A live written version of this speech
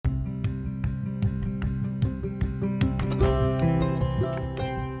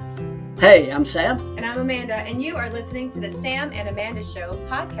Hey, I'm Sam. And I'm Amanda, and you are listening to the Sam and Amanda Show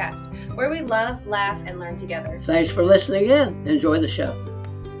podcast, where we love, laugh, and learn together. Thanks for listening in. Enjoy the show.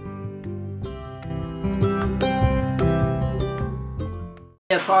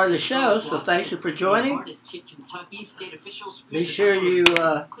 A part of the show, so thank you for joining. Be sure you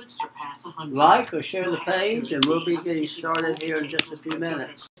like or share the page, and we'll be getting started here in just a few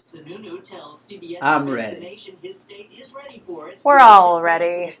minutes. I'm ready. We're all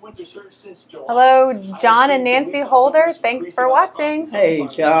ready. Hello, John and Nancy Holder. Thanks for watching. Hey,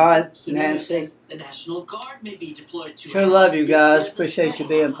 John, Nancy. Sure love you guys. Appreciate you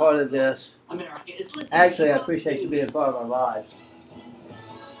being part of this. Actually, I appreciate you being part of our lives.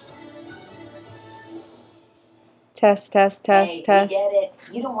 Test. Hey, we get it.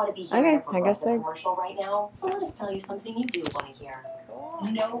 You don't want to be hearing a progressive commercial right now, so let us tell you something you do want to hear. Cool.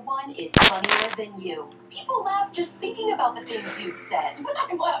 No one is funnier than you. People laugh just thinking about the things you've said. I'm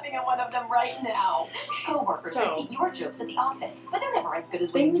laughing at one of them right now. Co-workers repeat your jokes at the office, but they're never as good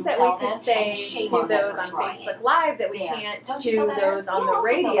as when you tell them. Things that we could say to those on Facebook Live that we can't to those on the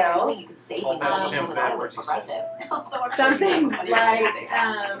radio. You could say progressive. Something like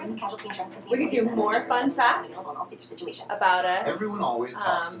we could do more fun facts about us. Everyone always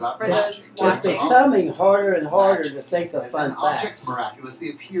talks about for those It's watching. becoming harder and harder to think of fun facts. Objects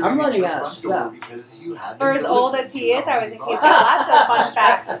miraculously appear I'm at running your out of front door stuff. because you had For them as delivered. old as he is, I would think he's got lots of fun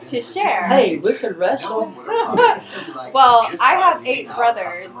facts to share. Hey, we could No wrestle. one would have thought it'd be like, Well, just I by have reading 8 out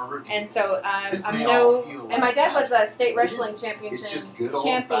brothers, customer reviews. and so This I'm may no. all feel And my dad was a state but it wrestling isn't. champion It's just good for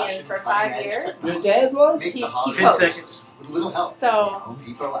old-fashioned 5 cutting-edge years. technology. Your dad was? Make He the holidays coached. with little help. So Home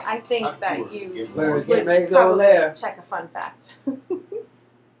Depot app. I think Have that tours, you get We're more getting would ready to go probably there. check a fun fact.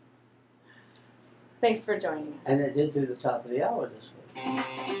 Thanks for joining us. And it did do the top of the hour this week.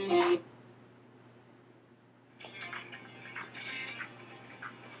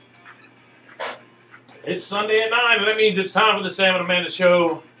 It's Sunday at 9, and that means it's time for the Sam and Amanda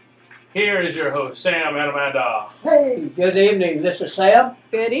Show. Here is your host, Sam and Amanda. Hey, good evening. This is Sam.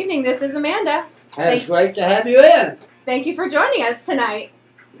 Good evening. This is Amanda. And it's great to have you in. Thank you for joining us tonight.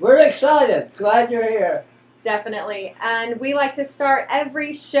 We're excited. Glad you're here. Definitely. And we like to start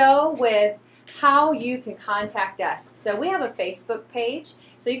every show with how you can contact us. So we have a Facebook page.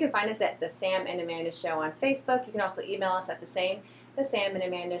 So you can find us at the Sam and Amanda Show on Facebook. You can also email us at the Sam and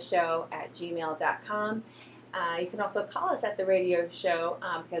Amanda Show at gmail.com. You can also call us at the radio show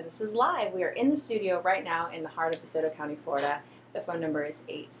because this is live. We are in the studio right now in the heart of DeSoto County, Florida. The phone number is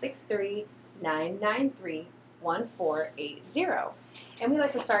 863-993-1480. And we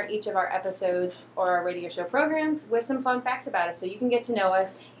like to start each of our episodes or our radio show programs with some fun facts about us so you can get to know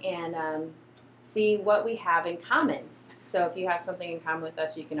us and see what we have in common. So if you have something in common with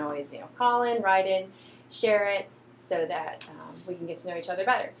us, you can always call in, write in, share it so that we can get to know each other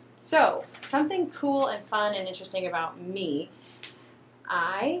better. So something cool and fun and interesting about me,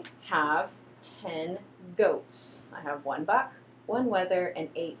 I have 10 goats. I have 1 buck, 1 wether, and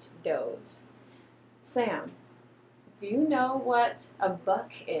 8 does. Sam, do you know what a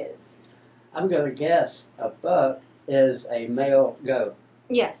buck is? I'm going to guess a buck is a male goat.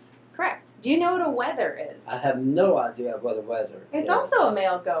 Yes, correct. Do you know what a wether is? I have no idea what a wether It's is. also a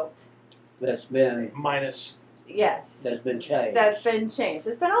male goat. That's been Minus. Yes. That's been changed. That's been changed.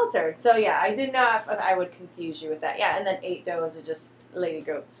 It's been altered. So yeah, I didn't know if I would confuse you with that. Yeah, and then 8 does are just lady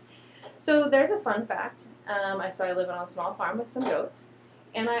goats. So there's a fun fact. I live on a small farm with some goats.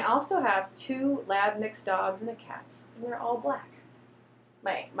 And I also have 2 lab mixed dogs and a cat. And they're all black.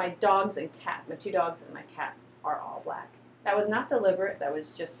 My dogs and cat, my 2 dogs and my cat are all black. That was not deliberate. That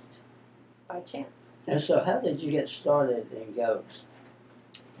was just by chance. And so how did you get started in goats?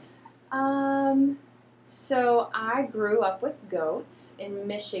 So I grew up with goats in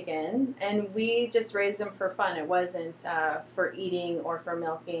Michigan, and we just raised them for fun. It wasn't for eating or for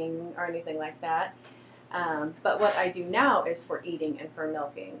milking or anything like that. But what I do now is for eating and for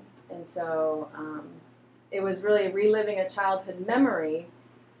milking. And so it was really reliving a childhood memory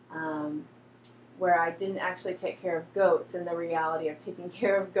where I didn't actually take care of goats, and the reality of taking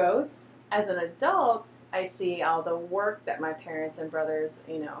care of goats. As an adult, I see all the work that my parents and brothers,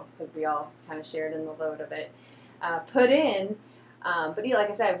 because we all kind of shared in the load of it, put in. But like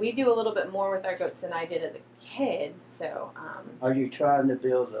I said, we do a little bit more with our goats than I did as a kid. So, Are you trying to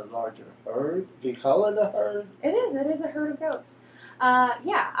build a larger herd? Do you call it a herd? It is a herd of goats.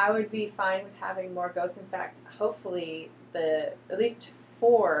 Yeah, I would be fine with having more goats. In fact, hopefully at least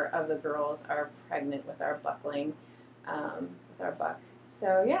 4 of the girls are pregnant with our buckling, with our buck.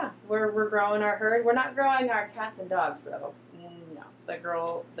 So yeah, we're growing our herd. We're not growing our cats and dogs though. No,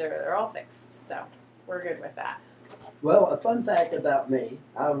 they're all fixed. So we're good with that. Well, a fun fact about me,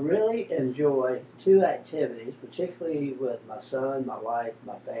 I really enjoy two activities, particularly with my son, my wife,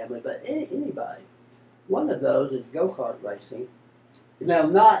 my family, but anybody. One of those is go-kart racing. Now,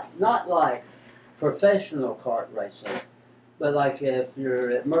 not like professional kart racing, but like if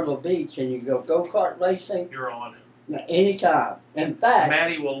you're at Myrtle Beach and you go-kart racing, You're on. anytime. In fact,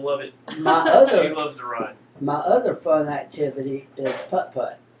 Maddie will love it. She my loves to ride. other fun activity is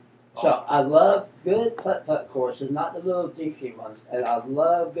putt-putt. So I love good putt-putt courses, not the little dinky ones, and I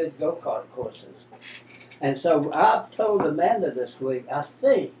love good go-kart courses. And so I've told Amanda this week, I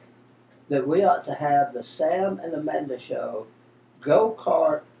think that we ought to have the Sam and Amanda Show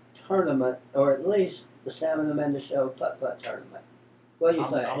go-kart tournament, or at least the Sam and Amanda Show putt-putt tournament. What do you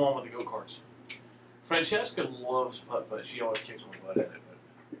think? I'm on with the go-karts. Francesca loves putt-putt. She always kicks my butt at it.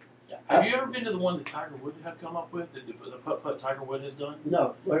 Have you ever been to the one that Tiger Wood have come up with? The putt-putt Tiger Wood has done?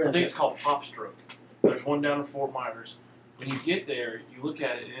 No. Where is I think it? it's called Pop Stroke. There's one down in Fort Myers. When you get there, you look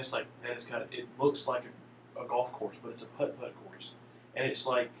at it, and it's like, it looks like a golf course, but it's a putt-putt course. And it's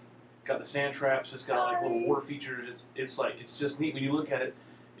like, got the sand traps, it's got like little water features. It's just neat when you look at it.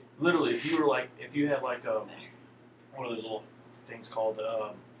 Literally, if you had like one of those little things called,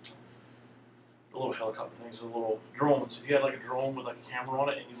 the little helicopter things, the little drones. If you had like a drone with like a camera on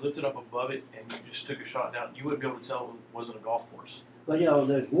it and you lifted up above it and you just took a shot down, you wouldn't be able to tell it wasn't a golf course. Well,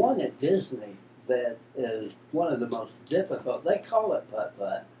 there's one at Disney that is one of the most difficult. They call it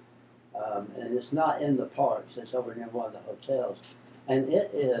putt-putt, and it's not in the parks. It's over near one of the hotels. And it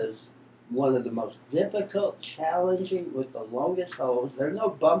is one of the most difficult, challenging, with the longest holes. There are no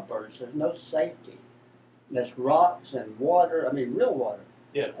bumpers. There's no safety. There's rocks and water. I mean, real water.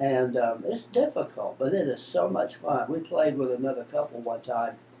 Yeah. And it's difficult, but it is so much fun. We played with another couple one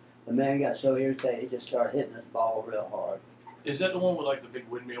time. The man got so irritated, he just started hitting his ball real hard. Is that the one with like the big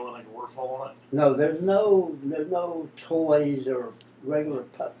windmill and like a waterfall on it? No, there's no toys or regular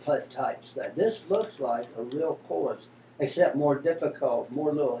putt-putt type stuff. This looks like a real course, except more difficult,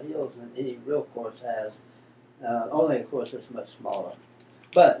 more little hills than any real course has. Only, of course, it's much smaller.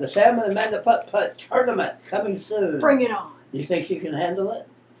 But the Sam and Amanda Putt-Putt Tournament coming soon. Bring it on. You think you can handle it?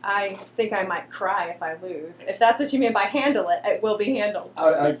 I think I might cry if I lose. If that's what you mean by handle it, it will be handled.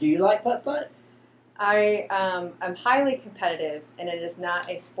 Do you like putt-putt? I'm highly competitive, and it is not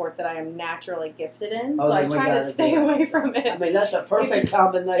a sport that I am naturally gifted in, Oh, so I then we try to gotta stay do it. away from it. I mean, that's a perfect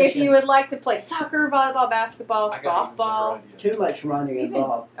combination. If you would like to play soccer, volleyball, basketball, I got softball, even better idea. Too much running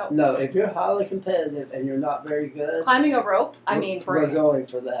involved. oh. No, if you're highly competitive and you're not very good, climbing a rope, bring we're it. going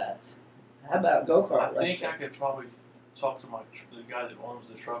for that. How about go-kart I racing? think I could probably talk to the guy that owns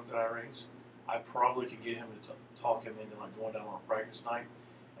the truck that I race. I probably could get him to talk him into like going down on a practice night,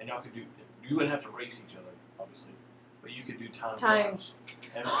 and y'all could do. You wouldn't have to race each other, obviously, but you could do time trials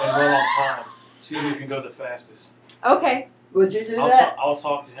and run on time. See who can go the fastest. Okay. Would you do that? I'll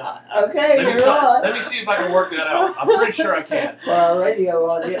talk to him. Okay, you're on. Let me see if I can work that out. I'm pretty sure I can. For our radio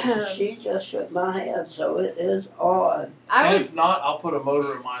audience, she just shook my hand, so it is on. And if not, I'll put a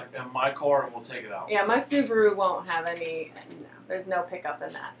motor in my car and we'll take it out. Yeah, my Subaru won't have any. No, there's no pickup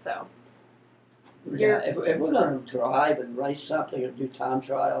in that, so. Yeah, if we're going to drive and race something or do time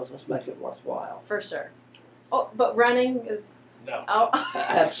trials, let's make it worthwhile. For sure. Oh, but running is. No. Oh.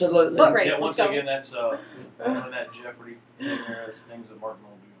 Absolutely. Foot race. Yeah, let's once go. again, that's one of that Jeopardy thing there. It's things that Martin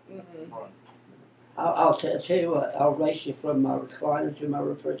will do. Mm-hmm. Run. I'll tell you what, I'll race you from my recliner to my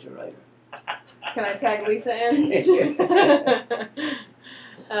refrigerator. Can I tag Lisa in?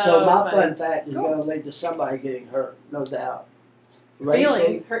 So my funny. fun fact is Cool. going to lead to somebody getting hurt, no doubt.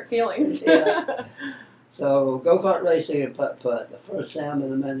 Feelings, hurt feelings. Yeah. So go-kart racing and putt-putt, the first Sam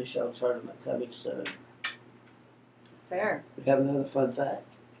and Amanda Show tournament coming soon. Fair. We have another fun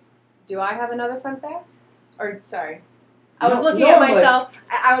fact. Do I have another fun fact? Or sorry, I was No, looking at normally- myself.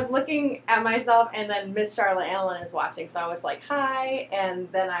 I was looking at myself, and then Miss Charlotte Allen is watching, so I was like, "Hi,"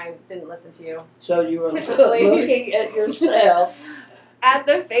 and then I didn't listen to you So you were Typically. looking at yourself. at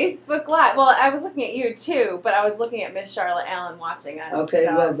the Facebook Live. Well, I was looking at you too, but I was looking at Miss Charlotte Allen watching us. Okay,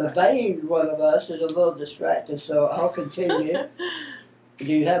 so well, the vain one of us is a little distracted, so I'll continue.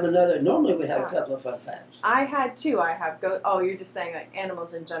 Do you have another? Normally we have a couple of fun facts. I had two. I have Oh, you're just saying like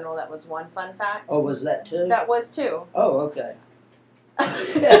animals in general. That was one fun fact. Oh, was that two? That was two. Oh, okay. Here,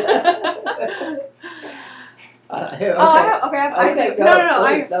 Oh, I have. Okay, I Okay, do. go.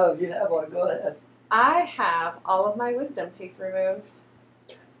 No. No, if you have one, go ahead. I have all of my wisdom teeth removed.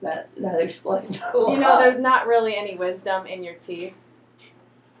 That explains a lot. You know, there's not really any wisdom in your teeth.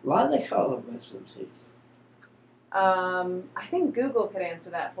 Why do they call them wisdom teeth? I think Google could answer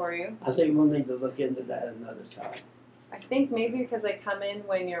that for you. I think we'll need to look into that another time. I think maybe because they come in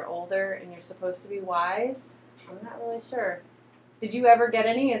when you're older and you're supposed to be wise. I'm not really sure. Did you ever get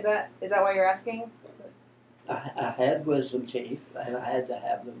any? Is that why you're asking? I had wisdom teeth, and I had to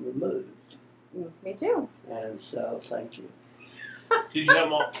have them removed. Me too. And so, thank you. Did you have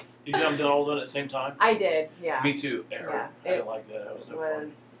them all? Did you have them all done at the same time? I did. Yeah. Me too. Yeah. I didn't like that. That was no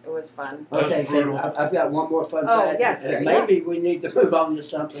fun. It was fun. Okay, brutal. I've got one more fun Oh, fact. yes, And yeah. maybe we need to move on to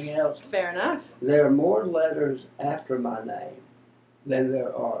something else. Fair enough. There are more letters after my name than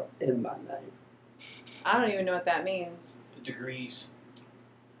there are in my name. I don't even know what that means. Degrees.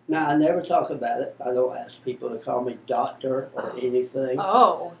 Now, I never talk about it. I don't ask people to call me doctor or anything.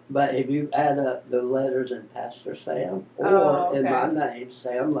 Oh. But if you add up the letters in Pastor Sam or Oh, in okay. my name,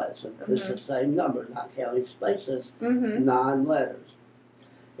 Sam Letson, it's the same number, not counting spaces, 9 letters.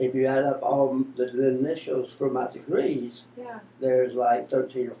 If you add up all the initials for my degrees, Yeah. there's like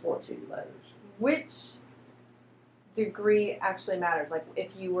 13 or 14 letters. Which degree actually matters? Like,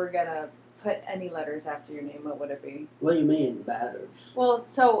 if you were gonna put any letters after your name, what would it be? What do you mean matters? Well,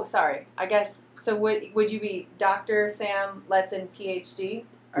 so sorry. I guess so. Would you be Dr. Sam Letson, PhD?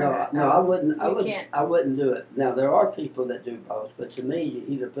 Or No, I wouldn't. can't. I wouldn't do it. Now there are people that do both, but to me, you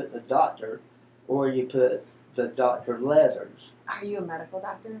either put the doctor or you put the doctor letters. Are you a medical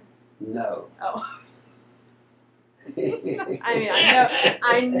doctor? No. Oh. I mean,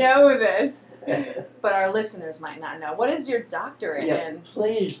 I know this, but our listeners might not know. What is your doctorate in?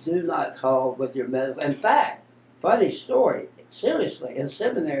 Please do not call with your medical. In fact, funny story. Seriously, in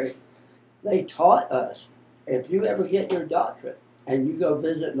seminary, they taught us if you ever get your doctorate and you go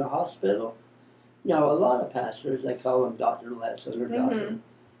visit in the hospital, you know, a lot of pastors they call them Dr. Letson or Doctor.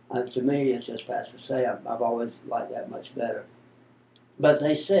 To me, it's just Pastor Sam. I've always liked that much better. But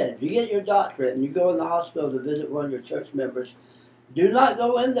they said, if you get your doctorate and you go in the hospital to visit one of your church members, do not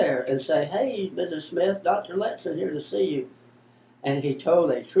go in there and say, hey, Mrs. Smith, Dr. Letson here to see you. And he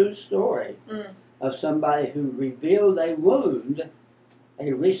told a true story of somebody who revealed a wound,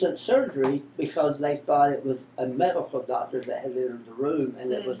 a recent surgery, because they thought it was a medical doctor that had entered the room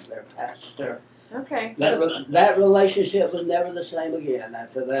and it was their pastor. Okay. That relationship was never the same again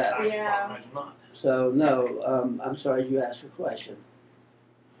after that. Yeah. So, no, I'm sorry you asked a question.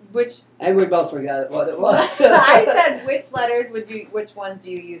 Which And we both forgot what it was. I said, which ones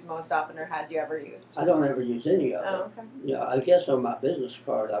do you use most often, or had you ever used? I don't ever use any of them. Oh, okay. Yeah, I guess on my business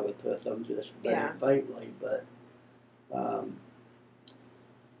card I would put them just very Yeah. faintly, but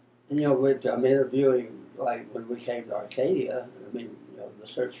you know, I'm interviewing, like when we came to Arcadia, I mean, you know, the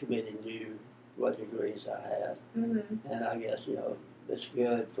search committee knew what degrees I had, and I guess, you know, it's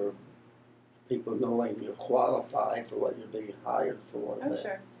good for people knowing you're qualified for what you're being hired for. Oh,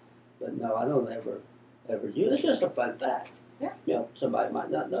 sure. But no, I don't ever use. It's just a fun fact. Yeah. You know, somebody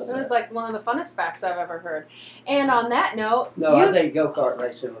might not know It that. was like one of the funnest facts I've ever heard. And on that note, No, I think go-kart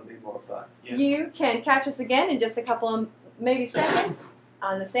racing would be more fun. Yes. you can catch us again in just a couple of maybe seconds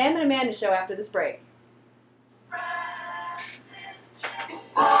on the Sam and Amanda Show after this break.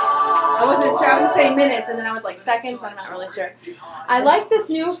 I wasn't sure. I was going to say minutes, and then I was like seconds. I'm not really sure. I like this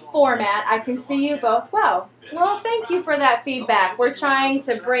new format. I can see you both. Wow. Well, thank you for that feedback. We're trying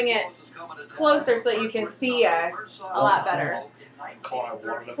to bring it closer so that you can see us a lot better.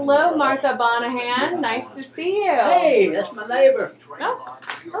 Hello, Martha Bonahan. Nice to see you. Hey, that's my neighbor. Oh,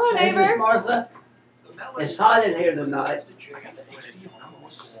 hello, Hey, Miss neighbor. Martha. It's hot in here tonight.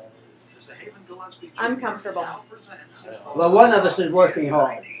 I'm comfortable. Well, one of us is working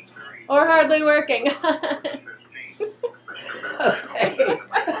hard. Or hardly working. Okay.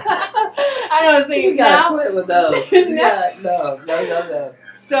 I know, I was You thinking gotta now. quit with those. No.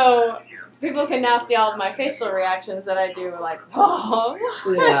 So people can now see all of my facial reactions that I do, like, oh.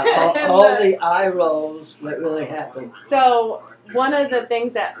 Yeah, all the eye rolls that really happen. So one of the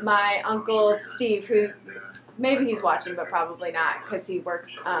things that my Uncle Steve, who maybe he's watching, but probably not because he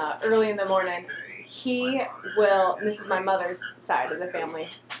works early in the morning, he will, and this is my mother's side of the family,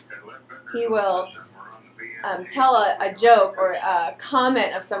 he will tell a joke or a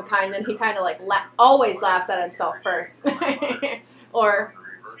comment of some kind, and he kind of like always laughs at himself first. Or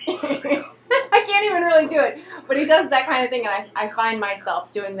I can't even really do it, but he does that kind of thing, and I find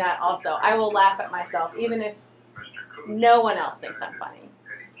myself doing that also. I will laugh at myself even if no one else thinks I'm funny.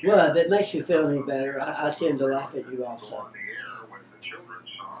 Well, if it makes you feel any better, I tend to laugh at you also.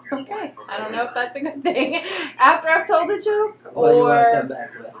 Okay, I don't know if that's a good thing. After I've told the joke, What do you want to or come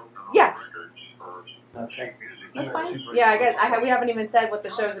back with? yeah, Okay. that's fine. Yeah, I guess we haven't even said what the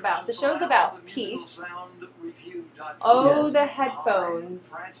show's about. The show's about peace. Oh, the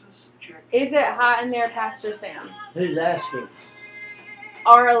headphones. Is it hot in there, Pastor Sam? Who's asking?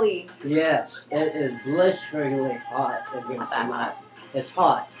 Arlie. Yes, it is blisteringly hot again not that tonight. It's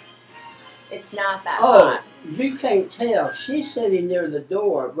hot. It's not that Oh, hot. you can't tell. She's sitting near the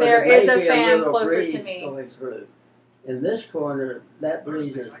door, but There there is may a be fan a little closer breeze to me. going through. In this corner, that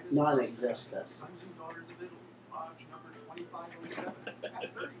breeze is non-existent.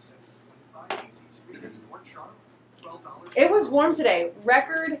 It was warm today.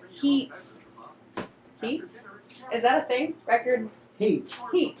 Record heats. Heats? Is that a thing? Record Heat.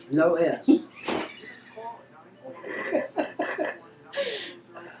 heat. No S.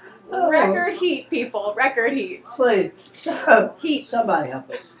 Record heat, people. Record heat. Please, Heat. somebody help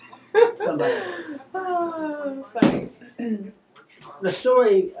us. Somebody. Oh, funny. The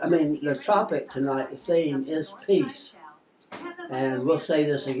story, the topic tonight, the theme is peace. And we'll say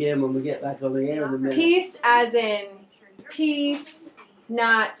this again when we get back on the air in a minute. Peace as in peace,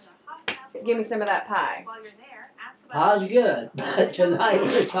 not give me some of that pie. Pie's good, but tonight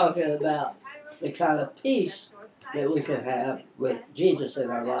we're talking about the kind of peace that we can have with Jesus in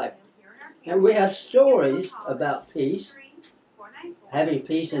our life. And we have stories about peace, having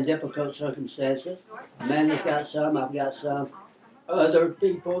peace in difficult circumstances. Amanda's got some, I've got some. Other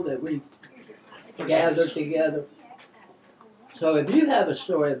people that we gathered together. So if you have a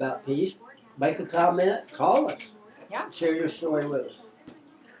story about peace, make a comment, call us. Yeah. Share your story with us.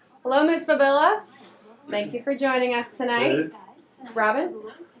 Hello, Ms. Fabilla. Thank you for joining us tonight. Who? Robin?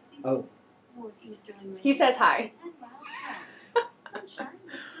 Oh. He says hi.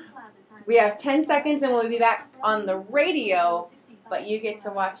 We have 10 seconds and we'll be back on the radio, but you get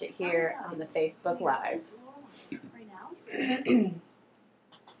to watch it here on the Facebook Live.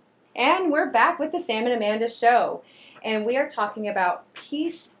 And we're back with the Sam and Amanda show. And we are talking about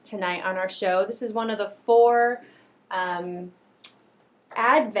peace tonight on our show. This is one of the 4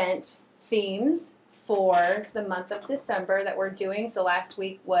 Advent themes for the month of December that we're doing. So last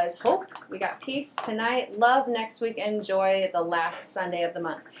week was hope. We got peace tonight, love next week, and joy the last Sunday of the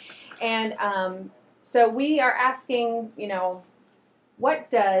month. And so we are asking, what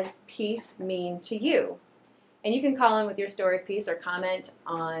does peace mean to you? And you can call in with your story of peace or comment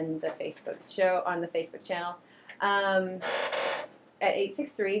on the Facebook show, on the Facebook channel at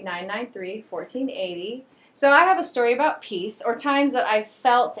 863-993-1480. So I have a story about peace, or times that I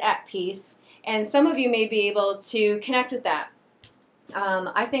felt at peace, and some of you may be able to connect with that.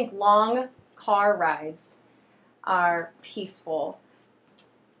 I think long car rides are peaceful,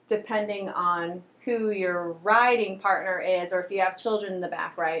 depending on who your riding partner is, or if you have children in the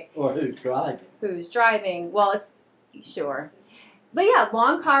back, right? Or who's driving. Who's driving. Well, it's sure. But yeah,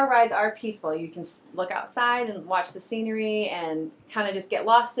 long car rides are peaceful. You can look outside and watch the scenery and kind of just get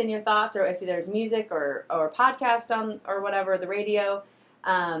lost in your thoughts, or if there's music or podcast on or whatever, the radio,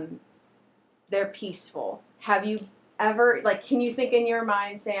 they're peaceful. Have you ever, can you think in your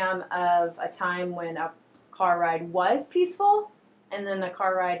mind, Sam, of a time when a car ride was peaceful and then a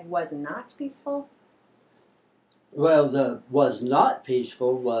car ride was not peaceful? Well, the was not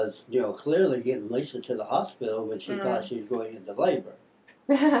peaceful was, clearly getting Lisa to the hospital when she thought she was going into labor.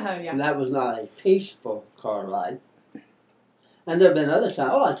 Yeah. And that was not a peaceful car ride. And there have been other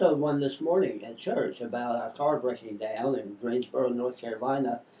times. Oh, I told one this morning at church about our car breaking down in Greensboro, North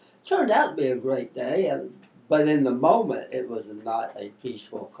Carolina. Turned out to be a great day, but in the moment, it was not a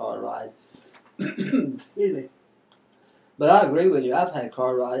peaceful car ride. Excuse me. But I agree with you. I've had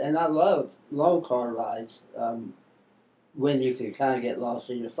car rides, and I love long car rides when you can kind of get lost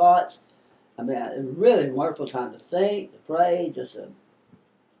in your thoughts. It's a really wonderful time to think, to pray, just to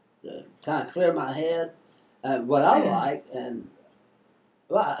kind of clear my head. What I like, and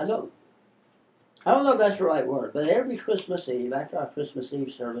I don't know if that's the right word, but every Christmas Eve, after our Christmas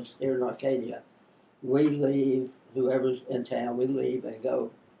Eve service here in Arcadia, we leave, whoever's in town, we leave and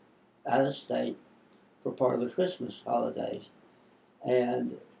go out of state for part of the Christmas holidays.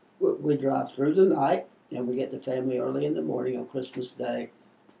 And we drive through the night, and we get the family early in the morning on Christmas Day.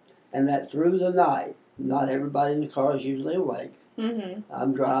 And that through the night, not everybody in the car is usually awake. Mm-hmm.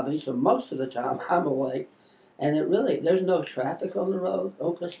 I'm driving, so most of the time I'm awake. And there's no traffic on the road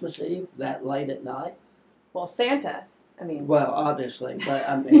on Christmas Eve that late at night. Well, Santa, Well, obviously,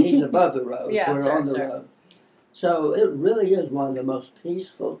 but he's above the road. Yeah, We're on the road. So it really is one of the most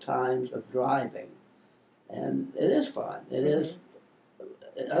peaceful times of driving. And it is fun. It is,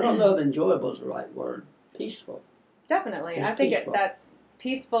 I don't know if enjoyable is the right word. Peaceful. Definitely. It's I think peaceful. that's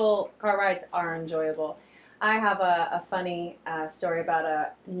peaceful. Car rides are enjoyable. I have a funny story about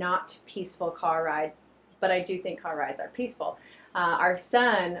a not peaceful car ride, but I do think car rides are peaceful. Our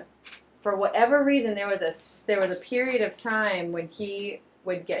son, for whatever reason, there was a period of time when he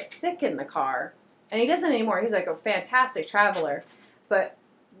would get sick in the car, and he doesn't anymore. He's like a fantastic traveler, but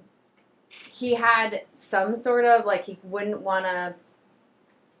he had some sort of, like, he wouldn't want to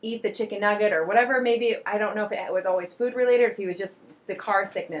eat the chicken nugget or whatever. Maybe, I don't know if it was always food related or if he was just the car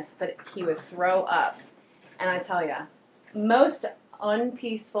sickness, but he would throw up. And I tell you, most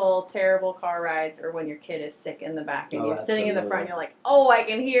unpeaceful, terrible car rides are when your kid is sick in the back and you're sitting in the front and you're like, oh, I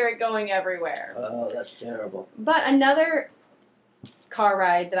can hear it going everywhere. Oh, that's terrible. But another car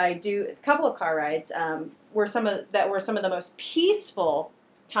ride that I do, a couple of car rides, were some of the most peaceful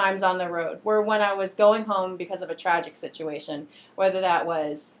times on the road, were when I was going home because of a tragic situation, whether that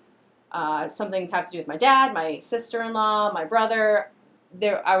was something had to do with my dad, my sister-in-law, my brother.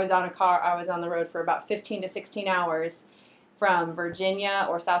 I was on the road for about 15 to 16 hours from Virginia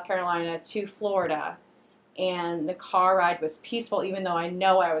or South Carolina to Florida, and the car ride was peaceful, even though I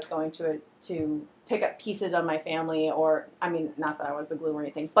know I was going to pick up pieces of my family, or, I mean, not that I was the glue or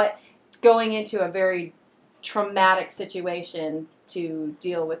anything, but going into a very traumatic situation to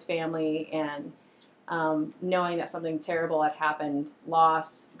deal with family and knowing that something terrible had happened,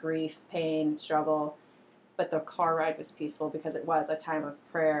 loss, grief, pain, struggle. But the car ride was peaceful because it was a time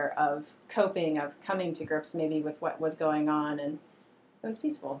of prayer, of coping, of coming to grips maybe with what was going on, and it was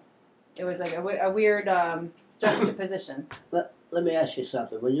peaceful. It was like a weird juxtaposition. Let me ask you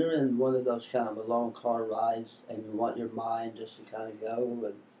something. When you're in one of those kind of long car rides and you want your mind just to kind of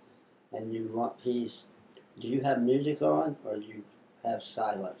go and you want peace, do you have music on or do you have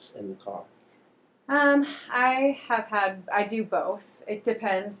silence in the car? I do both. It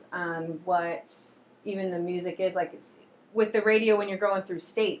depends on what even the music is. Like, it's with the radio, when you're going through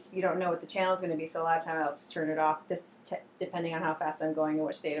states, you don't know what the channel is going to be, so a lot of times I'll just turn it off, just depending on how fast I'm going and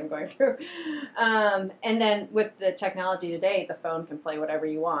which state I'm going through. And then with the technology today, the phone can play whatever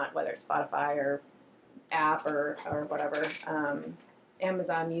you want, whether it's Spotify or app or whatever,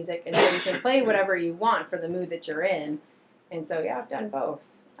 Amazon Music, and so you can play whatever you want for the mood that you're in. And so, yeah, I've done both.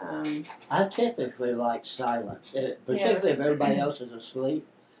 I typically like silence, particularly if everybody else is asleep.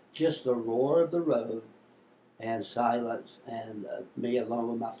 Just the roar of the road and silence and me alone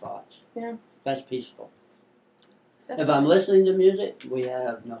with my thoughts. Yeah. That's peaceful. If I'm listening to music, we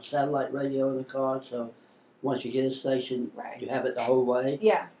have satellite radio in the car, so once you get a station, you have it the whole way.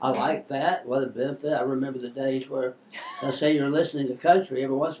 Yeah. I like that. What a benefit. I remember the days where, let's say you're listening to country,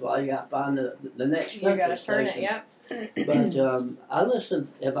 every once in a while you got to find the next country You got to turn station. it, yep. But I listen,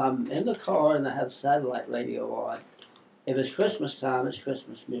 if I'm in the car and I have satellite radio on, if it's Christmas time, it's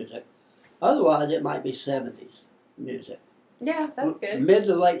Christmas music. Otherwise, it might be 70s music. Yeah, that's good. Mid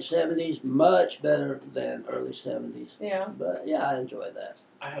to late 70s, much better than early 70s. Yeah. But yeah, I enjoy that.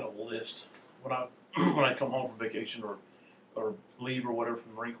 I had a list when I come home from vacation or leave or whatever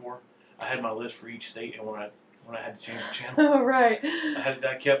from the Marine Corps. I had my list for each state, and when I had to change the channel, Oh, right.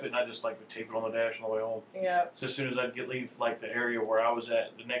 I kept it, and I just would tape it on the dash on the way home. Yeah. So as soon as I'd leave like the area where I was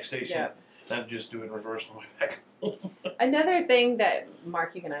at, the next station, I'd just do it in reverse on the way back. Another thing that,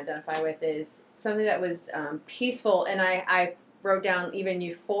 Mark, you can identify with is something that was peaceful, and I wrote down even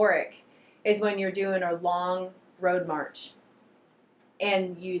euphoric, is when you're doing a long road march.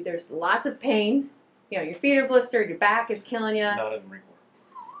 And there's lots of pain. Your feet are blistered, your back is killing you. Not in the Marine Corps.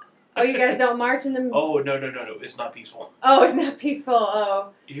 Oh, you guys don't march in the... Oh, no. It's not peaceful. Oh, it's not peaceful. Oh.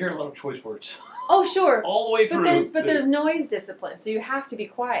 You hear a lot of choice words. Oh, sure. All the way through. But there's noise discipline, so you have to be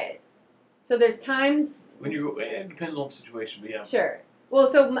quiet. So there's times... It depends on the situation, but yeah. Sure.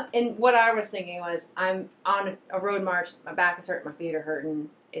 Well, and what I was thinking was, I'm on a road march, my back is hurting, my feet are hurting.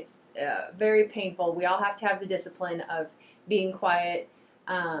 It's very painful. We all have to have the discipline of being quiet,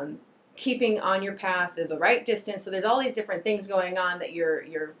 keeping on your path at the right distance. So there's all these different things going on that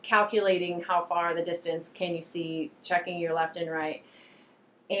you're calculating how far the distance, can you see, checking your left and right.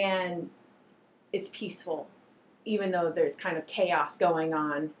 And it's peaceful, even though there's kind of chaos going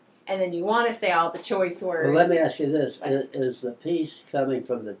on. And then you want to say all the choice words. Well, let me ask you this. Is the peace coming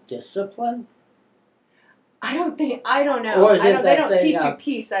from the discipline? I don't know. Or is they don't teach you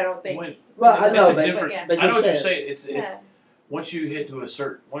peace, I don't think. Well, I know, but I know what you're saying. saying. Once you hit to a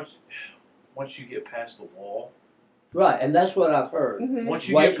certain... Once you get past the wall... Right, and that's what I've heard. Mm-hmm. Once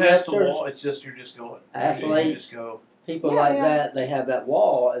you get past the wall, you're just going. Athletes, you just go. People that, they have that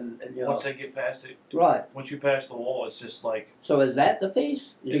wall, and once they get past it, right. Once you pass the wall, it's just like. So is that the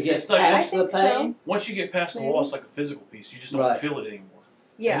peace? You get like, past the pain. So. Once you get past the wall, it's like a physical piece. You just don't feel it anymore.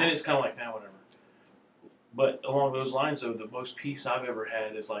 Yeah. And then it's kind of like whatever. But along those lines, though, the most peace I've ever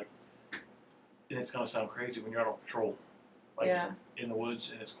had is like, and it's gonna sound crazy when you're out on patrol, like in the woods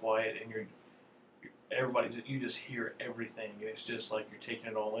and it's quiet and you just hear everything. And it's just like you're taking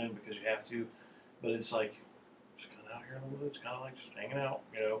it all in because you have to, but it's like. Out here in the woods, kind of like just hanging out,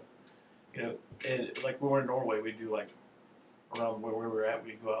 and like when we're in Norway, we do like around where we were at.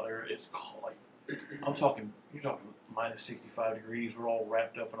 We'd go out there. It's cold, like you're talking minus 65 degrees. We're all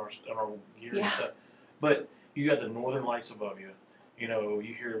wrapped up in our gear and stuff. But you got the northern lights above you. You know,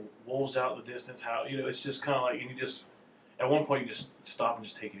 you hear wolves out in the distance. How it's just kind of like, and you just at one point you just stop and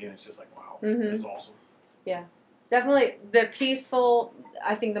just take it in. It's just like, wow, it's awesome. Yeah, definitely the peaceful.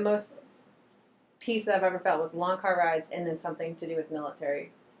 I think the most peace that I've ever felt was long car rides, and then something to do with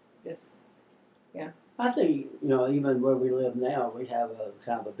military. Just I think, even where we live now, we have a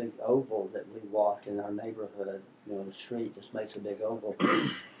kind of a big oval that we walk in our neighborhood. The street just makes a big oval.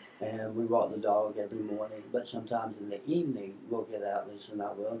 And we walk the dog every morning. But sometimes in the evening, we'll get out, Lisa and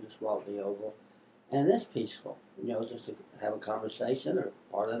I will, and just walk the oval. And it's peaceful, just to have a conversation, or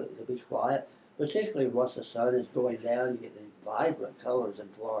part of it to be quiet. Particularly once the sun is going down, you get these vibrant colors in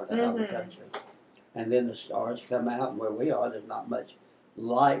Florida, out in the country. And then the stars come out, and where we are, there's not much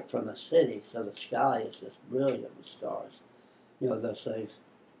light from the city, so the sky is just brilliant with stars. Those things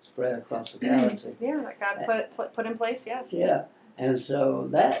spread across the galaxy. Yeah, that God put in place, yes. Yeah, and so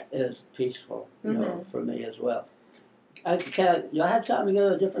that is peaceful, for me as well. You have time to go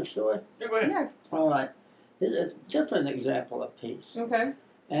to a different story? Yeah, go ahead. Yeah. All right. It's a different example of peace. Okay.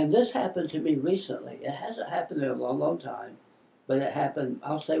 And this happened to me recently. It hasn't happened in a long, long time, but it happened,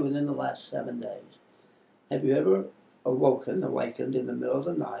 I'll say, within the last 7 days. Have you ever awakened in the middle of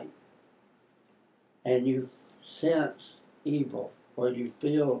the night, and you sense evil, or you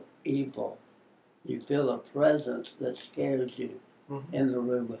feel evil? You feel a presence that scares you in the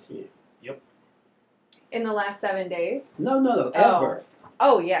room with you. Yep. In the last 7 days? No, ever.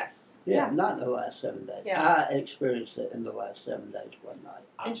 Oh, yes. Yeah, not in the last 7 days. Yes. I experienced it in the last 7 days one night.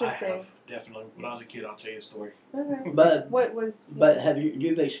 Interesting. I have, definitely. When I was a kid, I'll tell you a story. Okay. But what was? But have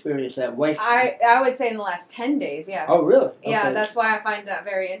you've experienced that way? I would say in the last 10 days, yes. Oh, really? Okay. Yeah, that's why I find that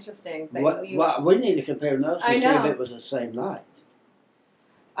very interesting. That we need to compare notes to see if it was the same night.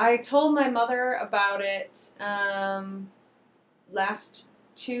 I told my mother about it last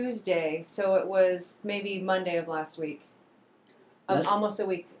Tuesday, so it was maybe Monday of last week. Almost a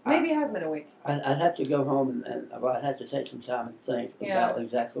week. Maybe it has been a week. I'd have to go home and I'd have to take some time and think about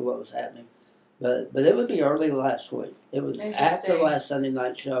exactly what was happening. But it would be early last week. It was after last Sunday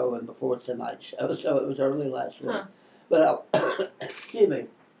night show and before tonight's show, so it was early last week. But excuse me.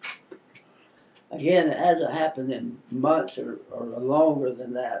 Again, it hasn't happened in months or longer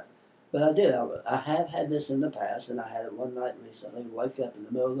than that. But I did. I have had this in the past, and I had it one night recently. Wake up in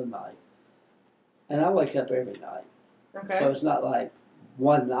the middle of the night, and I wake up every night. Okay. So it's not like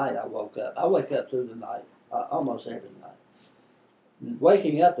one night I woke up. I wake up through the night, almost every night.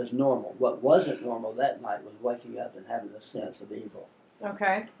 Waking up is normal. What wasn't normal that night was waking up and having a sense of evil.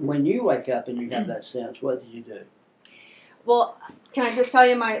 Okay. When you wake up and you have that sense, what do you do? Well, can I just tell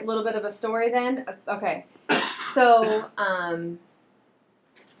you my little bit of a story then? Okay. So,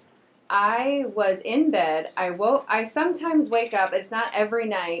 I was in bed. I sometimes wake up. It's not every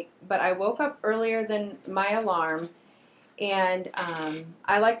night, but I woke up earlier than my alarm. And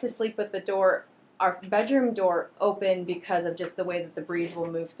I like to sleep with our bedroom door open because of just the way that the breeze will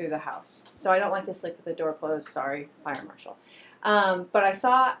move through the house. So I don't like to sleep with the door closed. Sorry, fire marshal. But I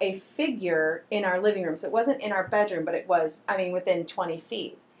saw a figure in our living room. So it wasn't in our bedroom, but it was, within 20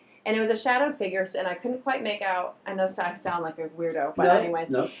 feet. And it was a shadowed figure, and I couldn't quite make out. I know I sound like a weirdo, but anyways.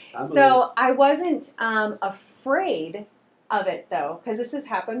 No, so I wasn't afraid of it, though, because this has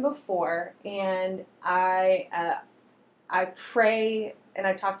happened before. And I pray and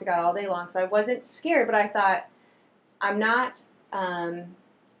I talk to God all day long, so I wasn't scared, but I thought, I'm not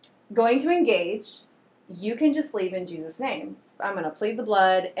going to engage. You can just leave in Jesus' name. I'm going to plead the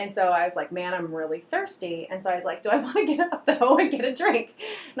blood. And so I was like, man, I'm really thirsty. And so I was like, do I want to get up, though, and get a drink?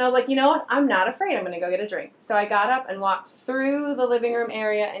 And I was like, you know what? I'm not afraid. I'm going to go get a drink. So I got up and walked through the living room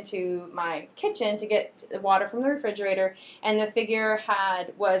area into my kitchen to get water from the refrigerator. And the figure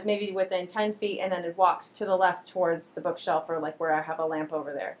was maybe within 10 feet and then it walked to the left towards the bookshelf, or like where I have a lamp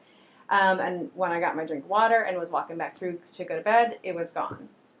over there. And when I got my drink of water and was walking back through to go to bed, it was gone.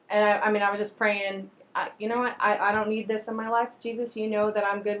 And I was just praying, you know what? I don't need this in my life. Jesus, you know that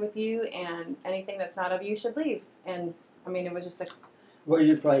I'm good with you, and anything that's not of you should leave. And, it was just Were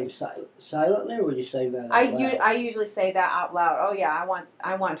you praying silently, or were you saying that out loud? I usually say that out loud. Oh, yeah,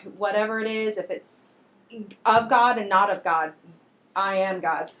 I want whatever it is. If it's of God and not of God, I am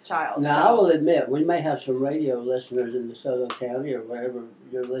God's child. Now, I will admit, we may have some radio listeners in DeSoto County or wherever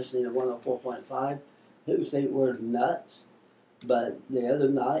you're listening to 104.5 who think we're nuts. But the other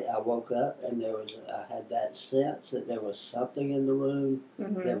night, I woke up and I had that sense that there was something in the room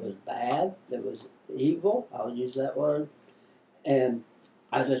that was bad, that was evil. I'll use that word. And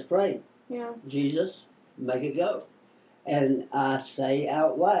I just prayed, Jesus, make it go. And I say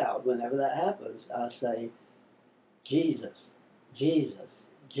out loud, whenever that happens, I say, Jesus, Jesus,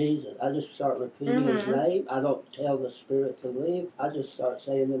 Jesus. I just start repeating his name. I don't tell the spirit to leave. I just start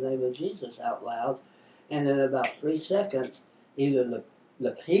saying the name of Jesus out loud. And in about 3 seconds, either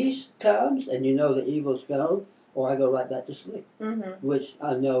the peace comes and you know the evil's gone, or I go right back to sleep, which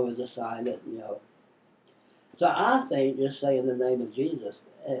I know is a sign that, you know. So I think just saying the name of Jesus,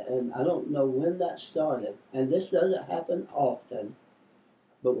 and I don't know when that started, and this doesn't happen often,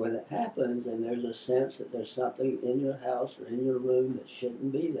 but when it happens and there's a sense that there's something in your house or in your room that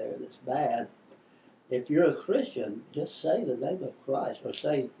shouldn't be there, that's bad, if you're a Christian, just say the name of Christ, or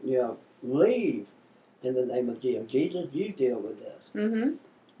say, you know, leave in the name of Jesus. Jesus, you deal with this. You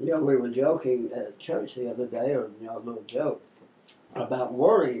know, we were joking at church the other day, or, you know, a little joke about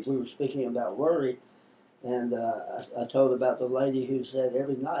worry. We were speaking about worry. And I told about the lady who said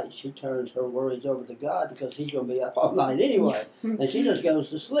every night she turns her worries over to God because he's going to be up all night anyway. And she just goes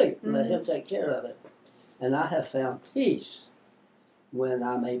to sleep and let him take care of it. And I have found peace when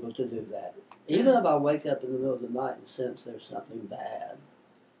I'm able to do that. Even if I wake up in the middle of the night and sense there's something bad,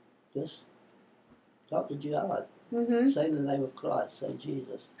 just talk to God. Say the name of Christ. Say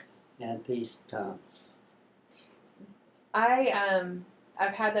Jesus. And peace comes.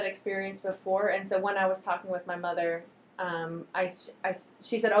 I've had that experience before, and so when I was talking with my mother,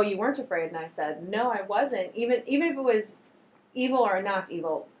 she said, "Oh, you weren't afraid?" And I said, "No, I wasn't. Even if it was evil or not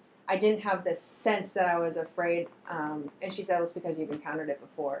evil, I didn't have this sense that I was afraid." And she said, "It was because you've encountered it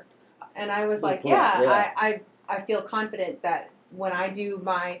before." And I was like, "Yeah, I feel confident that when I do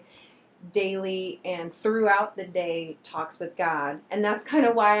my daily and throughout the day talks with God, and that's kind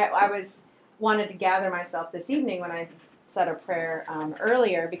of why I wanted to gather myself this evening when I said a prayer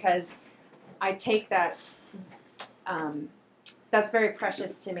earlier, because I take that, that's very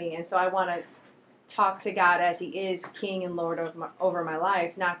precious to me, and so I want to talk to God as he is King and Lord over my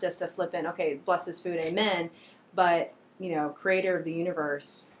life, not just a flippant, okay, bless his food, amen, but, you know, creator of the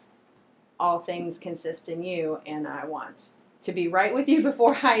universe, all things consist in you, and I want to be right with you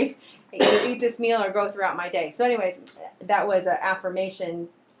before I either eat this meal or go throughout my day. So anyways, that was an affirmation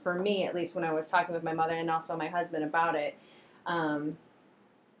for me, at least when I was talking with my mother and also my husband about it,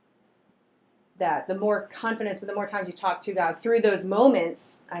 that the more confidence, the more times you talk to God through those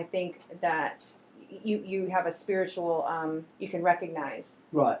moments, I think that you have a spiritual, you can recognize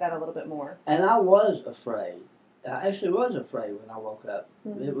that a little bit more. And I was afraid. I actually was afraid when I woke up.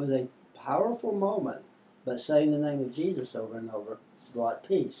 It was a powerful moment, but saying the name of Jesus over and over brought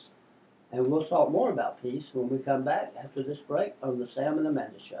peace. And we'll talk more about peace when we come back after this break on the Sam and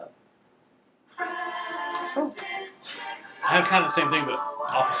Amanda Show. I have kind of the same thing, but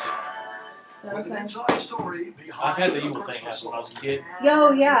opposite. I've had the evil thing happen when I was a kid.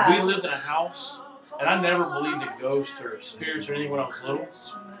 Yo, yeah. We lived in a house, and I never believed in ghosts or spirits or anything when I was little.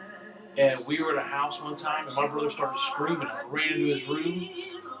 And we were at a house one time, and my brother started screaming. I ran into his room.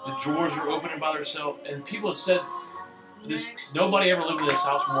 The drawers were opening by themselves, and people had said this. Nobody ever lived in this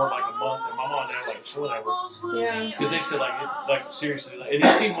house more than like a month, and my mom and dad were like, whatever. Yeah. Because they said like seriously, like, and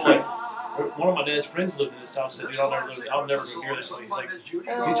these people like. One of my dad's friends lived in this house. Said, "Dude, I'll never go near this place." He's like,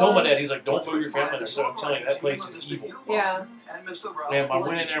 he told my dad, he's like, "Don't move your family there." So I'm telling you, that place is evil. Yeah. And I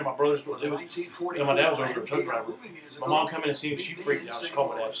went in there, my brother's door. And my dad was over a truck driver. My mom come in and see him. She freaked out. She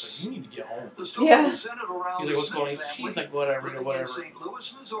called my dad. She's like, "You need to get home." Yeah. He's like, "What's going on?" She's like, "Whatever." Well,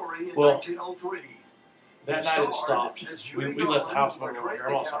 that night it stopped. We left the house, went to my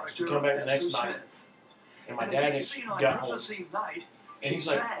grandma's house. We come back the next night, and my dad had got home. And he's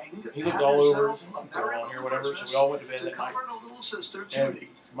like, he looked all over, around here, whatever, so we all went to bed that night. And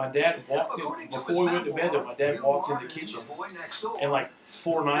my dad walked in, before we went to bed though, my dad walked in the kitchen, and like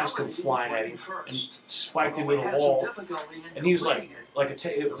 4 knives come flying at him, and spiked into the wall, and he was like it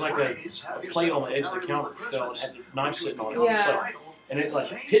was like a plate on the edge of the counter fell and had the knife sitting on it. Yeah. And it like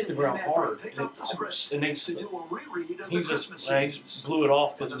hit the ground hard, and he just blew it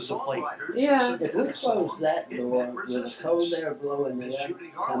off because it was a plate. Yeah. If we close that door with a cold air blowing in,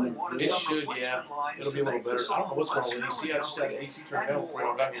 coming, It should, yeah. It'll be a little better. I don't know what's going on with AC. I just had the AC turned down before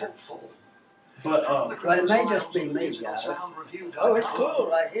y'all got here. But well, it may just be me, guys. Oh, it's cool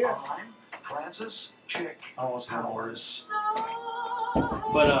right here. Francis Chick Powers.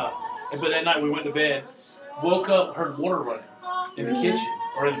 But that night we went to bed, woke up, heard water running in the kitchen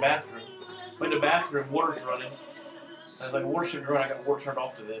or in the bathroom. Went to the bathroom, water's running. I was like, water shouldn't run. I got the water turned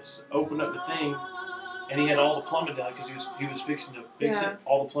off to this. Opened up the thing, and he had all the plumbing done because he was fixing to fix it.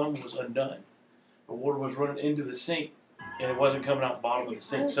 All the plumbing was undone. The water was running into the sink, and it wasn't coming out the bottom of the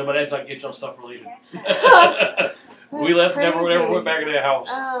sink. So my dad's like, "Get y'all stuff, we're leaving." We left, never went back into that house.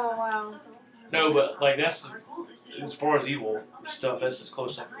 Oh wow. No, but like that's as far as evil stuff, that's as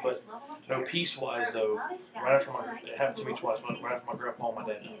close as but no, peace-wise, though, right after it happened to me twice, right after my grandpa and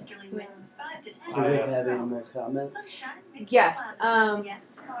my dad died. Do we have any more comments? Yes.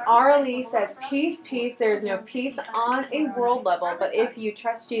 Arlie says, peace, peace. There is no peace on a world level, but if you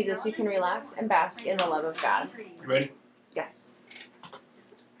trust Jesus, you can relax and bask in the love of God. You ready? Yes.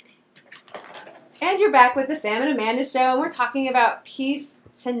 And you're back with the Sam and Amanda Show, and we're talking about peace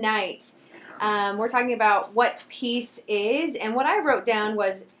tonight. We're talking about what peace is, and what I wrote down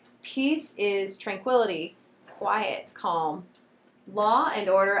was peace is tranquility, quiet, calm, law and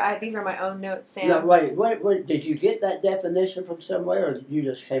order. These are my own notes, Sam. No, wait, did you get that definition from somewhere, or you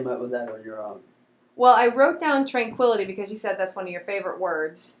just came up with that on your own? Well, I wrote down tranquility because you said that's one of your favorite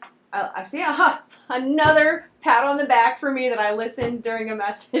words. I see another pat on the back for me that I listened during a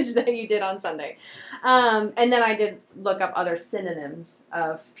message that you did on Sunday. And then I did look up other synonyms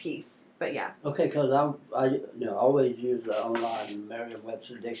of peace, but yeah. Okay, because I always use the online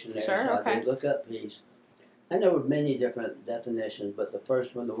Merriam-Webster dictionary, Sure, so okay. I did look up peace. And there were many different definitions, but the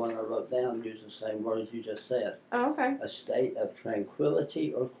first one, the one I wrote down, used the same words you just said. Oh, okay. A state of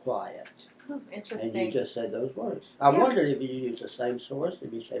tranquility or quiet. Oh, interesting. And you just said those words. I wondered if you used the same source,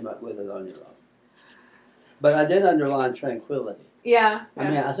 if you came up with it on your own. But I did underline tranquility. Yeah. I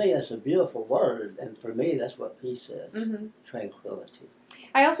mean, I think that's a beautiful word, and for me, that's what peace is. Mm-hmm. Tranquility.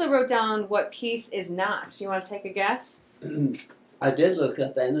 I also wrote down what peace is not. You want to take a guess? I did look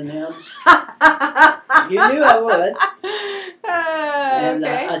up antonyms. You knew I would. And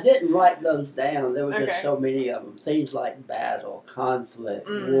okay. I didn't write those down. There were just Okay. so many of them. Things like battle, conflict,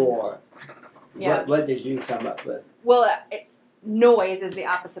 Mm. war. Yeah. What did you come up with? Well, noise is the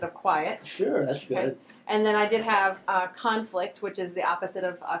opposite of quiet. Sure, that's good. Okay. And then I did have conflict, which is the opposite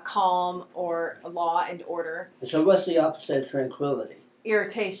of calm or law and order. So what's the opposite of tranquility?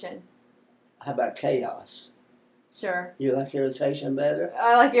 Irritation. How about chaos? Sure. You like irritation better?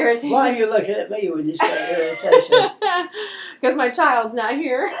 I like irritation. Why are you looking at me when you say irritation? Because my child's not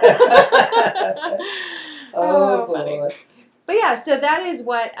here. Oh, boy. funny. But yeah, so that is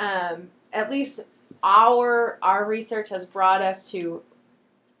what at least our research has brought us to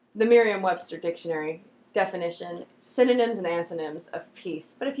the Merriam-Webster dictionary definition, synonyms and antonyms of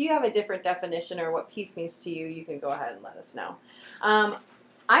peace. But if you have a different definition or what peace means to you, you can go ahead and let us know. I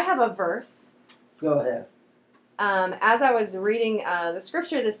have a verse. Go ahead. As I was reading the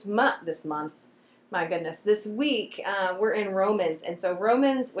scripture this week, we're in Romans, and so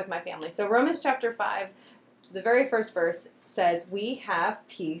Romans with my family. So Romans chapter 5, the very first verse says, we have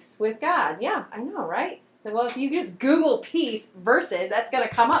peace with God. Yeah, I know, right? Well, if you just Google peace verses, that's going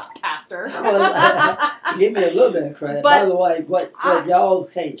to come up, Pastor. Well, give me a little bit of credit. But by the way, what y'all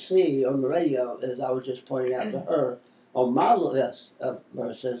can't see on the radio is I was just pointing out to her, on my list of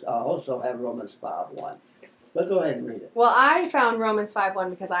verses, I also have Romans 5:1. But go ahead and read it. Well, I found Romans 5:1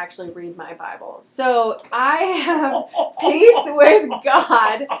 because I actually read my Bible. So I have peace with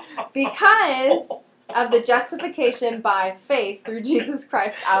God because of the justification by faith through Jesus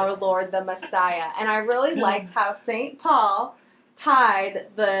Christ our Lord, the Messiah. And I really liked how St. Paul tied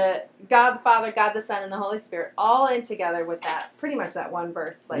the God the Father, God the Son, and the Holy Spirit all in together with that, pretty much that one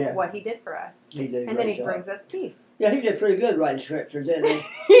verse, like what he did for us. He did. And then he brings us peace. Yeah, he did pretty good writing scripture, didn't he?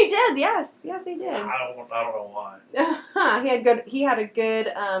 He did, yes, he did. I don't know why. He had a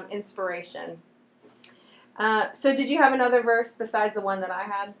good inspiration. So did you have another verse besides the one that I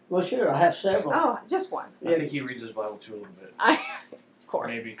had? Well, sure, I have several. Oh, just one. I think he reads his Bible too a little bit. Of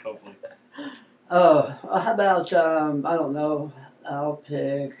course. Maybe, hopefully. How about, I don't know, I'll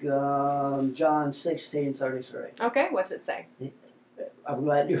pick John 16:33. Okay, what's it say? I'm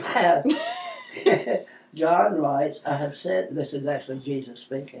glad you asked. John writes, I have said, this is actually Jesus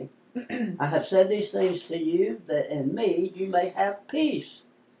speaking, I have said these things to you that in me you may have peace.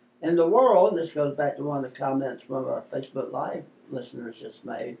 In the world, and this goes back to one of the comments one of our Facebook Live listeners just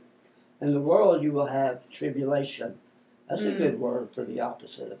made, in the world you will have tribulation. That's a good word for the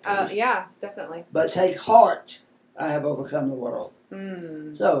opposite of peace. Yeah, definitely. But take heart, I have overcome the world.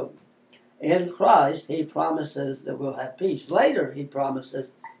 So, in Christ, he promises that we'll have peace. Later, he promises,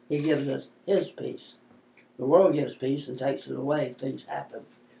 he gives us his peace. The world gives peace and takes it away. Things happen.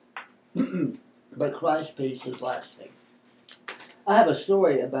 But Christ's peace is lasting. I have a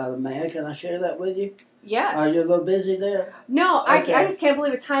story about a man. Can I share that with you? Yes. Are you a little busy there? No, Okay. I just can't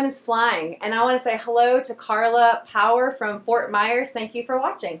believe the time is flying. And I want to say hello to Carla Power from Fort Myers. Thank you for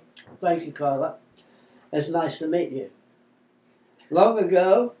watching. Thank you, Carla. It's nice to meet you. Long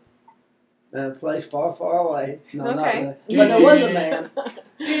ago, in a place far, far away. No, Okay. not really. But there was a man.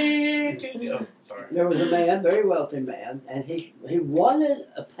 Oh, sorry. There was a man, very wealthy man, and he wanted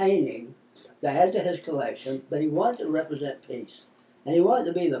a painting to add to his collection, but he wanted to represent peace. And he wanted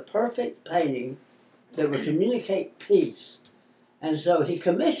to be the perfect painting that would communicate peace. And so he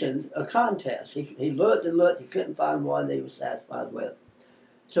commissioned a contest. He looked and looked, he couldn't find one that he was satisfied with.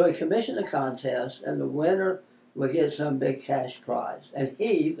 So he commissioned a contest, and the winner would get some big cash prize. And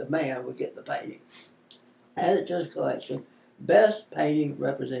he, the man, would get the painting. Added to his collection, best painting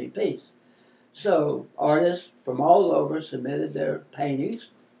representing peace. So artists from all over submitted their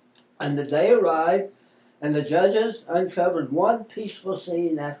paintings, and the day arrived, and the judges uncovered one peaceful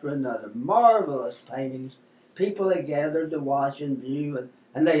scene after another. Marvelous paintings. People had gathered to watch and view,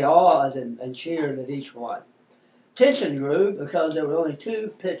 and they awed and cheered at each one. Tension grew because there were only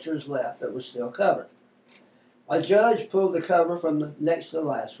 2 pictures left that were still covered. A judge pulled the cover from the next to the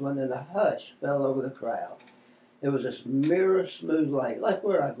last one, and a hush fell over the crowd. It was a mirror-smooth lake, like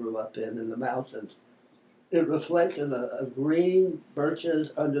where I grew up in the mountains. It reflected a green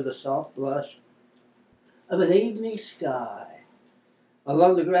birches under the soft blush of an evening sky.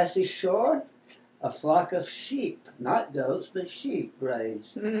 Along the grassy shore, a flock of sheep, not goats, but sheep,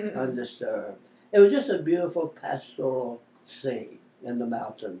 grazed undisturbed. It was just a beautiful pastoral scene in the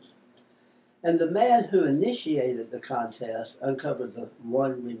mountains. And the man who initiated the contest uncovered the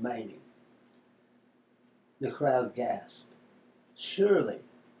one remaining. The crowd gasped. Surely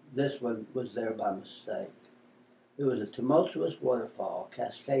this one was there by mistake. It was a tumultuous waterfall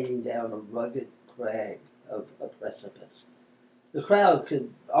cascading down a rugged crag of a precipice. The crowd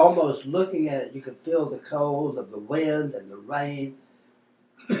could, almost looking at it, you could feel the cold of the wind and the rain.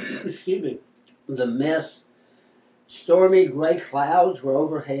 Excuse me. The mist. Stormy gray clouds were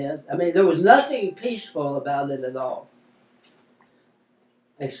overhead. I mean, there was nothing peaceful about it at all.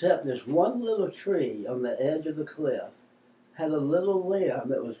 Except this one little tree on the edge of the cliff had a little limb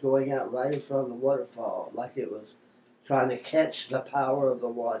that was going out right in front of the waterfall, like it was trying to catch the power of the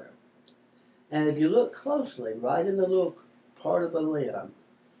water. And if you look closely, right in the little part of the limb,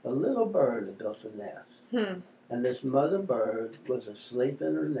 a little bird had built a nest. And this mother bird was asleep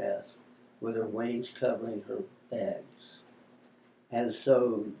in her nest with her wings covering her eggs. And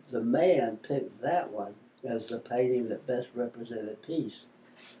so the man picked that one as the painting that best represented peace,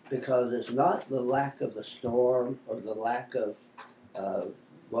 because it's not the lack of the storm or the lack of,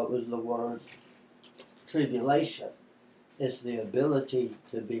 what was the word, tribulation. It's the ability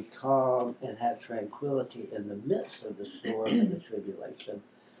to be calm and have tranquility in the midst of the storm and the tribulation.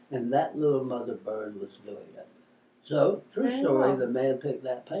 And that little mother bird was doing it. So, true story, the man picked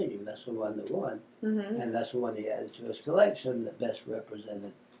that painting. That's the one that won. And that's the one he added to his collection that best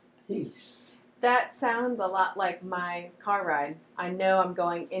represented peace. That sounds a lot like my car ride. I know I'm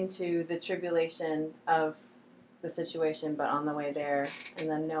going into the tribulation of the situation, but on the way there, and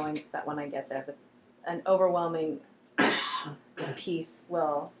then knowing that when I get there, an overwhelming peace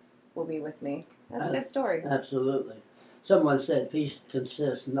will be with me. That's a good story. Absolutely. Someone said peace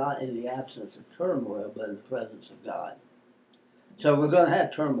consists not in the absence of turmoil, but in the presence of God. So we're going to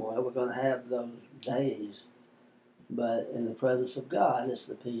have turmoil. We're going to have those days. But in the presence of God, it's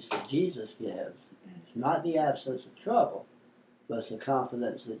the peace that Jesus gives. It's not the absence of trouble, but it's the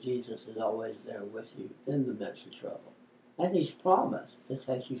confidence that Jesus is always there with you in the midst of trouble. And He's promised to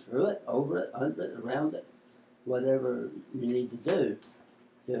take you through it, over it, under it, around it, whatever you need to do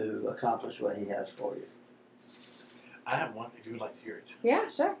to accomplish what He has for you. I have one if you would like to hear it. Yeah,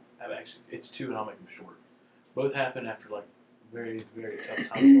 sure. It's 2 and I'll make them short. Both happened after like very, very tough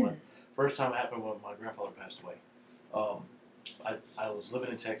time. First time happened when my grandfather passed away. I was living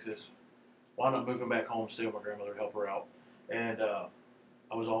in Texas. Wound up moving back home, stay with my grandmother, help her out. And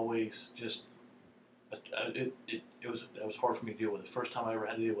I was always just, it was hard for me to deal with. The first time I ever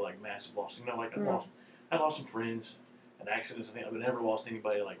had to deal with like massive loss. You know, like I lost some friends and accidents and things. I've never lost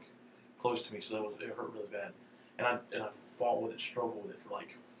anybody like close to me, so it hurt really bad. And I fought with it, struggled with it for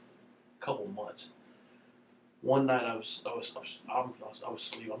like a couple of months. One night I was asleep. I was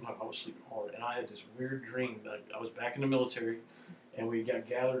sleeping hard, and I had this weird dream that I was back in the military, and we got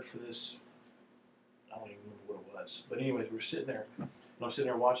gathered for this. I don't even remember what it was, but anyways, we were sitting there, and I was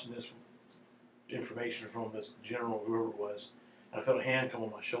sitting there watching this information from this general, whoever it was, and I felt a hand come on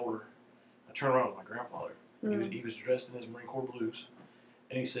my shoulder. I turned around to my grandfather. He was dressed in his Marine Corps blues,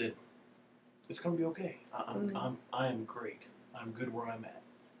 and he said, "It's gonna be okay. I am great. I'm good where I'm at.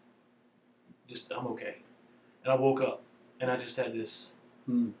 I'm okay." And I woke up, and I just had this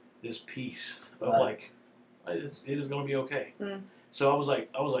peace of like, it is gonna be okay. So I was like,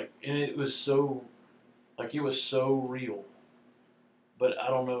 and it was so, like, it was so real. But I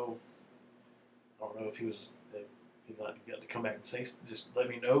don't know if he got to come back and say, just let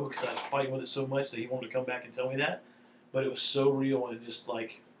me know, because I was fighting with it so much that he wanted to come back and tell me that. But it was so real, and it just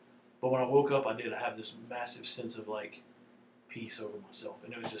like, But when I woke up, I did have this massive sense of like peace over myself,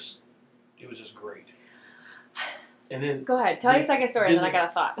 and it was just great. And then go ahead, tell your second story, and then I got a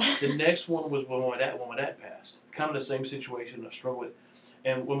thought. The next one was when my dad passed. Kind of the same situation I struggled with.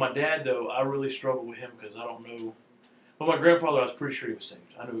 And with my dad, though, I really struggled with him because I don't know. Well, my grandfather, I was pretty sure he was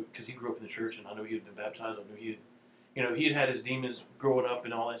saved. I knew because he grew up in the church, and I knew he had been baptized. I knew he had his demons growing up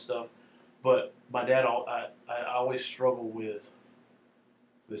and all that stuff. But my dad, I always struggled with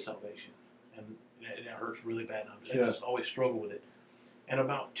salvation, and it hurts really bad. I just always struggled with it. And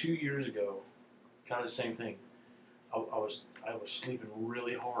about 2 years ago, kind of the same thing. I was sleeping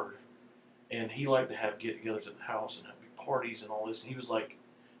really hard, and he liked to have get-togethers at the house and have big parties and all this. And he was like,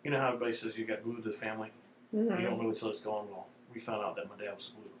 you know how everybody says you got glued to the family? Mm-hmm. You don't know until it's gone. Well, we found out that my dad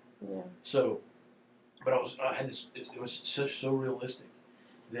was glued. Yeah. So, but I had this. It was so realistic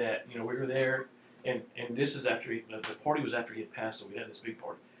that we were there, and this is after the party was after he had passed, so we had this big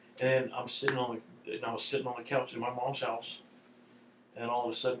party. And I was sitting on the couch in my mom's house. And all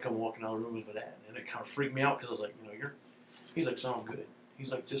of a sudden, come walking out of the room with my dad, and it kind of freaked me out because I was like, he's like, son, I'm good.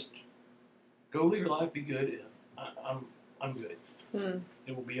 He's like, just go live your life, be good. I'm good.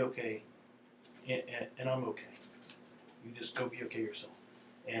 It will be okay, and I'm okay. You just go be okay yourself.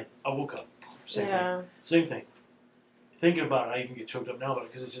 And I woke up, same thing. Thinking about it, I even get choked up now,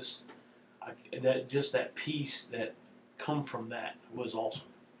 because it's that peace that come from that was awesome.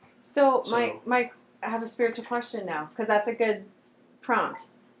 So I have a spiritual question now, because that's a good prompt.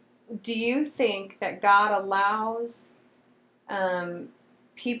 Do you think that God allows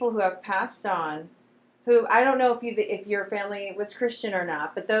people who have passed on, who I don't know if your family was Christian or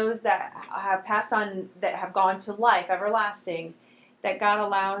not, but those that have passed on, that have gone to life everlasting, that God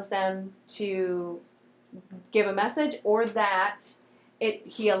allows them to give a message, or that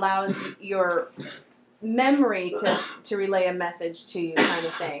He allows your memory to relay a message to you, kind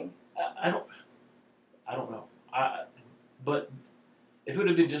of thing? I don't know. But if it would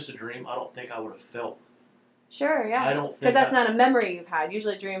have been just a dream, I don't think I would have felt. Sure, yeah. I don't think because that's not a memory you've had.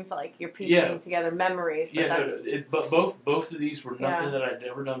 Usually, dreams like you're piecing together memories. But but both of these were nothing that I'd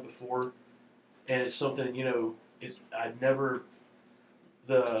never done before, and it's something I'd never.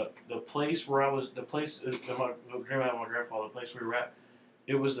 The place where I was, the place my dream out of my grandfather, the place we were at,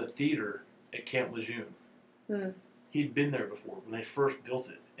 it was the theater at Camp Lejeune. He'd been there before when they first built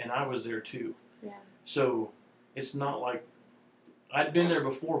it, and I was there too. Yeah. So it's not like I'd been there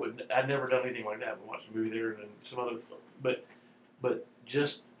before, but I'd never done anything like that. We watched a movie there and some other stuff. But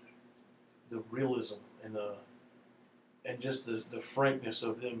just the realism and just the frankness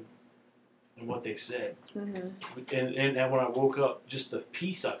of them and what they said. Mm-hmm. And when I woke up, just the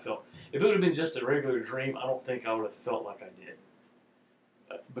peace I felt. If it would have been just a regular dream, I don't think I would have felt like I did.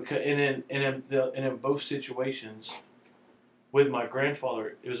 Because in both situations, with my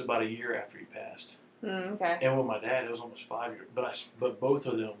grandfather, it was about a year after he passed. Okay. And with my dad, it was almost 5 years. But both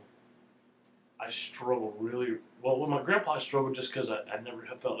of them, I struggled really. Well, with my grandpa, I struggled just because I never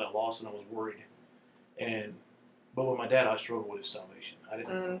felt that loss and I was worried. But with my dad, I struggled with his salvation. I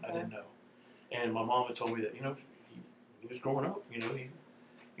didn't know. And my mom had told me that he was growing up.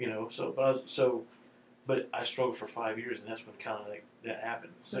 But I struggled for 5 years, and that's when kind of like that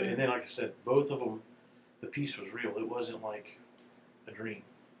happened. So and then, like I said, both of them, the peace was real. It wasn't like a dream.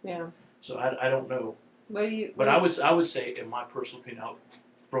 Yeah. So I don't know. I would say, in my personal opinion,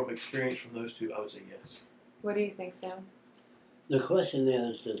 from experience from those two, I would say yes. What do you think, Sam? The question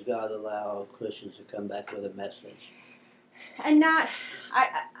is, does God allow Christians to come back with a message? And not,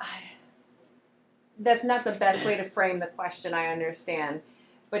 that's not the best way to frame the question, I understand.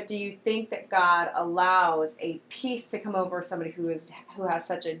 But do you think that God allows a peace to come over somebody who has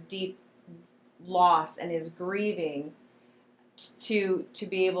such a deep loss and is grieving, to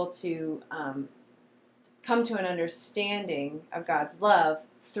be able to come to an understanding of God's love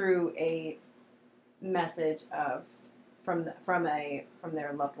through a message from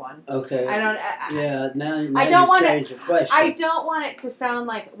their loved one? Okay. Now I don't want to. I don't want it to sound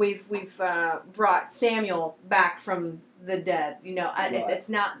like we've brought Samuel back from the dead. Right. It's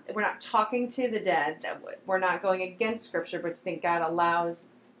not. We're not talking to the dead. We're not going against Scripture, but I think God allows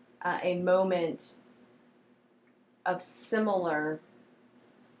a moment of similarness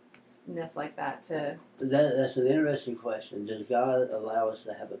like that to. That's an interesting question. Does God allow us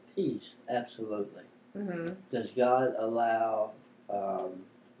to have a peace? Absolutely. Mm-hmm. Does God allow a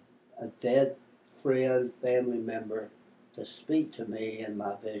dead friend, family member to speak to me in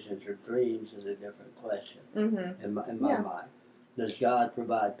my visions or dreams is a different question in my mind. Does God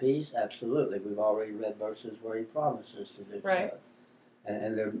provide peace? Absolutely. We've already read verses where He promises to do so.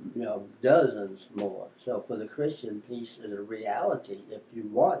 and there are dozens more. So for the Christian, peace is a reality if you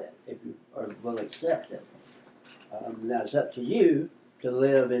want it, if you will accept it. Now it's up to you to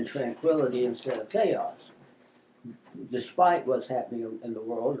live in tranquility instead of chaos, despite what's happening in the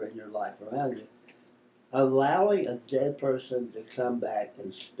world or in your life around you. Allowing a dead person to come back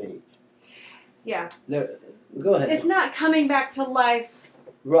and speak. Yeah. Go ahead. It's not coming back to life.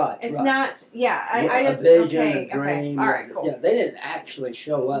 Right. It's right. not. Yeah. I just. A vision, okay. a dream. Okay. All right. Cool. Yeah, they didn't actually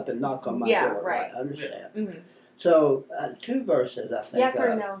show up and knock on my door. Right. I understand. Mm-hmm. So, 2 verses, I think. Yes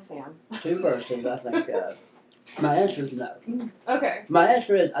or no, Sam? 2 verses, I think. My answer is no. Okay. My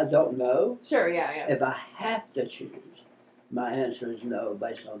answer is I don't know. Sure. Yeah. If I have to choose, my answer is no,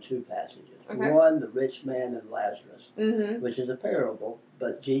 based on 2 passages. Okay. One, the rich man and Lazarus, Mm-hmm. which is a parable,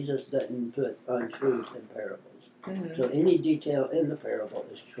 but Jesus doesn't put untruth in parables. Mm-hmm. So any detail in the parable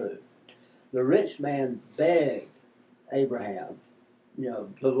is true. The rich man begged Abraham, the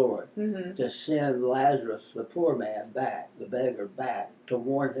Lord, Mm-hmm. to send Lazarus, the poor man, back, the beggar, back, to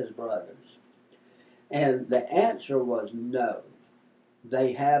warn his brothers. And the answer was no.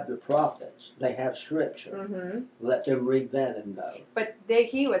 They have the prophets. They have Scripture. Mm-hmm. Let them read that and know. But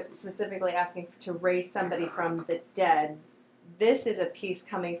he was specifically asking to raise somebody from the dead. This is a piece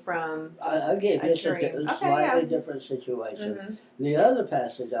coming from Again, it's a slightly different situation. Mm-hmm. The other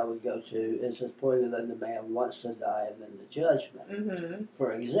passage I would go to is appointed unto man once to die and then the judgment. Mm-hmm.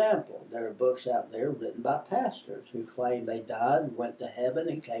 For example, there are books out there written by pastors who claim they died, went to heaven,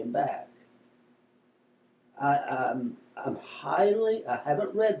 and came back. I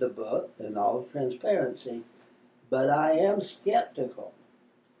haven't read the book in all transparency, but I am skeptical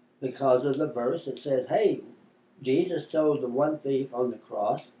because of the verse that says, hey, Jesus told the one thief on the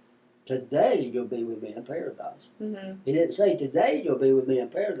cross, today you'll be with me in paradise. Mm-hmm. He didn't say, today you'll be with me in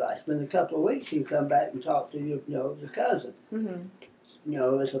paradise, but in a couple of weeks you come back and talk to your cousin. Mm-hmm.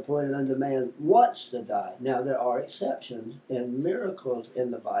 It's appointed unto man once to die. Now, there are exceptions in miracles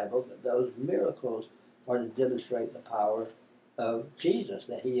in the Bible, but those miracles are to demonstrate the power of Jesus,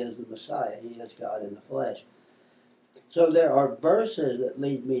 that he is the Messiah, he is God in the flesh. So there are verses that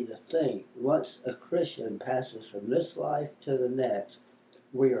lead me to think once a Christian passes from this life to the next,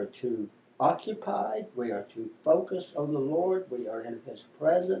 we are too occupied, we are too focused on the Lord, we are in his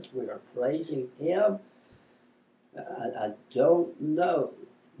presence, we are praising him. I don't know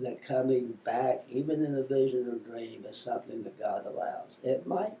that coming back, even in a vision or dream, is something that God allows. It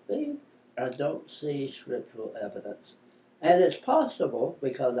might be. I don't see scriptural evidence. And it's possible,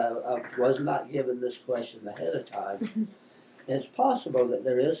 because I was not given this question ahead of time, it's possible that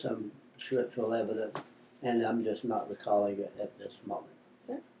there is some scriptural evidence, and I'm just not recalling it at this moment.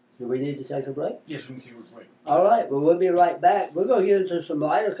 Sure. Do we need to take a break? Yes, we need to take a break. All right, well, we'll be right back. We're going to get into some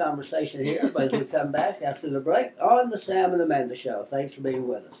lighter conversation here, but as we come back after the break on the Sam and Amanda Show. Thanks for being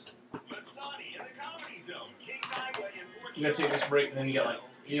with us. You got to take this break, and then you got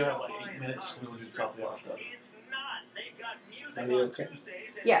you have 8 minutes to do the top of the hour stuff. Are you okay?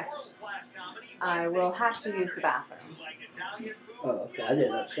 Yes. I will have to use the bathroom. Oh, okay. I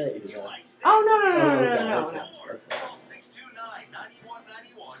didn't upset you, though. Oh, no.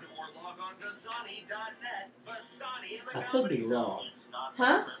 I could be wrong.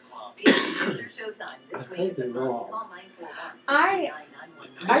 Huh? I could be wrong.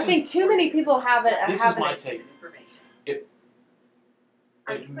 I think too many people have it. This is my take.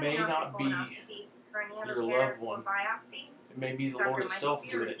 It may not be your loved one. It may be the Lord itself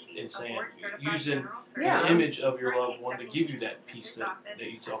doing it and saying, using the image of your loved one to give you that peace that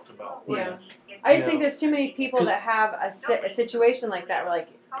you talked about. Yeah. I just think there's too many people that have a situation like that. We're like,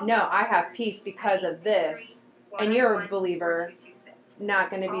 no, I have peace because of this. And you're a believer, not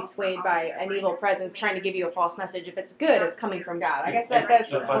going to be swayed by an evil presence trying to give you a false message. If it's good, it's coming from God. I guess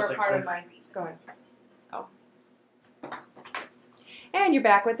that's more part of my... Go ahead. Oh. And you're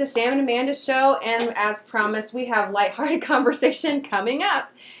back with the Sam and Amanda Show, and as promised, we have lighthearted conversation coming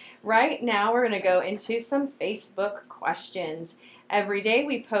up. Right now, we're going to go into some Facebook questions. Every day,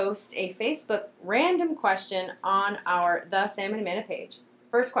 we post a Facebook random question on our The Sam and Amanda page.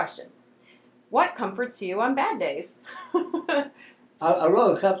 First question: what comforts you on bad days? I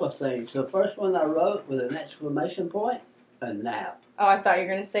wrote a couple of things. The first one I wrote with an exclamation point: a nap. Oh, I thought you were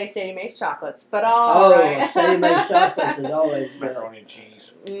going to say Sadie Mae's chocolates, but all right. Sadie Mae's chocolates is always good. Macaroni and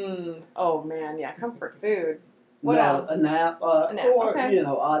cheese. Oh, man, yeah, comfort food. What else? A nap, a nap. Or, okay.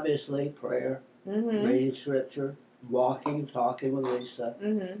 Obviously prayer, reading scripture, walking, talking with Lisa.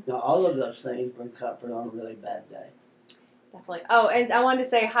 Now, all of those things bring comfort on a really bad day. Definitely. Oh, and I wanted to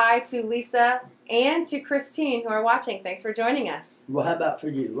say hi to Lisa and to Christine who are watching. Thanks for joining us. Well, how about for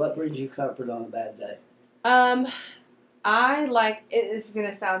you? What brings you comfort on a bad day? I like, this is going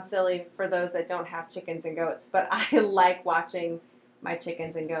to sound silly for those that don't have chickens and goats, but I like watching my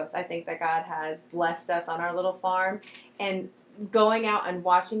chickens and goats. I think that God has blessed us on our little farm, and going out and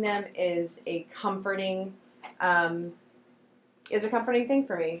watching them is a comforting thing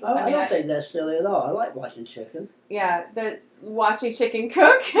for me. Oh, I don't think that's silly at all. I like watching chicken. Yeah, watching chicken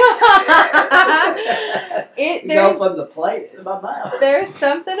cook. Go from the plate to my mouth. There's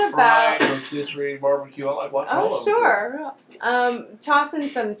something about fried rotisserie barbecue. I like watching all of them. Sure. Tossing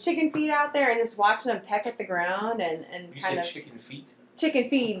some chicken feet out there and just watching them peck at the ground and You kind said of chicken feet? chicken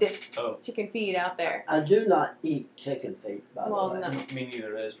feed. Oh. Chicken feed out there. I do not eat chicken feet, by the way. No. Me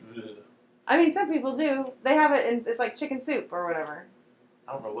neither. That's, I mean, some people do. They have it, and it's like chicken soup or whatever.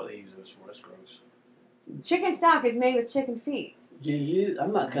 I don't know what they use those for. That's gross. Chicken stock is made with chicken feet. Do you?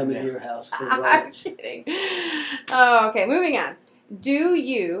 I'm not coming to your house for I'm lunch. kidding. Oh, okay, moving on.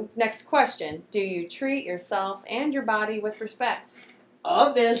 Next question, do you treat yourself and your body with respect?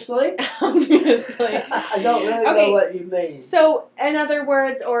 Obviously. Obviously. I don't really know what you mean. So, in other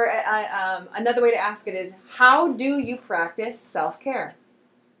words, or another way to ask it is, how do you practice self-care?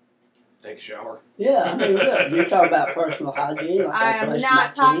 Take a shower. Yeah, I mean, look, you're talking about personal hygiene. Like I am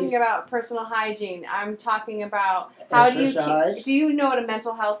not talking about personal hygiene. I'm talking about how exercise. do you know what a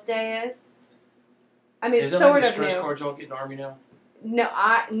mental health day is? I mean, is it's that sort like of the stress new. cards y'all get in the Army now? No,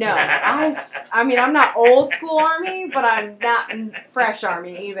 I mean, I'm not old school Army, but I'm not fresh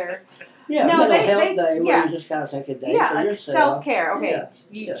Army either. Yeah, no, mental health day where yes. you just gotta take a day for yourself. Self-care.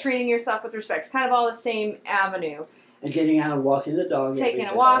 Okay, treating yourself with respect. It's kind of all the same avenue. And getting out and walking the dog. Taking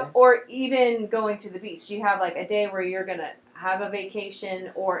a walk, or even going to the beach. You have like a day where you're gonna have a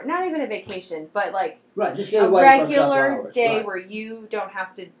vacation, or not even a vacation, but like just get a away regular for a couple day where you don't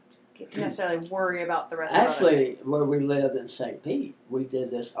have to necessarily worry about the rest of Actually, where we lived in St. Pete, we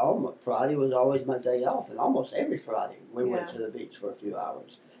did this almost. Friday was always my day off, and almost every Friday we went to the beach for a few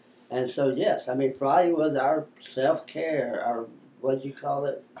hours. And so, yes, I mean, Friday was our self-care, our, what do you call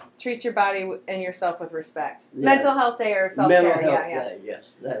it? Treat your body and yourself with respect. Yeah. Mental health day or self-care. Mental health day,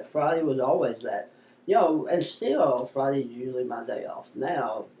 yes. That Friday was always that. You know, and still, Friday's usually my day off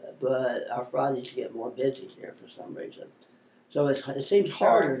now, but our Fridays get more busy here for some reason. So it seems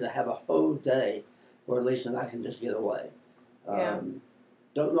harder to have a whole day where at least I can just get away. Don't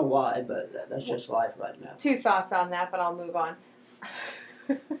know why, but that's just life right now. 2 thoughts on that, but I'll move on.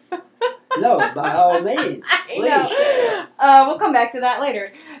 No, by all means. Please. We'll come back to that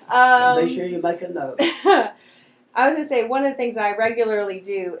later. Make sure you make a note. I was going to say, one of the things I regularly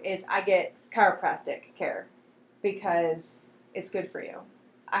do is I get chiropractic care because it's good for you.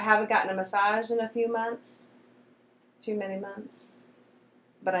 I haven't gotten a massage in a few months. Too many months.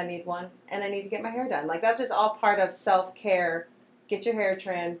 But I need one. And I need to get my hair done. Like, that's just all part of self-care. Get your hair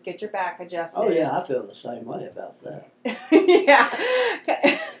trimmed. Get your back adjusted. Oh, yeah. I feel the same way about that. Yeah.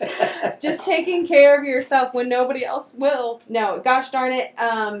 Just taking care of yourself when nobody else will. No, gosh darn it.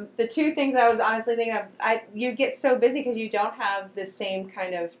 The 2 things I was honestly thinking of, you get so busy because you don't have the same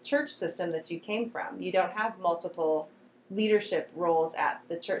kind of church system that you came from. You don't have multiple leadership roles at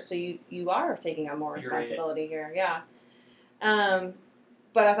the church, so you are taking on more responsibility here. Yeah.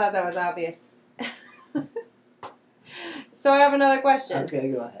 But I thought that was obvious. So I have another question.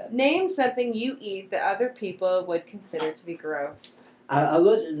 Okay, go ahead. Name something you eat that other people would consider to be gross. I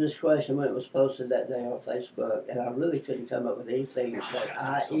looked at this question when it was posted that day on Facebook, and I really couldn't come up with anything that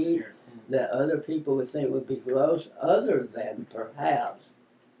I eat that other people would think would be gross, other than perhaps.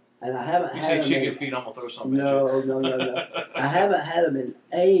 And I haven't had them. You say chicken feet, I'm going to throw something at you. No. I haven't had them in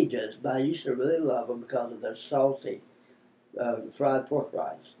ages, but I used to really love them because of their salty fried pork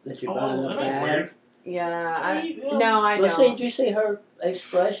rinds that you buy in the bag. Yeah, I don't. Well, see, did you see her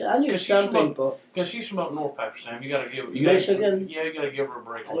expression? I knew some people. Because she's from up north, Pastor Sam. You got to give Michigan? You got to give her a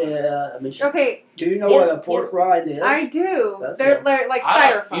break. Yeah, I mean. Okay. Do you know what a pork rind is? I do. They're like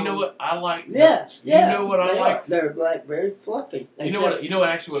styrofoam. You know what I like? Yes. You know what I like? They're like very fluffy. You know what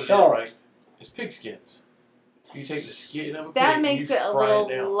actually what it is, right? It's pig skins. You take the skin of a pig. That makes it a little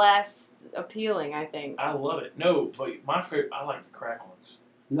less appealing, I think. I love it. No, but my favorite, I like the crack ones.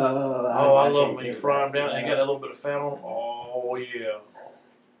 No, I love them when you fry them down and they got a little bit of fat on them. Oh, yeah.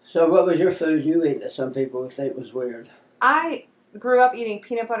 So what was your food you ate that some people would think was weird? I grew up eating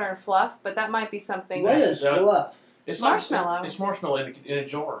peanut butter and fluff, but that might be something. What is fluff? It's marshmallow. It's marshmallow in a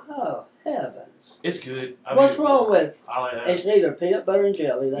jar. Oh, heavens. It's good. What's wrong with I like that. It's either peanut butter and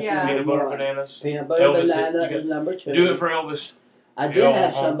jelly. That's peanut butter bananas. Peanut butter banana is number 2. Do it for Elvis. I did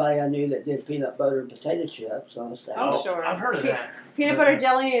have somebody I knew that did peanut butter and potato chips on a sandwich. Oh, sure. I've heard of that. Peanut butter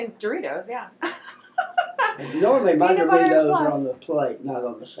jelly and Doritos, yeah. Normally, my Peanut butter and Doritos fluff. are on the plate, not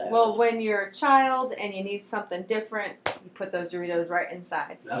on the sandwich. Well, when you're a child and you need something different, you put those Doritos right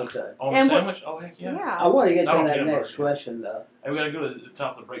inside. Okay. On And a sandwich? Oh, heck yeah. Yeah. I want to get Not to on that peanut next butter. question, though. Hey, we gotta go to the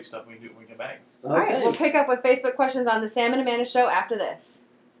top of the break stuff. We can do it when we get back. All right, Okay. we'll pick up with Facebook questions on the Sam and Amanda show after this.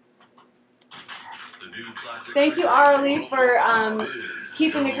 Thank you, Arlie, for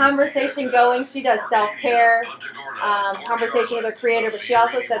keeping the conversation going. She does self-care, conversation with her creator, but she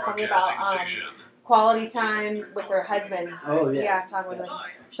also said something about quality time with her husband. Oh, yeah. Yeah, talk with him.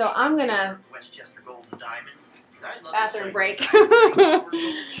 So I'm going to bathroom break. They'll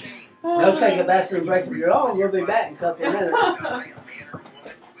take a bathroom break of your own. We'll be back in a couple of minutes. We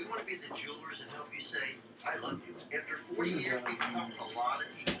want to be the jewelers and help you say, I love you. After 40 years, we've helped a lot of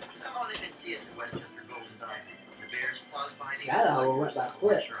people. Come on in and see us at Westchester Gold and Diamonds. The Bears Plaza behind you. That hour went by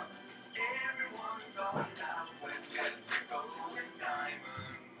quick.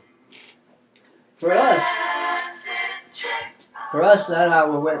 For us, that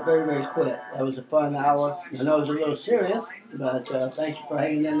hour went very, very quick. That was a fun hour. I know it was a little serious, but thank you for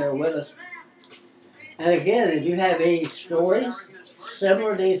hanging in there with us. And again, if you have any stories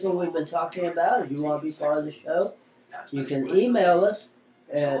similar to anything we've been talking about, if you want to be part of the show, you can email us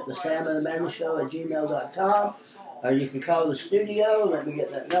at thesalmonandamandashow@gmail.com, or you can call the studio. Let me get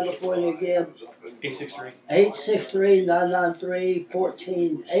that number for you again.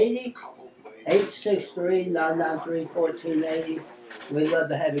 863-993-1480. 863-993-1480. We'd love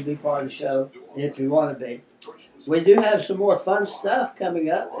to have you be part of the show if you want to be. We do have some more fun stuff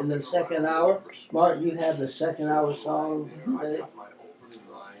coming up in the second hour. Mark, you have the second hour song ready?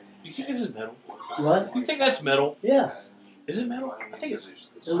 You think this is metal? What? You think that's metal? Yeah, Is it metal? I think it's.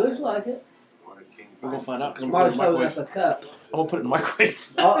 it looks like it. We're gonna find out. 'Cause I'm Mark's gonna holding put it up a cup. I'm gonna put it in the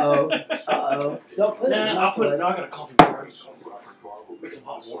microwave. Uh-oh. Uh-oh. Don't put it in the Nah, I'll put it. microwave. No, I got a coffee maker. Make some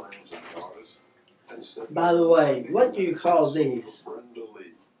hot water. By the way, what do you call these?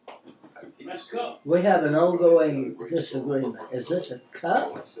 That's cup. We have an ongoing disagreement. Is this a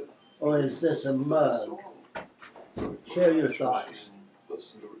cup or is this a mug? Share your thoughts.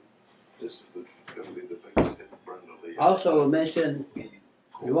 Also, we mentioned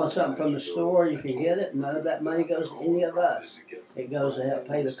you want something from the store, you can get it. None of that money goes to any of us. It goes to help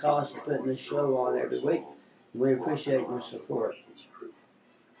pay the cost of putting this show on every week. We appreciate your support.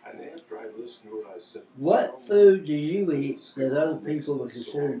 What food do you eat that other people would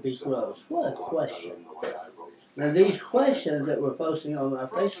consider to be gross? What a question. Now, these questions that we're posting on our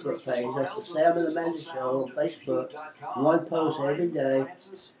Facebook page, that's the Sam and Amanda Show on Facebook, one post every day,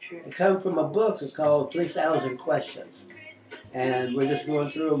 they come from a book called 3,000 Questions. And we're just going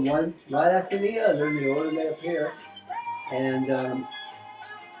through them one right after the other in the order they appear. And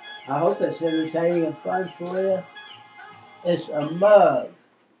I hope it's entertaining and fun for you. It's a mug.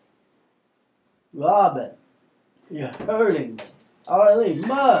 Robin, you're hurting me. Arlie,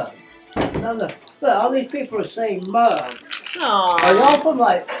 mug. No, no. Look, all these people are saying mug. Aww. Are y'all from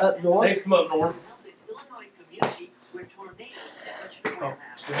like up north? They from up north. Oh.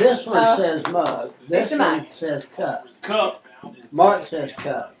 This one says mug. This It's a one mug. says cup. Cup. Mark says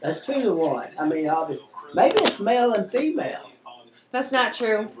cup. That's 2-1. I mean, obviously, maybe it's male and female. That's not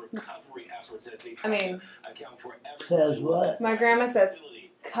true. I mean, Says what? my grandma says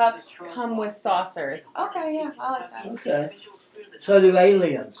cups come with saucers. Okay, yeah, I like that. Okay. So do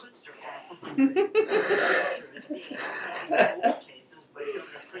aliens.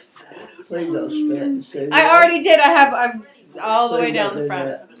 Please don't spit, Steve. I already did. I'm all the way Please down don't the do front.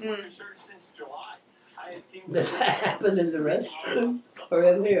 that. Does that happen in the restroom or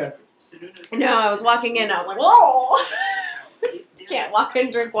in here? No, I was walking in. I was like, whoa! Can't walk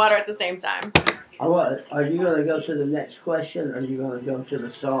and drink water at the same time. Are you going to go to the next question or are you going to go to the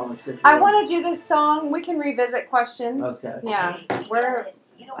song? I want to do this song. We can revisit questions. Okay. Yeah. We're.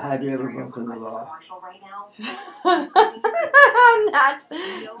 Have you ever broken the law? I'm not.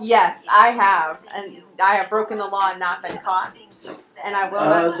 Yes, I have. And I have broken the law and not been caught. And I will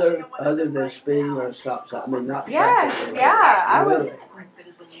not. Other than speeding or stop sign? I mean, not Yes, traffic. yeah. I was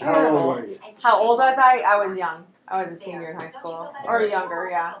How old were you? How old was I? I was young. I was a senior in high school. Or younger,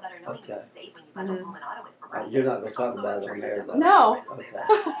 yeah. Okay. Mhm. You're not going to talk about it on there, though. No. Okay.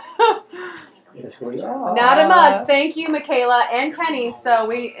 Yes, we are. Not a mug. Thank you, Michaela and Kenny. So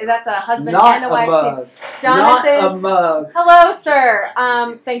that's a husband Not and a a wife mug. team. Jonathan. Not a mug. Hello, sir.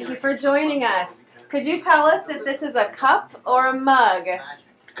 Thank you for joining us. Could you tell us if this is a cup or a mug?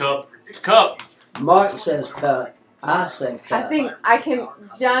 Cup. It's a cup. Mark says cup. I say cup. I think I can.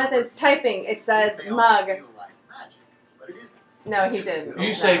 Jonathan's typing. It says mug. No, he didn't.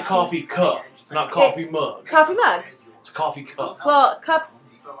 You say coffee cup, not coffee mug. Coffee mug. It's a coffee cup. Well, cups.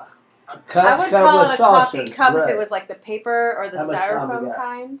 I would call it a coffee cup right. if it was like the paper or the How much time we styrofoam got?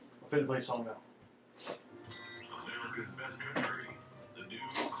 kind. I'll fit the play song now. America's best country, the new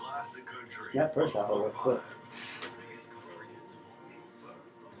classic country. Yeah, first off, real quick.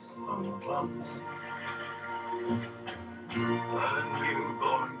 A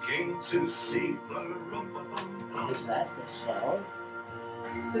newborn king to see. Is that the song?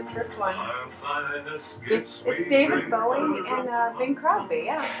 This first one. Our finest It's gifts David Bowie and Bing Crosby,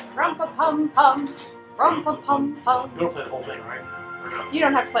 yeah. Rumpa-pum-pum, rumpa-pum-pum. You don't play the whole thing, right? Or no? You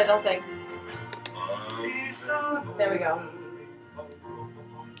don't have to play the whole thing. There we go.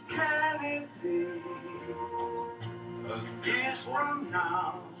 Can it be? Years from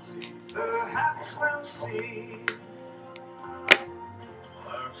now, perhaps we'll see.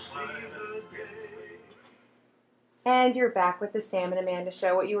 I'll see the day. And you're back with the Sam and Amanda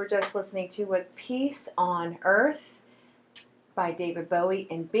Show. What you were just listening to was Peace on Earth by David Bowie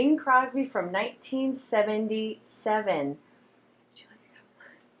and Bing Crosby from 1977.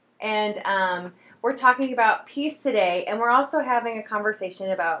 And we're talking about peace today, and we're also having a conversation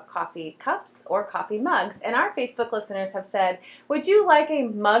about coffee cups or coffee mugs. And our Facebook listeners have said, would you like a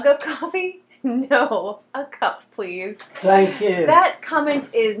mug of coffee? No, a cup, please. Thank you. That comment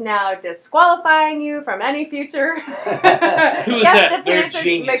is now disqualifying you from any future Who is guest that? They're appearances,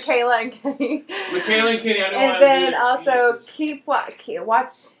 genius. Michaela and Kenny. Michaela and Kenny, I know And how then to do it. also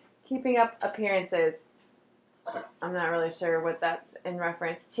Geniuses. keeping up appearances. I'm not really sure what that's in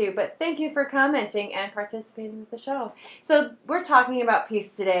reference to, but thank you for commenting and participating with the show. So we're talking about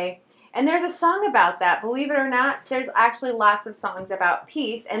peace today. And there's a song about that. Believe it or not, there's actually lots of songs about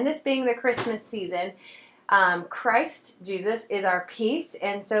peace. And this being the Christmas season, Christ, Jesus, is our peace.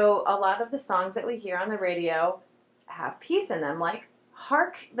 And so a lot of the songs that we hear on the radio have peace in them. Like,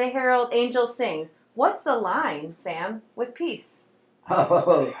 Hark the Herald Angels Sing. What's the line, Sam, with peace?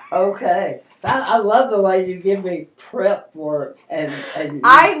 Oh, okay. I love the way you give me prep work and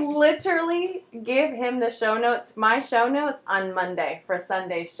I literally give him the show notes, my show notes, on Monday for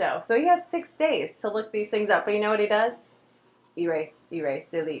Sunday's show. So he has 6 days to look these things up. But you know what he does? Erase,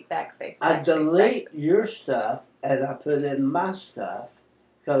 delete, backspace. I backspace, delete backspace. your stuff and I put in my stuff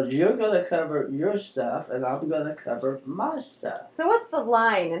because you're going to cover your stuff and I'm going to cover my stuff. So what's the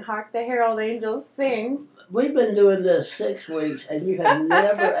line in Hark the Herald Angels Sing? We've been doing this 6 weeks and you have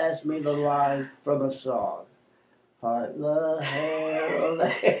never asked me the line from a song. Hark the Herald.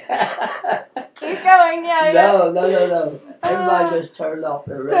 Keep going, yeah. No. Everybody just turned off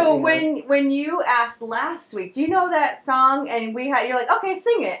the radio. So when you asked last week, do you know that song? And you're like, okay,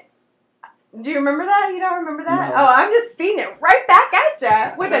 sing it. Do you remember that? You don't remember that? No. Oh, I'm just feeding it right back at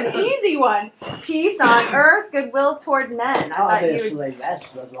you with an easy one. Peace on earth, goodwill toward men. I thought you would. Obviously,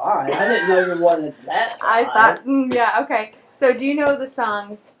 that's the line. I didn't know you wanted that I line. thought, yeah, okay. So do you know the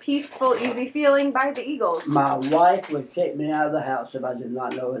song Peaceful, Easy Feeling by the Eagles? My wife would kick me out of the house if I did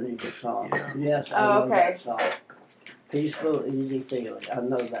not know an Eagles song. Yeah. Yes, I Oh, know okay. that song. Peaceful, Easy Feeling. I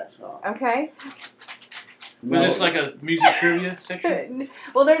know that song. Okay. Was No. this like a music trivia section?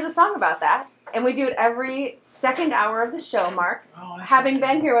 Well, there's a song about that. And we do it every second hour of the show, Mark. Oh, that's Having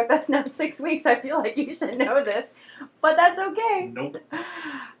okay. been here with us now 6 weeks, I feel like you should know this. But that's okay. Nope.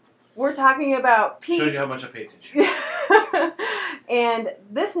 We're talking about peace. Shows you how much I pay attention. And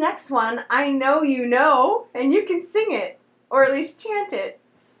this next one, I know you know, and you can sing it, or at least chant it.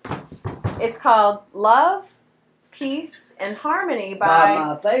 It's called Love, Peace, and Harmony By by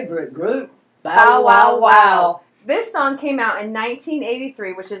my favorite group, Bow Wow Wow. This song came out in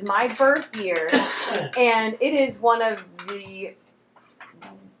 1983, which is my birth year, and it is one of the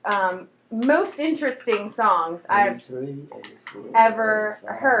most interesting songs I've 83, 84, ever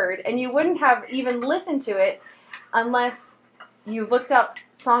 85. heard. And you wouldn't have even listened to it unless you looked up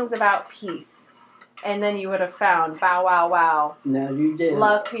songs about peace. And then you would have found Bow Wow Wow, Now you did.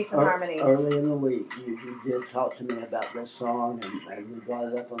 Love, Peace, and Harmony. Early in the week, you did talk to me about this song, and we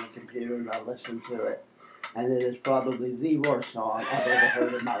brought it up on the computer, and I listened to it. And it is probably the worst song I've ever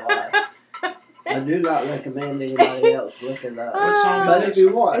heard in my life. I do not recommend anybody else look it up. What song But is if this?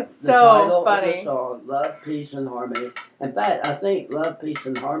 you want, It's the so title funny. of the song, Love, Peace, and Harmony. In fact, I think Love, Peace,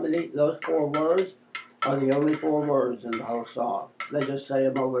 and Harmony, those 4 words, are the only 4 words in the whole song. They just say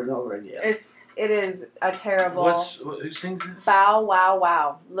them over and over again. It is a terrible Who sings this? Bow Wow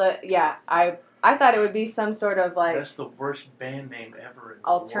Wow. Yeah, I thought it would be some sort of like That's the worst band name ever. In the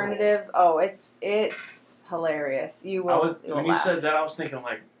alternative. Oh, it's hilarious. You will. world. You'll When you laugh. said that, I was thinking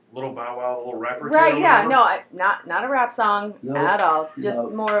like Little Bow Wow, Little Rapper. Kid Right? or Yeah. whatever. No, not a rap song Nope. at all. Just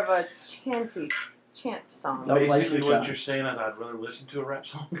Nope. more of a chanty. chant song. Don't waste Basically, your what time. you're saying is I'd rather listen to a rap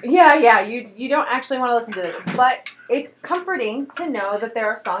song. Yeah. You don't actually want to listen to this, but it's comforting to know that there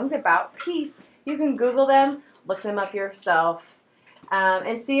are songs about peace. You can Google them, look them up yourself,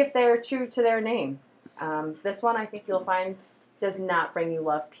 and see if they're true to their name. This one, I think you'll find, does not bring you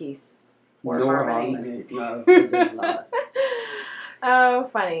love, peace, or harmony. No, it does not. Oh,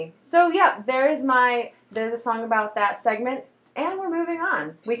 funny. So yeah, there's a song about that segment, and we're moving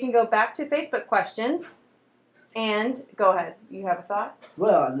on. We can go back to Facebook questions, and go ahead. You have a thought?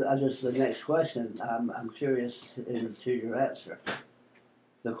 Well, the next question, I'm curious into your answer.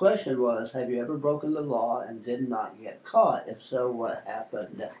 The question was, have you ever broken the law and did not get caught? If so, what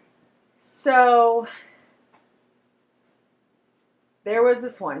happened? So, there was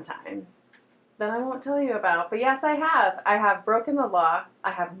this one time that I won't tell you about, but yes, I have. I have broken the law.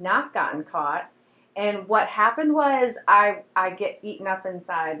 I have not gotten caught. And what happened was I get eaten up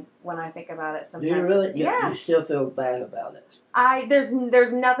inside when I think about it sometimes. Do you really? Yeah. You still feel bad about it?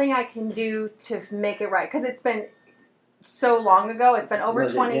 There's nothing I can do to make it right, because it's been so long ago. It's been over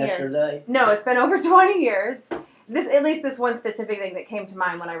 20 years. Yesterday? No, it's been over 20 years. At least this one specific thing that came to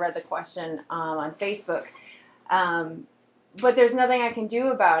mind when I read the question on Facebook. But there's nothing I can do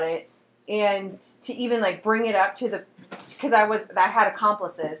about it. And to even like bring it up to because I had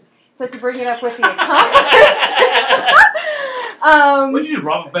accomplices. So to bring it up with the accomplices. What'd you do,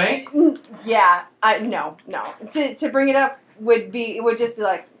 rob a bank? Yeah, no. To bring it up would just be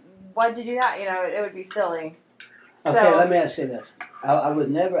like, why'd you do that? It would be silly. Okay, So, let me ask you this. I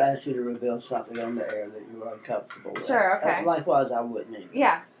would never ask you to reveal something on the air that you were uncomfortable with. Sure, okay. Likewise, I wouldn't either.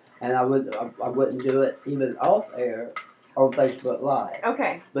 Yeah. And I wouldn't do it even off air on Facebook Live.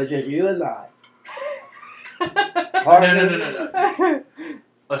 Okay. But just you and I. No.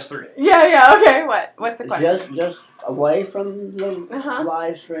 Us three. Yeah, okay. What's the question? Just away from the Uh-huh.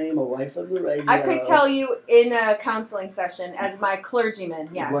 live stream, away from the radio. I could tell you in a counseling session as my clergyman,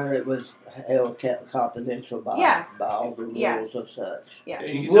 yes. Where it was held confidential by all the rules Yes. of such. Yes.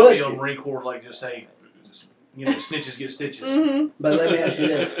 Yeah, you can tell me on record, like, just say, snitches get stitches. Mm-hmm. But let me ask you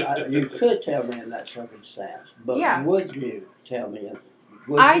this. You could tell me in that circumstance, but Yeah. would you tell me?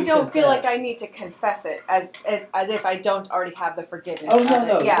 I don't feel like I need to confess it as if I don't already have the forgiveness. Oh,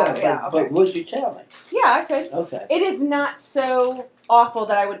 no. Okay. But would you tell me? Yeah, I could. Okay. It is not so awful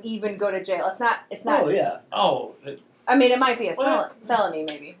that I would even go to jail. It's not. Oh, yeah. Oh. I mean, it might be a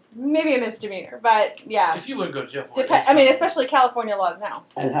felony, maybe a misdemeanor, but yeah. If you would go to jail for it. I mean, especially California laws now.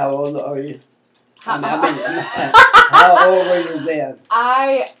 And how old are you? How old were you then?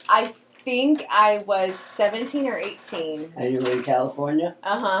 I think I was 17 or 18. And you were in California?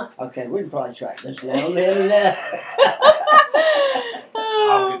 Uh-huh. Okay, we can probably track this down on the internet.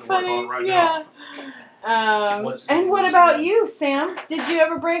 I'll get to work on it right now. And what about you, Sam? Did you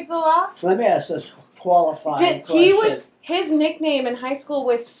ever break the law? Let me ask this qualifying question. His nickname in high school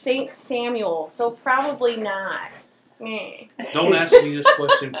was Saint Samuel, so probably not. Don't ask me this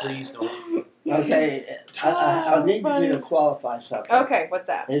question, please. Don't. Okay, I need you to qualify something. Okay, what's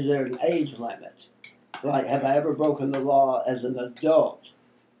that? Is there an age limit? Like, have I ever broken the law as an adult?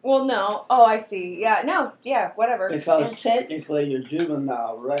 Well, no. Oh, I see. Yeah, no. Yeah, whatever. Because technically your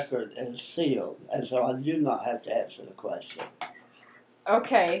juvenile record is sealed, and so I do not have to answer the question.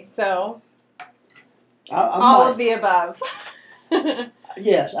 Okay, so all of the above.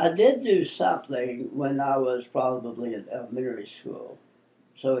 Yes, I did do something when I was probably in elementary school.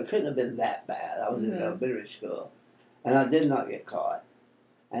 So it couldn't have been that bad. I was in elementary school. And I did not get caught.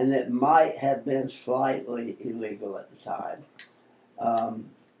 And it might have been slightly illegal at the time.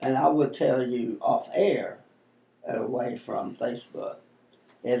 And I would tell you off air, away from Facebook,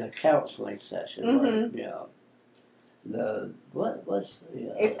 in a counseling session where, what's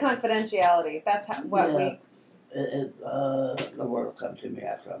the... it's confidentiality. That's what we... the word will come to me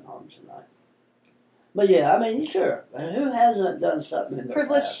after I'm home tonight. But yeah, I mean, sure. Who hasn't done something in their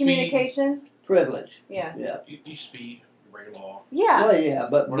Privileged past? communication? Privilege. Yes. Yeah. You speed, you break a law. Yeah. Well, yeah,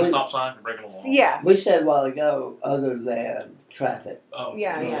 but... Run a stop sign, you're breaking a law. Yeah. We said a while ago, other than traffic. Oh.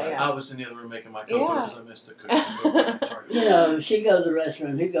 Yeah. I was in the other room making my cocoa because I missed the cookie. Sorry. You know, she goes to the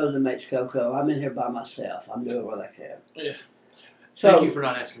restroom, he goes and makes cocoa. I'm in here by myself. I'm doing what I can. Yeah. So, Thank you for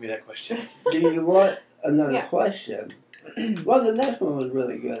not asking me that question. do you want another question? Well, the next one was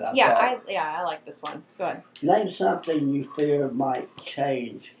really good. I like this one. Go ahead. Name something you fear might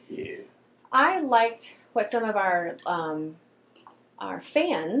change you. I liked what some of our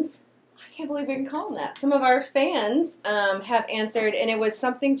fans, I can't believe we can call them that, some of our fans have answered, and it was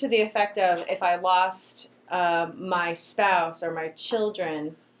something to the effect of, if I lost my spouse or my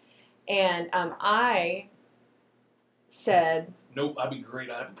children, and I said... Nope, I'd be great.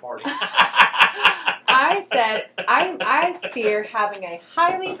 I'd have a party. I said, I fear having a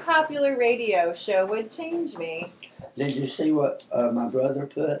highly popular radio show would change me. Did you see what my brother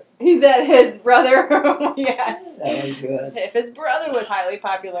put? That his brother, yes. That was good. If his brother was highly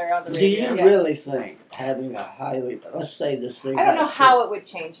popular on the Do radio, you yes. really think having a highly, let's say this thing. I don't know how it would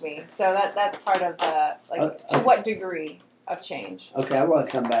change me. So that's part of the, like, to what degree of change. Okay, I want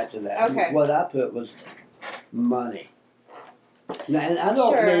to come back to that. Okay. What I put was money. Now, and I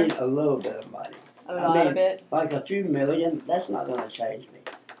don't Sure. mean a little bit of money. A lot of it. Like a few million, that's not going to change me.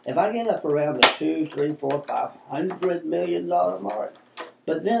 If I get up around the $200, $300, $400, $500 million mark,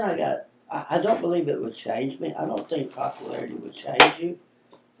 but then I don't believe it would change me. I don't think popularity would change you.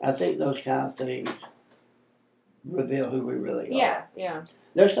 I think those kind of things reveal who we really are. Yeah, yeah.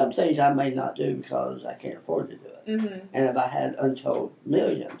 There's some things I may not do because I can't afford to do it. Mm-hmm. And if I had untold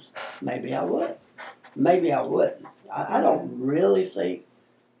millions, maybe I would. Maybe I wouldn't. I don't really think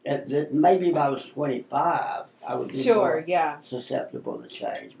that maybe if I was 25, I would be more susceptible to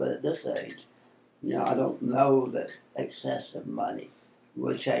change. But at this age, I don't know that excessive money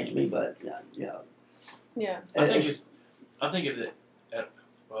would change me. But Yeah. I think even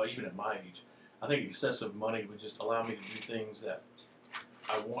at my age, I think excessive money would just allow me to do things that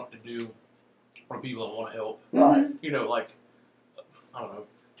I want to do, or people I want to help. Right. Like, I don't know,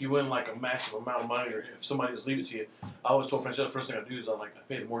 if you win like a massive amount of money, or if somebody just leave it to you, I always told friends, the first thing I do is I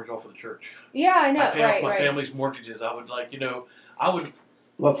pay the mortgage off for the church. Yeah, I know. I pay off my family's mortgages. I would I would.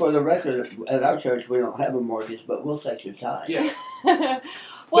 Well, for the record, at our church we don't have a mortgage, but we'll take your time. Yeah.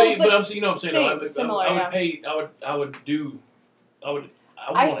 Well, but I'm saying, similar. I would pay. I would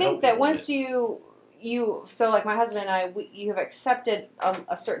I think that once you so like my husband and I, you have accepted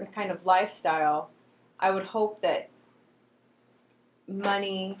a certain kind of lifestyle. I would hope that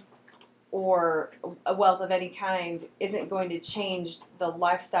money or a wealth of any kind isn't going to change the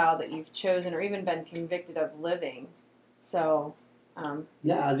lifestyle that you've chosen or even been convicted of living. So.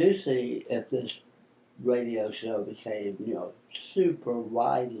 Now I do see if this radio show became super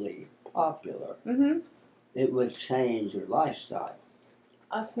widely popular, it would change your lifestyle.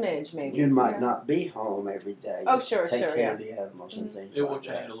 A smidge, maybe. You might not be home every day. Oh, sure, take sure, care of the animals and things It like will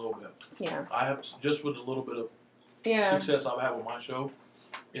change that. a little bit. Yeah. I have, just with a little bit of success I've had with my show,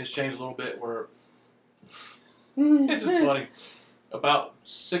 it's changed a little bit where, it's just funny. About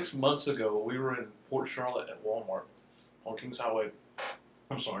 6 months ago, we were in Port Charlotte at Walmart on Kings Highway.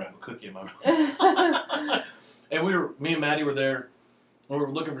 I'm sorry, I have a cookie in my mouth. And me and Maddie were there, and we were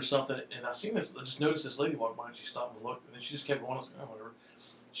looking for something, and I just noticed this lady walk by, and she stopped and looked, and then she just kept going. I was like, oh, whatever.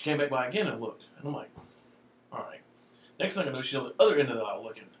 She came back by again and looked, and I'm like, all right. Next thing I know, she's on the other end of the aisle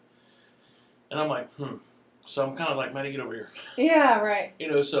looking, and I'm like, So I'm kind of like, Maddie, get over here. Yeah, right.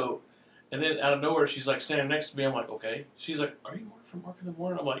 So, and then out of nowhere, she's like standing next to me. I'm like, okay. She's like, are you from Mark in the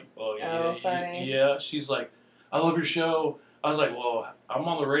Morning? I'm like, oh yeah, Oh, funny. yeah. She's like, I love your show. I was like, well, I'm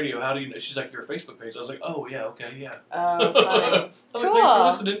on the radio. How do you know? She's like, your Facebook page. I was like, oh, yeah, okay, yeah. Oh, funny. I was Cool. like,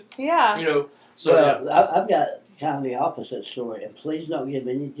 thanks for listening. Yeah. So Well, I've got kind of the opposite story, and please don't give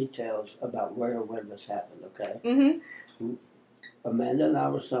any details about where or when this happened, okay? Mm-hmm. Amanda and I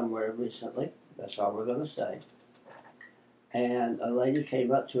were somewhere recently. That's all we're going to say. And a lady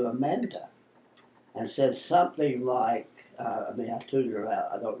came up to Amanda and said something like, I tuned her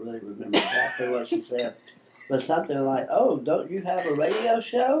out. I don't really remember exactly what she said. But something like, oh, don't you have a radio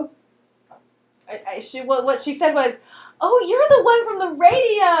show? What she said was, oh, you're the one from the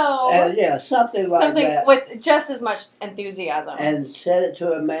radio. Yeah, something like that. With just as much enthusiasm. And said it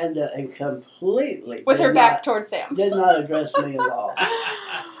to Amanda and completely. With her back towards Sam. Did not address me at all.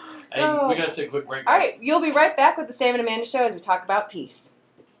 Hey, we got to take a quick break. All right, you'll be right back with the Sam and Amanda Show as we talk about peace.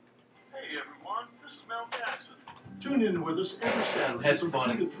 Hey everyone, this is Mel Jackson. Tune in with us every Saturday That's from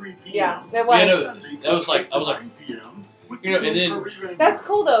funny. 2 to 3 p.m. Yeah, that was. Yeah, no, that was like, I was like, 9 p.m. and then That's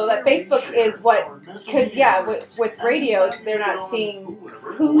cool though. That Facebook is what, because with radio they're not seeing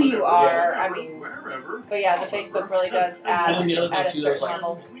who you are. I mean, but yeah, the Facebook really does add And then the other at a thing too, certain there's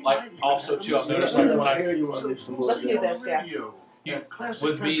level. like also too, I've noticed like when Let's do this, yeah.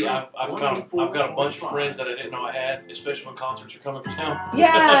 With me, I've got a bunch of friends that I didn't know I had, especially when concerts are coming to town.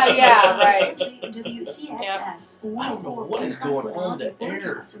 Yeah, right. I don't know what is going on the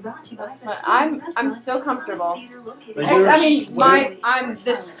air. That's fun. I'm still comfortable. But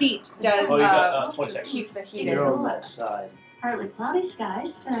This seat does Oh, you got 20 seconds. keep the heat You're in. on that side. Partly cloudy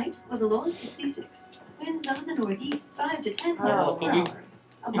skies tonight with a low of 66. Winds out of the northeast 5 to 10 Oh. miles per hour.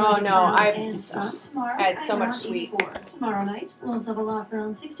 Oh, no, And sun tomorrow I had so at much around sweet. 84. Tomorrow night, lows of a lot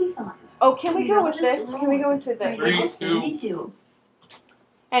around 65. Oh, can we go with this? Can we go into the... 3, 2. 72.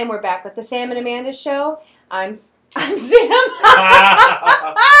 And we're back with the Sam and Amanda Show. I'm Sam.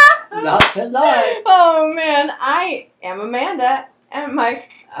 Not tonight. Oh man, I am Amanda and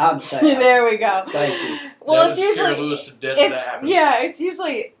Mike. I'm Sam. There we go. Thank you. Well, That it's would scare usually Lewis to death if that happened. it's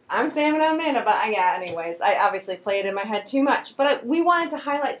usually I'm Sam and I'm Amanda, but anyways, I obviously play it in my head too much. But we wanted to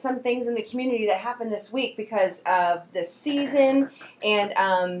highlight some things in the community that happened this week because of the season and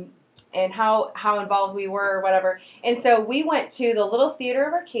how involved we were or whatever. And so we went to the Little Theater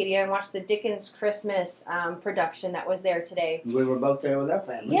of Arcadia and watched the Dickens Christmas production that was there today. We were both there with our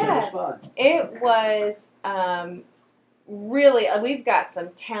families. Yes, It was fun. it was really, we've got some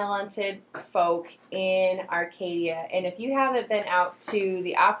talented folk in Arcadia. And if you haven't been out to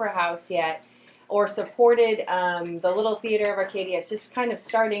the Opera House yet or supported the Little Theater of Arcadia, it's just kind of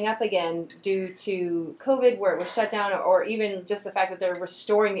starting up again due to COVID where it was shut down or even just the fact that they're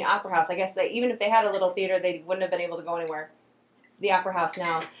restoring the Opera House. I guess that even if they had a little theater, they wouldn't have been able to go anywhere. The Opera House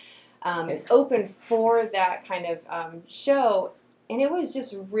now is open for that kind of show, and it was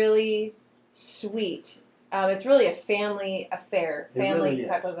just really sweet. It's really a family affair, family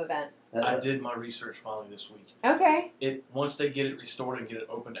type of event. I did my research finally this week. Okay. Once they get it restored and get it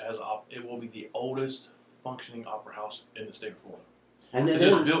opened it will be the oldest functioning opera house in the state of Florida. And It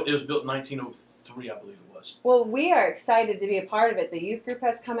was built in 1903, I believe it was. Well, we are excited to be a part of it. The youth group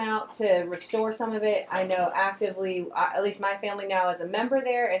has come out to restore some of it. I know actively, at least my family now is a member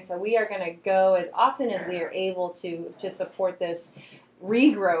there, and so we are going to go as often as we are able to support this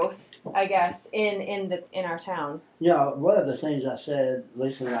regrowth, I guess, in our town. Yeah, one of the things I said,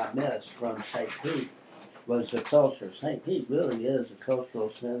 Lisa and I missed from St. Pete was the culture. St. Pete really is a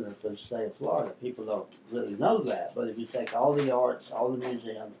cultural center for the state of Florida. People don't really know that, but if you take all the arts, all the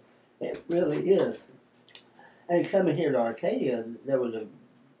museums, it really is. And coming here to Arcadia, there was a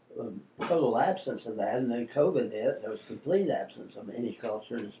total absence of that, and then COVID hit. There was complete absence of any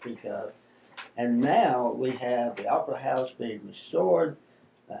culture to speak of. And now we have the Opera House being restored,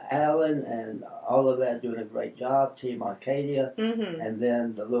 Alan and all of that doing a great job, Team Arcadia, and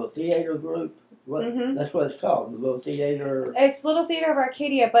then the Little Theater Group. That's what it's called, the Little Theater. It's Little Theater of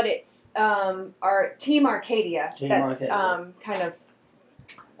Arcadia, but it's our Team Arcadia. That's Arcadia. Kind of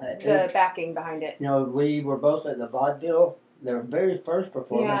the backing behind it. You know, we were both at the vaudeville, their very first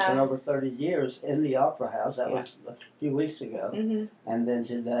performance in over 30 years in the Opera House. That was a few weeks ago. And then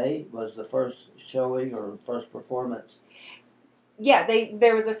today was the first showing or first performance. Yeah,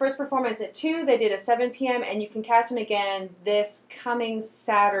 there was a first performance at 2. They did a 7 p.m. and you can catch them again this coming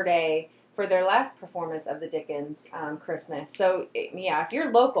Saturday for their last performance of the Dickens Christmas. So, yeah, if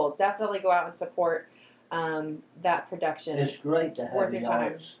you're local, definitely go out and support that production. It's great to have the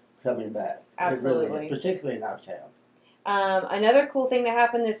arts coming back. Absolutely. It really is, particularly in our town. Another cool thing that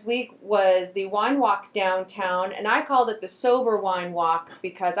happened this week was the wine walk downtown, and I called it the sober wine walk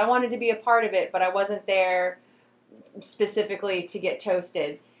because I wanted to be a part of it, but I wasn't there specifically to get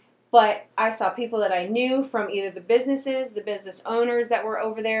toasted. But I saw people that I knew from either the businesses, the business owners that were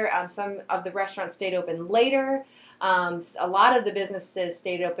over there. Some of the restaurants stayed open later. A lot of the businesses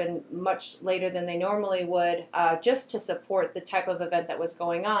stayed open much later than they normally would, just to support the type of event that was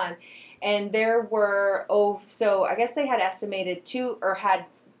going on. And there were, so I guess they had estimated had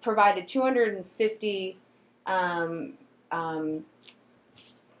provided 250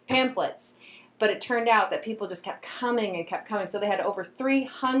 pamphlets. But it turned out that people just kept coming and kept coming. So they had over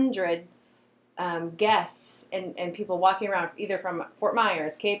 300 guests and people walking around, either from Fort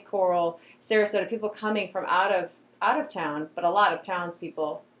Myers, Cape Coral, Sarasota, people coming from out of town, but a lot of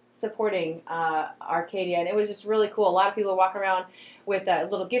townspeople supporting Arcadia. And it was just really cool. A lot of people were walking around with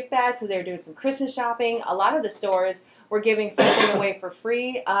little gift bags because they were doing some Christmas shopping. A lot of the stores were giving something away for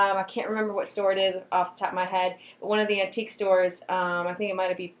free. I can't remember what store it is off the top of my head, but one of the antique stores, I think it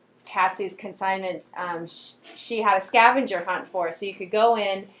might be Patsy's Consignments, she had a scavenger hunt for us, so you could go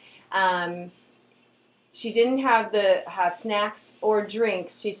in. She didn't have snacks or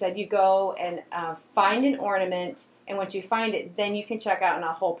drinks. She said you go and find an ornament, and once you find it, then you can check out and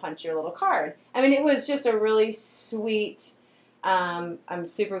I'll hole punch your little card. I mean, it was just a really sweet, I'm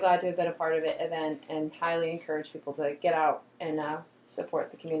super glad to have been a part of it event and highly encourage people to get out and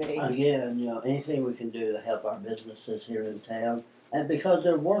support the community. Again, anything we can do to help our businesses here in town. And because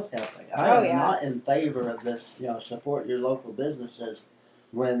they're worth helping. I am not in favor of this, support your local businesses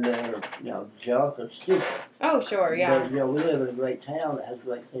when they're, junk or stupid. Oh, sure, yeah. But, we live in a great town that has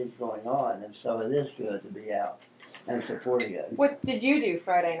great things going on, and so it is good to be out and supporting it. What did you do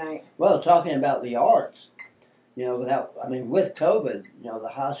Friday night? Well, talking about the arts, with COVID, the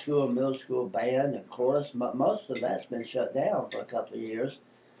high school, middle school band and chorus, most of that's been shut down for a couple of years.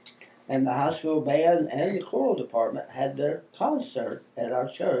 And the high school band and the choral department had their concert at our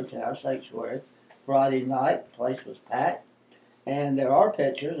church, in our sanctuary, Friday night. The place was packed. And there are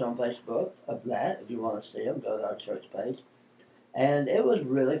pictures on Facebook of that. If you want to see them, go to our church page. And it was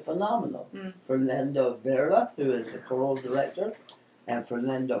really phenomenal. Fernando Vera, who is the choral director, and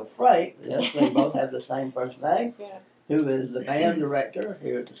Fernando Frey, yes, they both have the same first name, who is the band director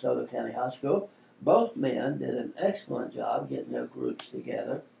here at DeSoto County High School. Both men did an excellent job getting their groups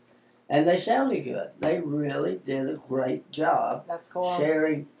together. And they sounded good. They really did a great job. That's cool.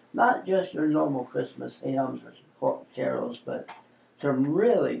 Sharing not just your normal Christmas hymns or carols, but some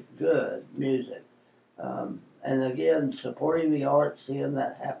really good music. And again, supporting the arts, seeing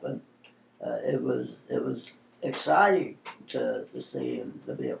that happen, it was exciting to see and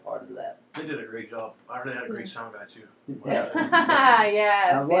to be a part of that. They did a great job. I heard they had a great sound guy too.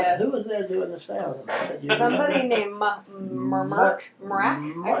 Yes. Who was there doing the sound? Somebody named Marak.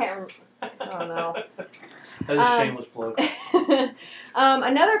 I can't. I don't know. That is a shameless plug.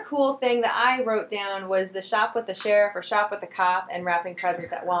 Another cool thing that I wrote down was the shop with the sheriff or shop with the cop and wrapping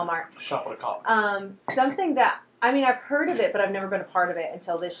presents at Walmart. Shop with a cop. Something that, I mean, I've heard of it, but I've never been a part of it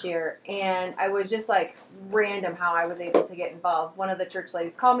until this year. And I was just like random how I was able to get involved. One of the church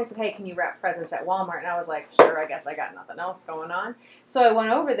ladies called me and said, hey, can you wrap presents at Walmart? And I was like, sure, I guess I got nothing else going on. So I went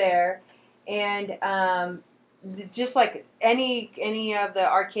over there and just like any of the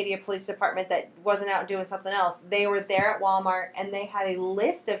Arcadia Police Department that wasn't out doing something else, they were there at Walmart and they had a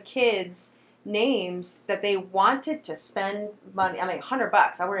list of kids' names that they wanted to spend money. I mean, $100.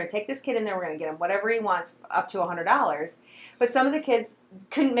 We're going to take this kid in there. We're going to get him whatever he wants, up to $100. But some of the kids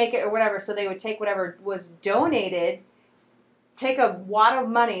couldn't make it or whatever, so they would take whatever was donated, take a wad of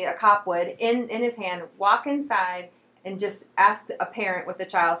money, a cop would, in his hand, walk inside, and just ask a parent with the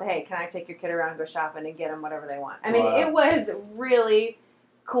child, say, hey, can I take your kid around and go shopping and get them whatever they want? I mean, It was really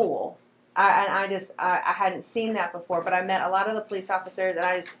cool. I hadn't seen that before, but I met a lot of the police officers, and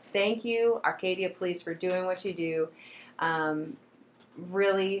I just thank you, Arcadia Police, for doing what you do,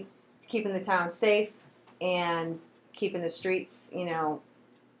 really keeping the town safe and keeping the streets,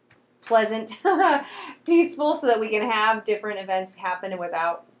 pleasant, peaceful, so that we can have different events happen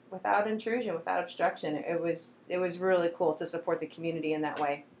without intrusion, without obstruction. It was really cool to support the community in that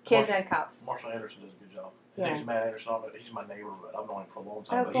way. Kids and cops. Marshall Anderson does a good job. His name's Matt Anderson. He's my neighbor, but I've known him for a long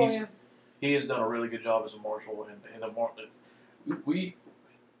time. Oh, cool, he has done a really good job as a marshal. And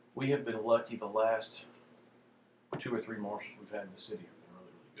we have been lucky. The last 2 or 3 marshals we've had in the city have been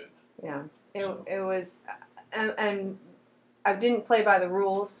really, really good. Yeah, it was, and I didn't play by the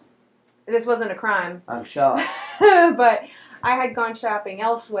rules. This wasn't a crime. I'm shocked. But I had gone shopping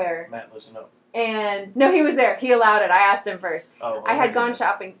elsewhere. Matt, listen up. And, no, he was there. He allowed it. I asked him first. Oh, I had gone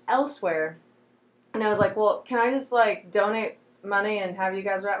shopping elsewhere. And I was like, well, can I just, donate money and have you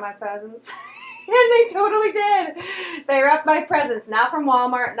guys wrap my presents? And they totally did. They wrapped my presents, not from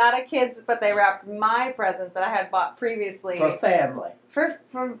Walmart, not a kid's, but they wrapped my presents that I had bought previously. For family. For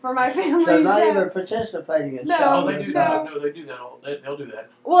my family. So not even participating in shopping. Oh, they do that. No, they do that. They'll do that.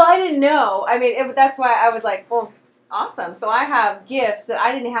 Well, I didn't know. I mean, that's why I was like, well, awesome. So I have gifts that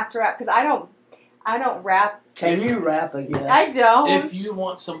I didn't have to wrap because I don't wrap. Can you wrap a gift? I don't. If you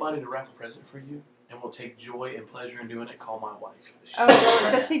want somebody to wrap a present for you and will take joy and pleasure in doing it, call my wife.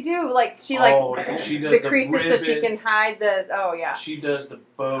 Does she do she does the creases ribbon, so she can hide the? Oh yeah. She does the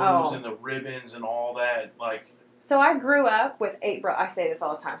bows and the ribbons and all that. So I grew up with 8 brothers. I say this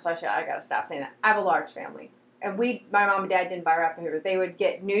all the time, so I gotta stop saying that. I have a large family. And my mom and dad didn't buy wrapping paper. They would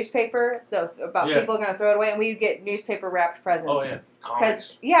get newspaper about people going to throw it away, and we would get newspaper wrapped presents. Oh, yeah.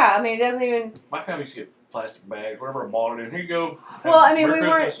 Because, I mean, it doesn't even... My family used to get plastic bags, whatever I bought it in. Here you go. Well, I mean, we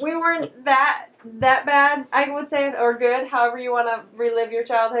weren't that bad, I would say, or good, however you want to relive your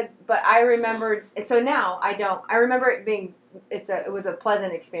childhood. But I remembered... So now, I don't. I remember it being... It was a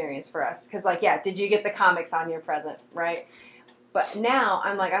pleasant experience for us. Because, did you get the comics on your present, right? But now,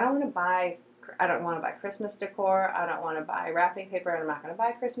 I'm like, I don't want to buy Christmas decor. I don't want to buy wrapping paper. I'm not going to buy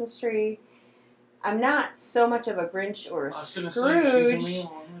a Christmas tree. I'm not so much of a Grinch or a Scrooge,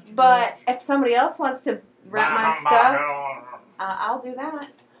 but if somebody else wants to wrap my stuff, I'll do that.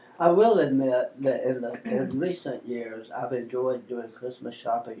 I will admit that in recent years, I've enjoyed doing Christmas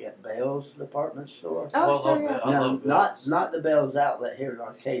shopping at Bell's department store. Oh, sure, yeah. No, not the Bell's outlet here in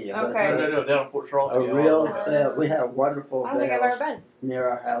Arcadia. Okay. But No, down in Port Charlotte. a real Bell. We had a wonderful I don't think I've ever been. near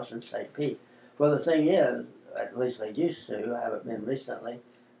our house in St. Pete. Well, the thing is, at least they used to, I haven't been recently,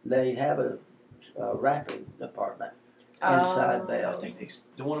 they have a wrapping department inside Bell's. I think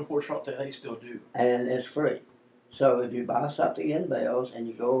the one in Port Charlotte, they still do. And it's free. So if you buy something in Bell's and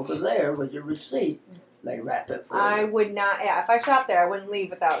you go over there with your receipt, they wrap it for you. I would not, if I shopped there, I wouldn't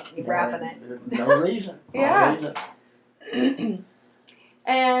leave without wrapping it. There's no reason. Yeah.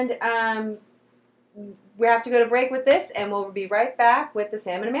 And we have to go to break with this, and we'll be right back with the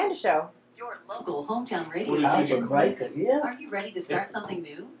Sam and Amanda Show. Your local hometown radio What is station. Yeah. Are you ready to start something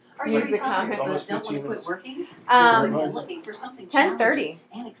new? Are Use you the retired comments. but don't want to quit working? Um, And looking for something 10:30. challenging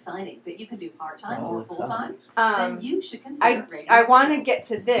and exciting that you can do part-time or full-time? Then you should consider I radio want to sales. get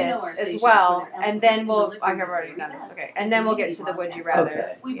to You know this our as stations well, with their and then excellence in we'll. delivering I've the already very done this. best Okay, in and then we'll get community to the would you broadcasting.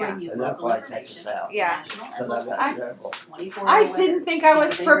 rather's. We Yeah. bring you And that local probably takes us information, out. Yeah. national and Because I local got news, several. 24-hour I weather, didn't think I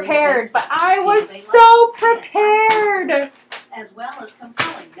was Tampa Bay radio prepared, based, but I Tampa was Bay so Lightning, and prepared. as well as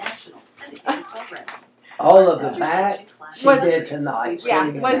compelling national syndicated programming. All Our of the sister back station she Was- did tonight. Yeah,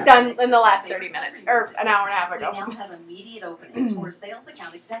 sitting was in done in the last 30 minutes, or an hour and a half We ago. now have immediate openings for sales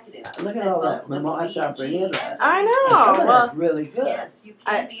account executives. Look at at all both that. We might have to bring in that. I know. Some of Well, that's really good. Yes, you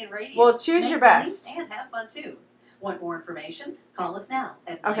I- can be in radio. well, choose make your money, best. and have fun too. Want more information? Call us now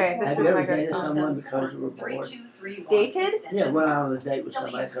at Okay, this Have is you my ever good dated phone. someone because you were bored? 3231 Dated? Yeah, went out on a date with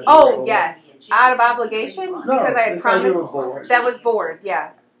somebody because you were Oh, bored. yes. Out of obligation? No, Because I had because you were promised. bored. That was bored,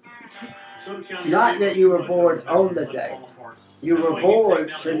 yeah. Not that you were bored on the date. You were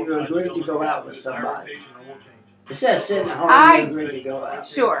bored, so you agreed to go out with somebody. Instead of sitting at home, you agreed to go out.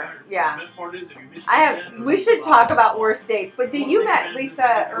 Sure, yeah. We should talk about worst dates, but you met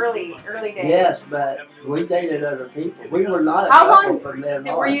Lisa early days. Yes, but we dated other people. We were not a How couple long from then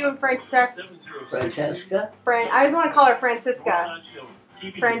Were on. you and Francesca? Francesca? I just want to call her Francisca.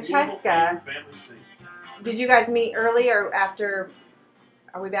 Francesca. Did you guys meet early or after?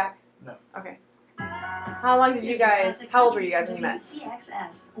 Are we back? No. Okay. How long did you guys? How old were you guys when you met?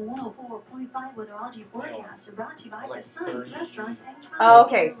 CXS 104.5 weatherology forecast are brought to you by Like the Sun 30. Restaurant and Oh,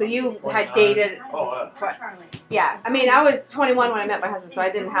 okay. So you had dated. Oh, Yeah. I mean, I was 21 when I met my husband, so I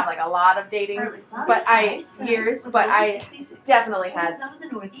didn't have like a lot of dating, but I definitely had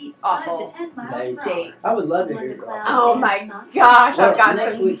awful dates. I would love to hear your Oh my gosh, I've got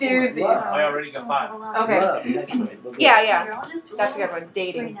Next some week, doozies. I already got 5. Okay. Love next week. We'll do Yeah, it. yeah. That's a good one.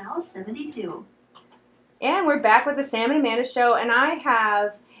 Dating. Right now, 72. And we're back with the Sam and Amanda Show, and I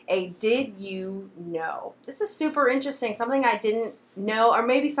have a Did You Know? This is super interesting, something I didn't know, or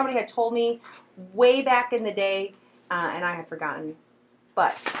maybe somebody had told me way back in the day, and I had forgotten.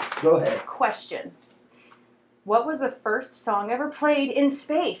 But, Go ahead. question. What was the first song ever played in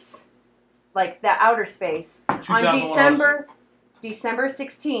space? Like the outer space. On 2001 December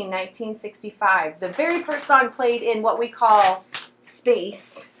 16, 1965. The very first song played in what we call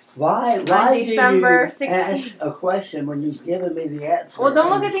space. Why December do you 16th. ask a question when you've given me the answer? Well, don't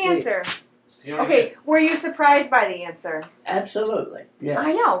look and at the you see it? answer. You know, Okay, were you surprised by the answer? Absolutely. Yes.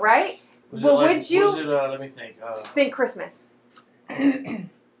 I know, right? was Well, it like, would you- Was it, let me think. Think Christmas. Merry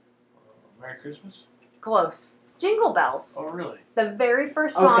Christmas? Close. Jingle Bells. Oh, really? The very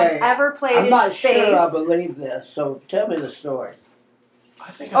first song Okay, ever played I'm in not space. sure I believe this, so tell me the story.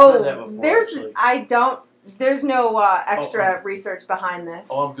 I think I've heard that before. There's no extra research behind this.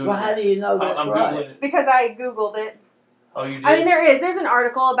 Oh, I'm Googling Well, how do you know that's I'm right? Googling it. Because I Googled it. Oh, you did? I mean, there's an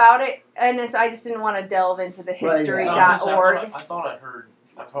article about it, and I just didn't want to delve into the Right, yeah. history.org. I thought I've heard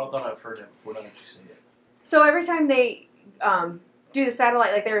that before. Now that you say it. So every time they do the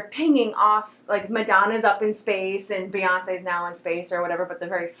satellite, like they're pinging off, like Madonna's up in space and Beyonce's now in space or whatever, but the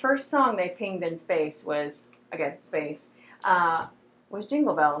very first song they pinged in space was, again, space, was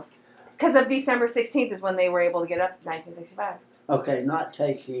Jingle Bells. Because of December 16th is when they were able to get up, 1965. Okay, not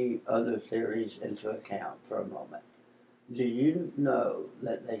taking other theories into account for a moment. Do you know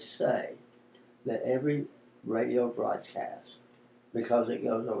that they say that every radio broadcast, because it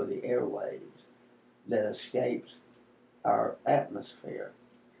goes over the airwaves, that escapes our atmosphere,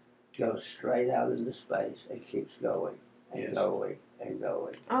 goes straight out into space and keeps going and Yes. going and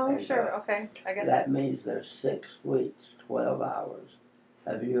going? Oh, and sure, going? okay. I guess. That means there's 6 weeks, 12 hours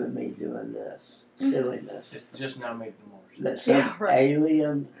of you and me doing this silliness. It's just now making more sense. That some Yeah, right.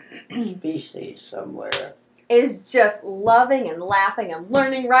 alien species somewhere. Is just loving and laughing and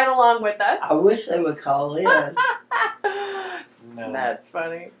learning right along with us. I wish they would call in. No. That's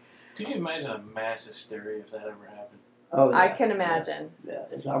funny. Could you imagine a mass hysteria if that ever happened? Oh, yeah. I can imagine. Yeah,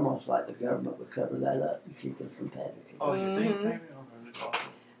 it's almost like the government would cover that up to keep us from panicking. Oh, you think Mhm. maybe? Okay, that's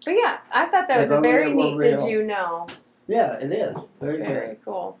awesome. But yeah, I thought that was If a very only it were neat Did real. You Know? Yeah, it is. Very Very good.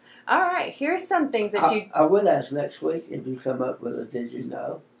 cool. All right, here's some things that you I would ask next week if you come up with a did you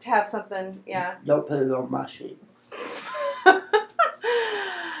know. to have something, yeah. Don't put it on my sheet.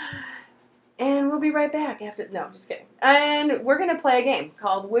 And we'll be right back after. No, just kidding. And we're going to play a game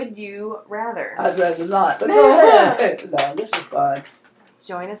called Would You Rather. I'd rather not, but go ahead. No, this is fun.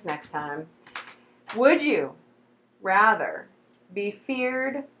 Join us next time. Would you rather be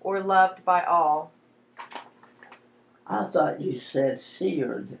feared or loved by all? I thought you said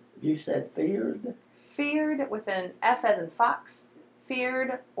seared. You said feared? Feared with an F as in fox.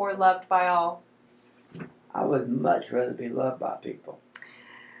 Feared or loved by all? I would much rather be loved by people.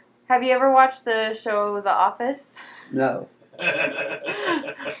 Have you ever watched the show The Office? No.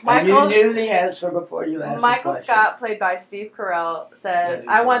 Michael, and you knew the answer before you asked Michael the question. Scott, played by Steve Carell, says,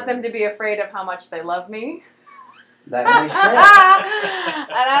 I want them to be afraid of how much they love me. That makes sense.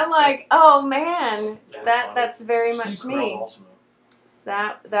 And I'm like, oh man, that's very much Steve me. Carell also.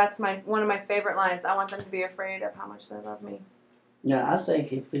 That's one of my favorite lines. I want them to be afraid of how much they love me. Yeah, I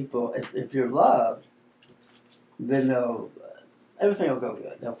think if you're loved, then everything will go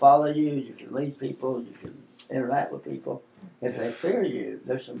good. They'll follow you. You can lead people. You can interact with people. If they fear you,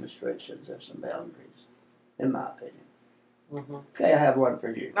 there's some restrictions. There's some boundaries, in my opinion. Mm-hmm. Okay, I have one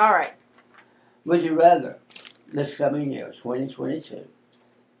for you. All right. Would you rather, this coming year, 2022,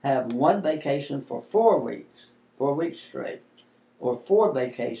 have one vacation for 4 weeks, 4 weeks straight, or 4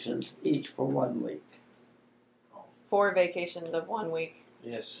 vacations each for 1 week? 4 vacations of 1 week.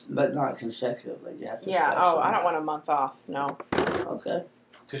 Yes. But not consecutively. You have to Yeah. space Oh, them I don't out. want a month off. No. Okay.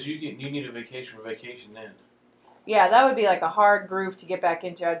 Because you need a vacation for vacation then. Yeah, that would be like a hard groove to get back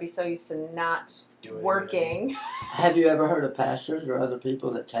into. I'd be so used to not working. Have you ever heard of pastors or other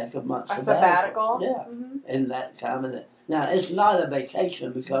people that take a month A sabbatical? sabbatical? Yeah. Mm-hmm. In that time of it. Now, it's not a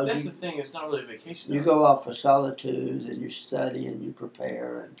vacation because That's the thing. It's not really a vacation. you go off for solitude and you study and you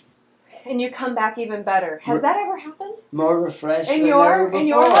prepare And you come back even better. Has that ever happened? more refreshed In than your ever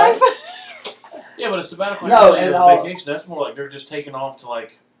before. life? Yeah, but a sabbatical No, ain't and really a all- vacation. That's more like they're just taking off to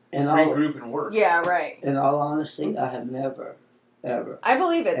like In all, regroup and work. Yeah, right. in all honesty, I have never, ever, I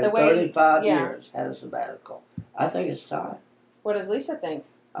believe it. in The way. 35 yeah. years, had a sabbatical. I think it's time. What does Lisa think?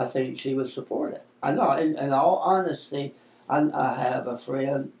 I think she would support it. I know. In all honesty, I have a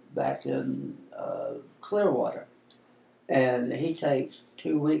friend back in Clearwater, and he takes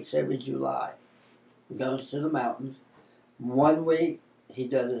 2 weeks every July. Goes to the mountains. 1 week he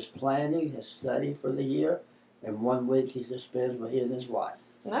does his planning, his study for the year, and 1 week he just spends with he and his wife.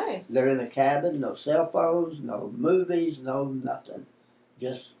 Nice. They're in a cabin, no cell phones, no movies, no nothing.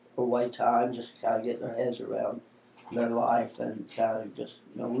 Just away time, just kind of get their heads around their life and kind of just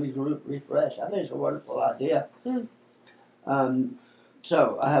regroup, refresh. I think it's a wonderful idea.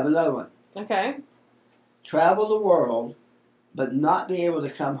 So I have another one. Okay. Travel the world, but not be able to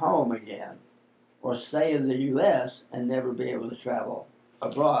come home again, or stay in the U.S. and never be able to travel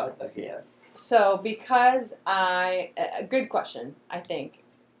abroad again. So because a good question, I think.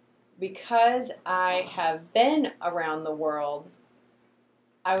 Because I have been around the world,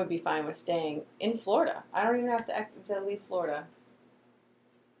 I would be fine with staying in Florida. I don't even have to leave Florida.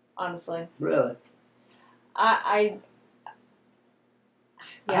 Honestly. Really?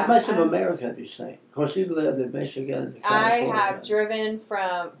 Yeah, How much of America have you seen? Of course, you've lived in Michigan and I California. have driven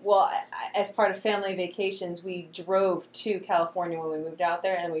from, as part of family vacations, we drove to California when we moved out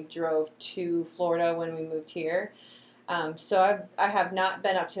there, and we drove to Florida when we moved here. So I have not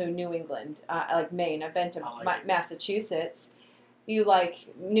been up to New England, like Maine. I've been to Massachusetts. You like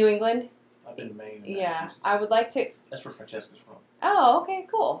New England? I've been to Maine. Yeah, I would like to. That's where Francesca's from. Oh, okay,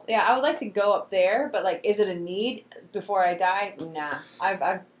 cool. Yeah, I would like to go up there, but like, is it a need before I die? Nah,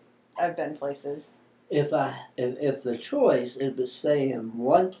 I've been places. If the choice is to stay in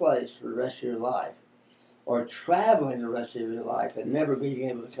one place for the rest of your life, or traveling the rest of your life and never being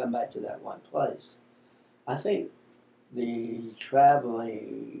able to come back to that one place, I think the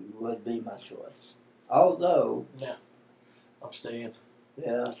traveling would be my choice. Although, Yeah, I'm staying.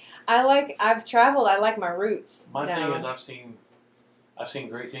 yeah, I've traveled. I like my roots. My now. thing is, I've seen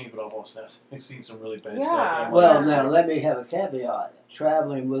great things, but I've also seen some really bad Yeah. stuff. well, now let me have a caveat.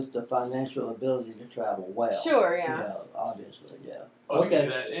 Traveling with the financial ability to travel well. Sure, yeah. Yeah, obviously, yeah. Oh, Okay. you can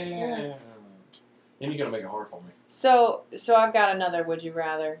do that. Yeah. Then you're gonna make it hard for me. So I've got another. Would you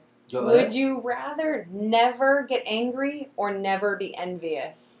rather? Go Would ahead. you rather never get angry or never be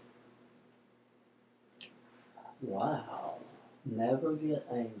envious? Wow. Never get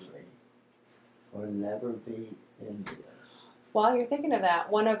angry or never be envious. While you're thinking of that,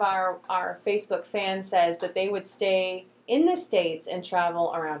 one of our Facebook fans says that they would stay in the States and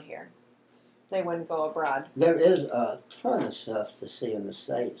travel around here. They wouldn't go abroad. There is a ton of stuff to see in the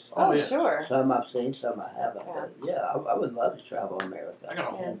States. Oh, yeah. sure. Some I've seen, some I haven't. Yeah. But yeah, I would love to travel America. I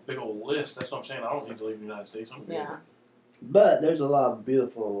got a whole big old list. That's what I'm saying. I don't need to leave the United States. I'm good. Yeah, But there's a lot of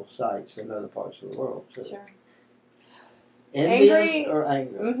beautiful sights in other parts of the world too. sure. Envious Angry- or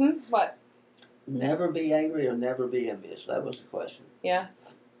angry? Mm-hmm. What? Never be angry or never be envious. That was the question. Yeah.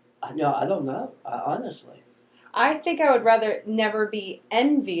 No, I don't know. Honestly. I think I would rather never be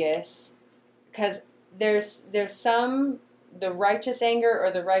envious because there's some the righteous anger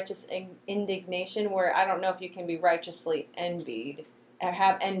or the righteous indignation, where I don't know if you can be righteously envied or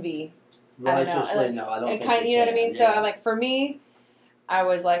have envy. Righteously, no, I don't think you know what I mean? Yeah. So, like, for me, I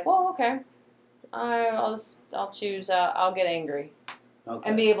was like, well, okay. I'll choose, I'll get angry. Okay.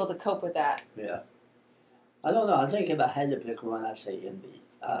 And be able to cope with that. Yeah. I don't know. I think if I had to pick one, I'd say envy.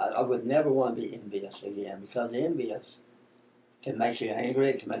 I would never want to be envious again, because envious can make you angry,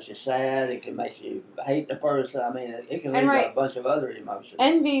 it can make you sad, it can make you hate the person. I mean, it can lead to a bunch of other emotions.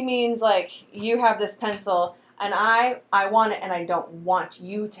 Envy means, like, you have this pencil, and I want it, and I don't want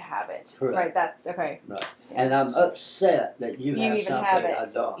you to have it. Correct. Right, that's, okay. Right. And I'm upset that you have even something have it. I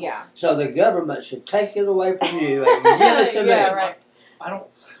don't. Yeah. So the government should take it away from you and give it to me. Yeah, right. I don't.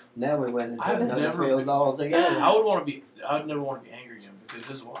 Now we went into I've another never field altogether. I'd never want to be angry again, because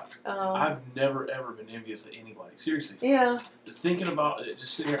this is why. I've never ever been envious of anybody. Seriously. Yeah. Just thinking about it,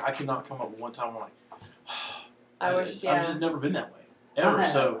 just sitting here, I cannot come up with one time I'm like, I've just never been that way.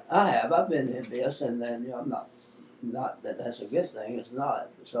 Ever. I have. I've been envious, and then, you know, I'm not that that's a good thing. It's not.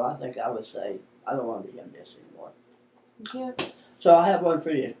 So I think I would say I don't want to be envious anymore. Yeah. So I have one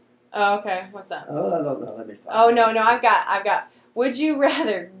for you. Oh, okay. What's that? Oh, I don't know. Let me find. Oh, no, I've got. Would you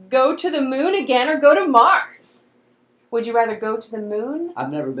rather go to the moon again or go to Mars? Would you rather go to the moon? I've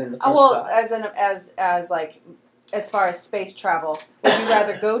never been the first time. As far as space travel, would you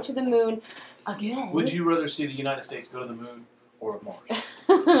rather go to the moon again? Would you rather see the United States go to the moon or Mars?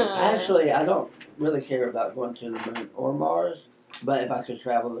 Actually, I don't really care about going to the moon or Mars, but if I could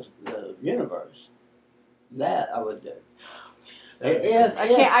travel the universe, that I would do.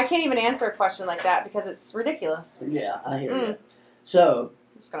 I can't even answer a question like that because it's ridiculous. Yeah, I hear you. So,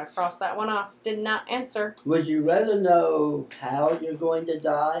 I'm just gonna cross that one off. Did not answer. Would you rather know how you're going to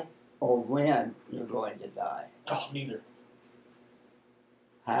die or when you're going to die? Oh, neither.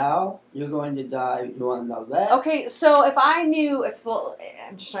 How you're going to die? You want to know that? Okay, so if I knew,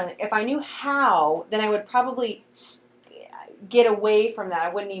 if I knew how, then I would probably get away from that. I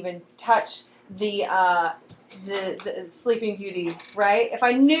wouldn't even touch the Sleeping Beauty, right? If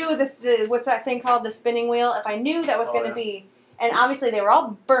I knew the what's that thing called, the spinning wheel? If I knew that was going to be, and obviously they were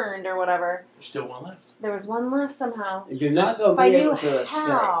all burned or whatever. There's still one left. There was one left somehow. You're not going to be able to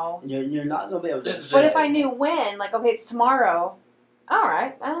how, escape. You're not going to be able to escape. But if I knew when, like, okay, it's tomorrow. All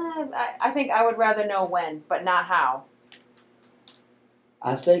right. I think I would rather know when, but not how.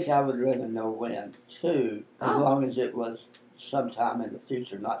 I think I would rather know when, too, as long as it was sometime in the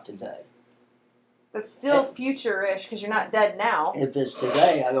future, not today. That's still future-ish because you're not dead now. If it's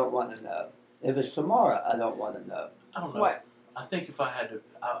today, I don't want to know. If it's tomorrow, I don't want to know. I don't know. What? I think if I had to...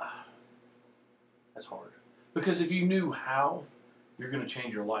 that's hard. Because if you knew how, you're going to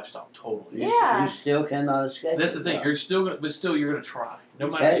change your lifestyle totally. Yeah. You still cannot escape. That's the thing. You're still going to... But still, you're going to try. No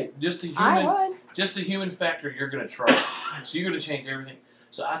matter... Okay. Just the human factor, you're going to try. So you're going to change everything.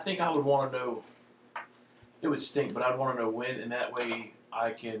 So I think I would want to know... It would stink, but I'd want to know when, and that way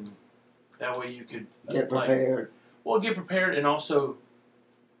I can... That way you could... Get prepared. Get prepared and also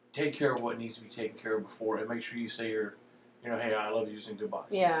take care of what needs to be taken care of before, and make sure you say your... hey, I love you and goodbye.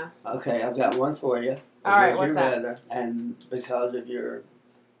 Yeah. Okay, I've got one for you. All right, what's that? And because of your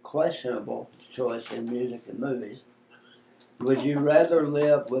questionable choice in music and movies, would you rather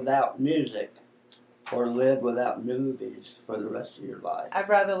live without music or live without movies for the rest of your life? I'd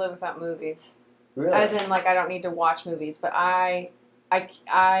rather live without movies. Really? As in, like, I don't need to watch movies, but I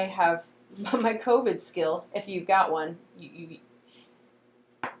have my COVID skill. If you've got one,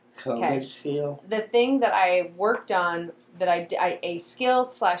 COVID skill. The thing that I worked on, a skill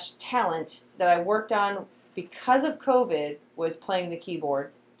 / talent that I worked on because of COVID was playing the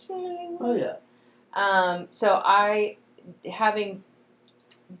keyboard. Oh yeah. So having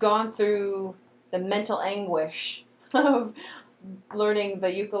gone through the mental anguish of learning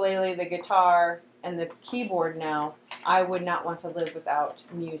the ukulele, the guitar, and the keyboard now, I would not want to live without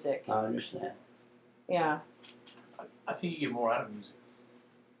music. I understand. Yeah. I think you get more out of music.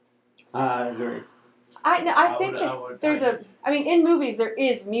 I agree. I think in movies there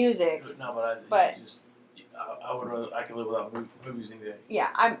is music. No, I would rather, I could live without movies any day. Yeah,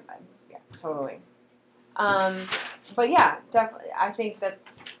 yeah, totally. But yeah, definitely, I think that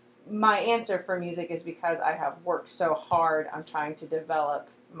my answer for music is because I have worked so hard on trying to develop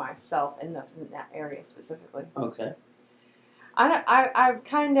myself in that area specifically. Okay. I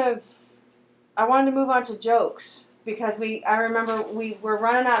wanted to move on to jokes because I remember we were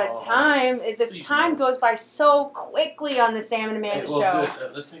running out of time. This time goes by so quickly on the Sam and Amanda show.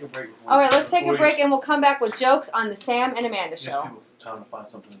 Good. Let's take a break. All right, let's take a break and we'll come back with jokes on the Sam and Amanda show. Give people time to find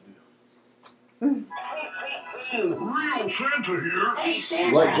something to do. Real Santa here. Hey,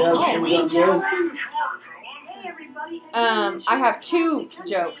 Santa. What jokes are we going to do? In charge, I have two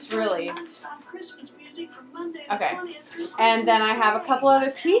jokes, really. Okay. And then I have a couple other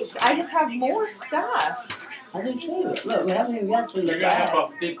pieces. I just have more stuff. I do too. Look, we haven't even got to the You're gonna have back.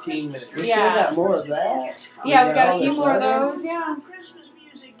 about 15 minutes. We still got more of that. Yeah, we got a few more of those, yeah.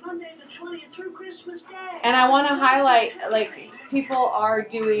 And I want to highlight, like, people are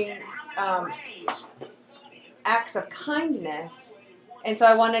doing acts of kindness. And so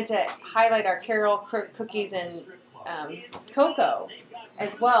I wanted to highlight our Carol cookies and cocoa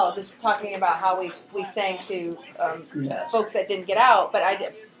as well, just talking about how we sang to folks that didn't get out. But I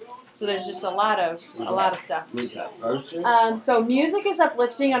did. So there's just a lot of stuff. So music is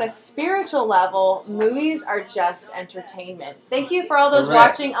uplifting on a spiritual level. Movies are just entertainment. Thank you for all those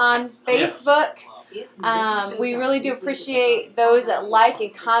watching on Facebook. We really do appreciate those that like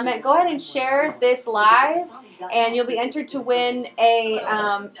and comment. Go ahead and share this live, and you'll be entered to win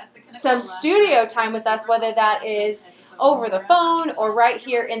some studio time with us, whether that is over the phone or right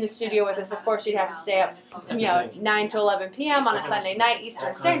here in the studio with us. Of course, you'd have to stay up, 9 to 11 p.m. on a Sunday night,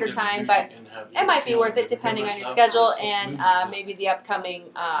 Eastern Standard Time, but it might be worth it depending on your schedule and maybe the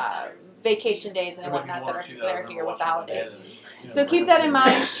upcoming vacation days and whatnot that are here with the holidays. So keep that in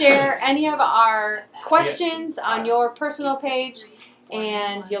mind. Share any of our questions on your personal page,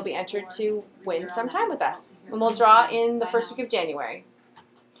 and you'll be entered to win some time with us. And we'll draw in the first week of January.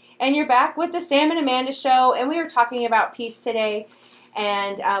 And you're back with the Sam and Amanda Show, and we were talking about peace today.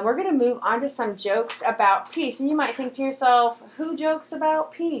 And we're going to move on to some jokes about peace. And you might think to yourself, who jokes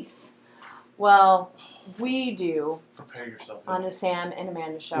about peace? Well, we do. Prepare yourself on the Sam and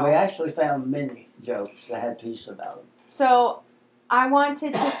Amanda Show. We actually found many jokes that had peace about them. So I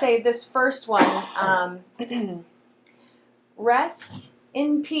wanted to say this first one. Rest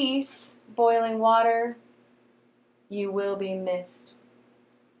in peace, boiling water. You will be missed.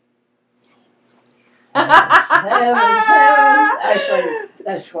 Actually,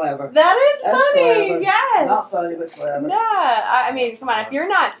 that's clever. That is funny. Clever. Yes. Not funny, but clever. Yeah. I mean, come on. If you're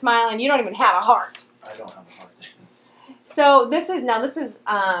not smiling, you don't even have a heart. I don't have a heart. So this is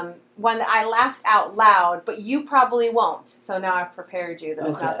one that I laughed out loud, but you probably won't. So now I've prepared you that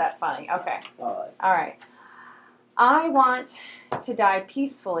it's not that funny. Okay. All right. I want to die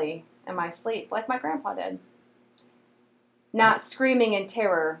peacefully in my sleep, like my grandpa did. Not screaming in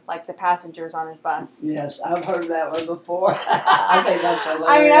terror like the passengers on his bus. Yes, I've heard that one before. I think that's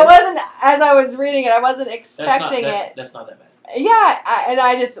hilarious. I mean, as I was reading it, I wasn't expecting it. That's not that bad. Yeah,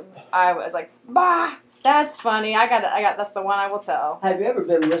 I was like, bah, that's funny. That's the one I will tell. Have you ever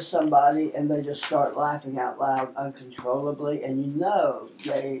been with somebody and they just start laughing out loud uncontrollably, and you know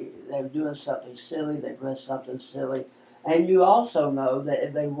they're doing something silly, they've read something silly, and you also know that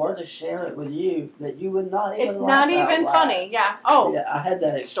if they were to share it with you, that you would not even laugh not even out loud. funny, yeah. Oh, yeah, I had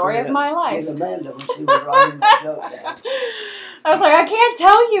that experience story of my life with Amanda when she was writing the joke down. I was like, I can't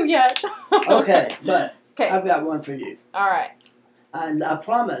tell you yet. Okay, but I've got one for you. All right. And I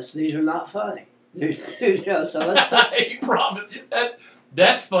promise these are not funny. So let's You promise.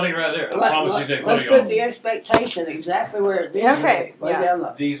 That's funny right there. I promise these ain't funny. Let's put the expectation exactly where it needs to be.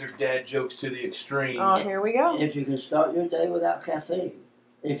 Yeah. These are dad jokes to the extreme. Oh, here we go. If you can start your day without caffeine.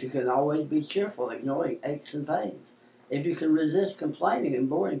 If you can always be cheerful, ignoring aches and pains. If you can resist complaining and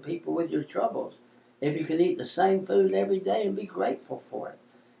boring people with your troubles. If you can eat the same food every day and be grateful for it.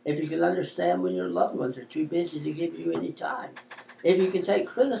 If you can understand when your loved ones are too busy to give you any time. If you can take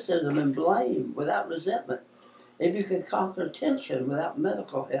criticism and blame without resentment. If you can conquer tension without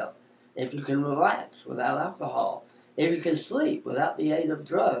medical help. If you can relax without alcohol. If you can sleep without the aid of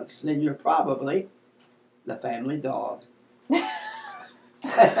drugs, then you're probably the family dog.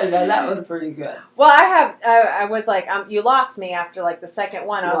 That was pretty good. Well, I was like, you lost me after like the second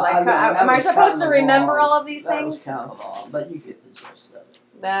one. I was like, am I supposed to remember all of these things? That was kind of long, but you get the gist of it.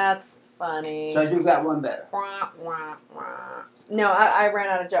 That's funny. So you've got one better. No, I ran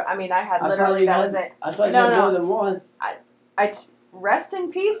out of joke. I mean, I had literally, that was it. I thought you had more than one. Rest in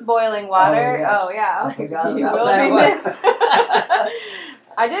peace, boiling water. Oh, yes. Yeah. I forgot You about will that be one. missed.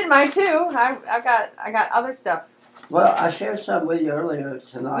 I did mine too. I got other stuff. Well, I shared some with you earlier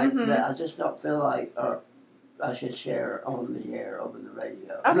tonight that I just don't feel like I should share on the air over the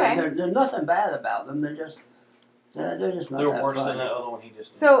radio. Okay. There's nothing bad about them. They're just not They're worse funny. than that other one he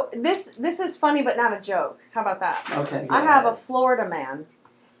just. So this is funny, but not a joke. How about that? Okay. I have a Florida man.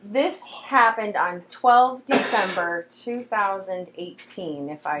 This happened on 12 December 2018,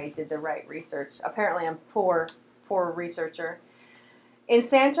 if I did the right research. Apparently I'm poor researcher. In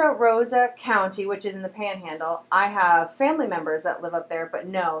Santa Rosa County, which is in the Panhandle, I have family members that live up there, but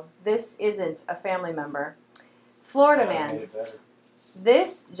no, this isn't a family member. Florida man.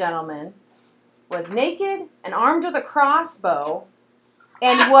 This gentleman was naked and armed with a crossbow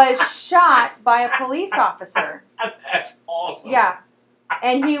and was shot by a police officer. That's awesome. Yeah.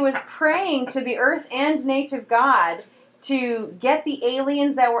 And he was praying to the earth and native god to get the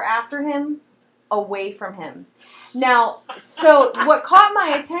aliens that were after him away from him. Now, so what caught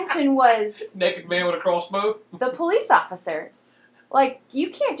my attention was Naked man with a crossbow? the police officer. Like, you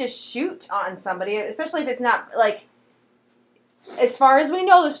can't just shoot on somebody, especially if it's not, like, as far as we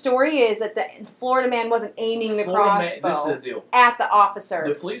know, the story is that the Florida man wasn't aiming the crossbow This is the deal. at the officer.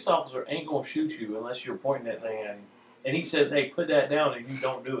 The police officer ain't going to shoot you unless you're pointing that thing at him. And he says, hey, put that down, and you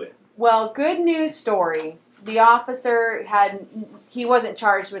don't do it. Well, good news story. The officer he wasn't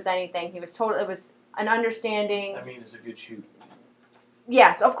charged with anything. He was told it was an understanding. That means it's a good shoot.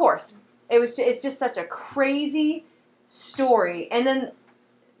 Yes, of course. It's just such a crazy story. And then,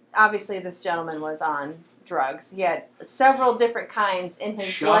 obviously, this gentleman was on drugs. He had several different kinds in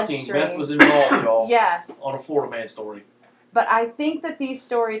his bloodstream. Shocking. Meth was involved, y'all. Yes. On a Florida man story. But I think that these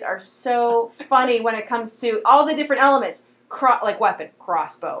stories are so funny when it comes to all the different elements. Like weapon,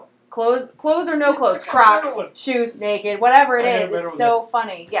 crossbow. Clothes or no clothes, Crocs, shoes, naked, whatever it is. It's so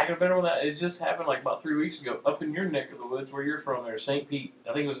funny. Yes. I got better on that. It just happened like about 3 weeks ago up in your neck of the woods where you're from there, St. Pete.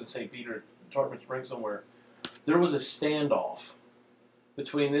 I think it was in St. Pete or Tarpon Springs somewhere. There was a standoff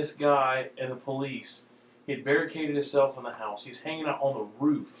between this guy and the police. He had barricaded himself in the house. He's hanging out on the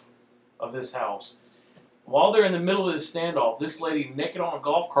roof of this house. While they're in the middle of this standoff, this lady naked on a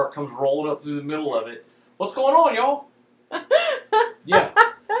golf cart comes rolling up through the middle of it. What's going on, y'all? Yeah.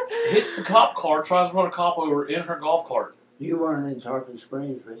 Hits the cop car, tries to run a cop over in her golf cart. You weren't in Tarpon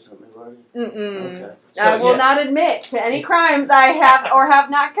Springs recently, were you? Mm-mm. Okay. I will not admit to any crimes I have or have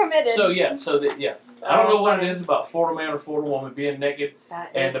not committed. So, yeah. I don't know what it is about Florida man or Florida woman being naked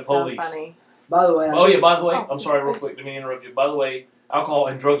and the police. So funny. By the way, by the way, I'm sorry, real quick, let me interrupt you. By the way, alcohol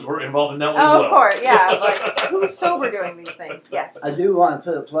and drugs were involved in that one as Oh, well. of course, yeah. Like, who's sober doing these things? Yes. I do want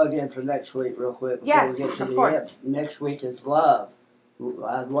to put a plug in for next week real quick before Yes, we get to of the course. end. Next week is love.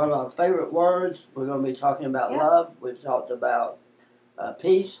 One of our favorite words. We're going to be talking about Yeah. love. We've talked about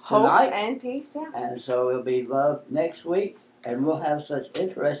peace Hope tonight. and peace, yeah. And so it'll be love next week. And we'll have such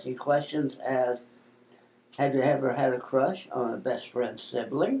interesting questions as, have you ever had a crush on a best friend's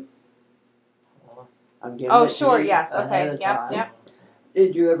sibling? I'm giving Oh, it to sure, you yes, ahead okay, of yep, time. yep.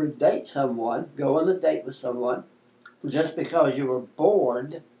 Did you ever date someone, go on a date with someone, just because you were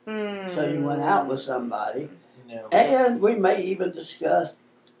bored, so you went out with somebody? No. And we may even discuss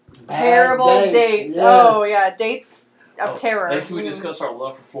bad Terrible dates. Yeah. Oh, yeah, dates of terror. And can we discuss our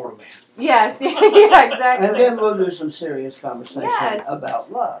love for Florida man? Yes, yeah, exactly. And then we'll do some serious conversation Yes. about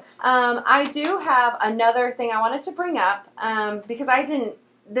love. I do have another thing I wanted to bring up because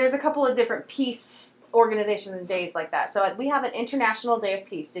there's a couple of different peace organizations and days like that. So we have an International Day of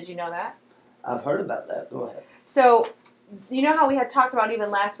Peace. Did you know that? I've heard about that. Go ahead. So you know how we had talked about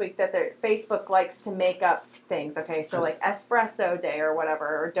even last week that Facebook likes to make up things, okay? So like Espresso Day or whatever,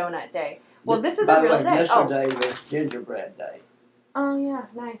 or Donut Day. Well, this is a real day. Yesterday was Gingerbread Day. Oh, yeah,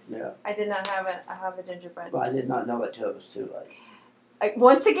 nice. Yeah. I did not have a gingerbread. Well, I did not know it till it was too late.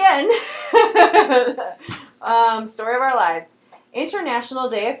 Once again, story of our lives. International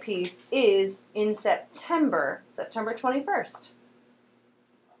Day of Peace is in September 21st.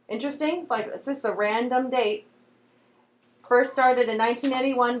 Interesting? Like, it's just a random date. First started in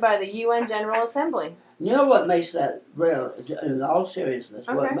 1981 by the UN General Assembly. You know what makes that real, in all seriousness,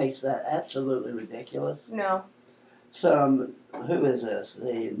 what Okay. makes that absolutely ridiculous? No. Who is this?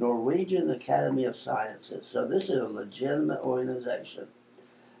 The Norwegian Academy of Sciences. So this is a legitimate organization.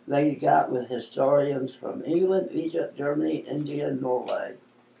 They got with historians from England, Egypt, Germany, India, and Norway.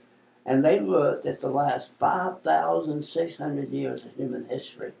 And they looked at the last 5,600 years of human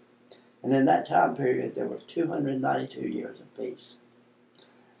history. And in that time period, there were 292 years of peace.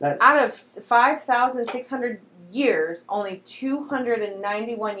 That's Out of 5,600 years, only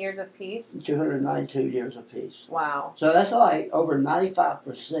 291 years of peace. 292 years of peace. Wow. So that's like over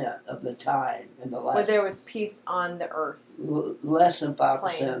 95% of the time in the last... Where there was peace on the earth. less than 5%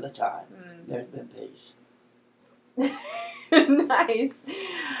 Plain. of the time, there's been peace. Nice.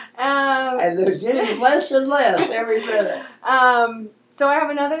 And they're getting less and less every minute. So I have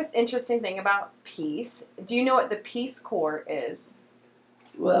another interesting thing about peace. Do you know what the Peace Corps is?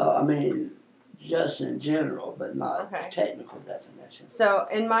 Well, I mean, just in general, but not Okay. a technical definition. So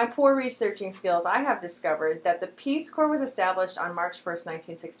in my poor researching skills, I have discovered that the Peace Corps was established on March 1st,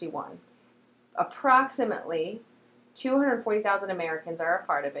 1961. Approximately 240,000 Americans are a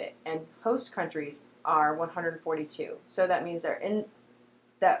part of it, and host countries are 142. So that means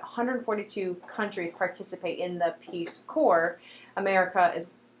that 142 countries participate in the Peace Corps. America is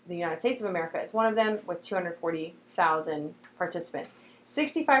the United States of America is one of them, with 240,000 participants.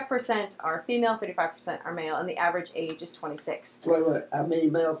 65% are female, 35% are male, and the average age is 26. Wait. How many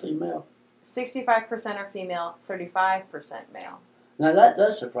male, female? 65% are female, 35% male. Now, that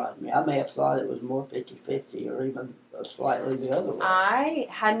does surprise me. I may have thought it was more 50-50 or even slightly the other way. I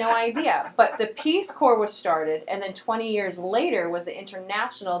had no idea. But the Peace Corps was started, and then 20 years later was the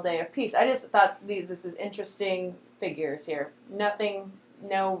International Day of Peace. I just thought this is interesting figures here. Nothing,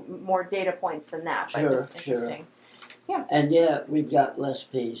 no more data points than that, but just interesting. Yeah. And yet, we've got less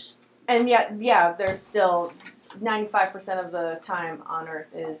peace. And yet, yeah, there's still 95% of the time on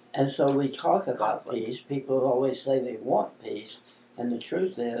Earth is. And so we talk about conflict. peace. People always say they want peace. And the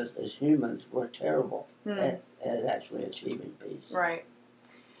truth is, as humans, we're terrible at actually achieving peace. Right.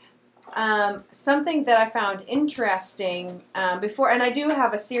 Something that I found interesting before, and I do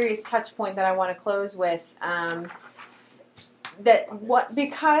have a serious touch point that I want to close with,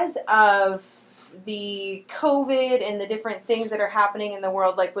 because of the COVID and the different things that are happening in the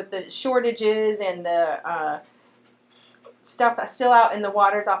world, like with the shortages and the stuff still out in the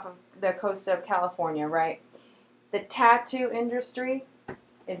waters off of the coast of California, right? The tattoo industry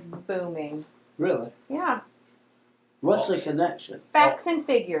is booming. Really? Yeah. What's the connection? Facts and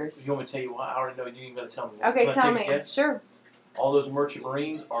figures. You want me to tell you why? I already know. You ain't got to tell me. Okay, tell me. Sure. All those merchant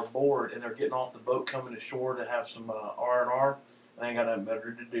marines are bored, and they're getting off the boat coming to shore to have some R&R, and they ain't got nothing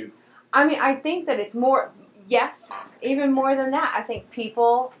better to do. I mean, I think that it's more, yes, even more than that. I think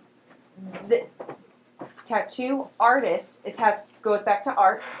people, the tattoo artists, goes back to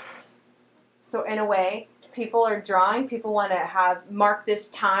arts. So in a way, people are drawing. People want to mark this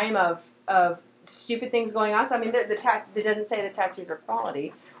time of stupid things going on. So I mean, it doesn't say the tattoos are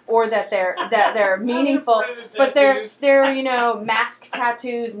quality or that they're meaningful, but they're mask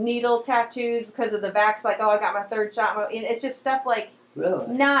tattoos, needle tattoos because of the vax. Like, oh, I got my third shot. It's just stuff like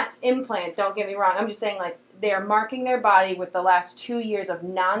not implant. Don't get me wrong. I'm just saying, like, they are marking their body with the last 2 years of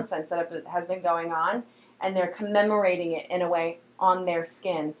nonsense that has been going on, and they're commemorating it in a way on their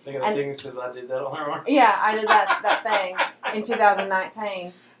skin. They got a thing that says I did that on their arm. Yeah, I did that thing in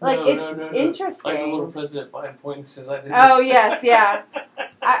 2019. Like, it's interesting. Like the little President Biden pointing says I did Oh, yes, yeah.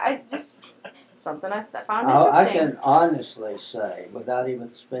 I just, something I found interesting. I can honestly say, without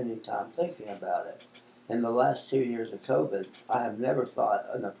even spending time thinking about it, in the last 2 years of COVID, I have never thought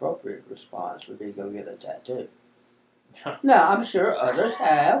an appropriate response would be to go get a tattoo. Now, I'm sure others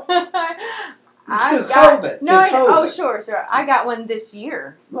have. COVID. Oh, sure. I got one this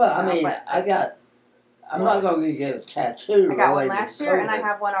year. Well, I mean, I'm not going to get a tattoo. I got one last year, and I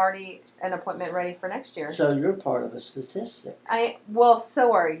have one already, an appointment ready for next year. So you're part of a statistic. Well,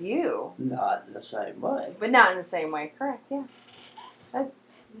 so are you. Not in the same way. But not in the same way, correct, yeah. I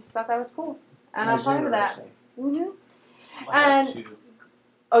just thought that was cool. And I'm part of that. Mm-hmm. I have two.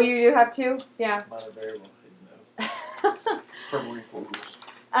 Oh, you do have two? Yeah. Mine are very well hidden, though. For Marine Corps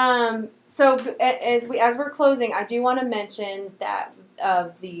rules. So as we're closing, I do want to mention that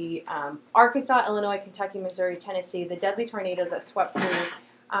of the Arkansas, Illinois, Kentucky, Missouri, Tennessee, the deadly tornadoes that swept through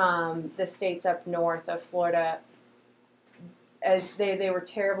the states up north of Florida, as they were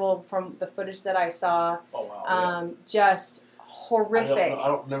terrible from the footage that I saw. Oh, wow. Just horrific. I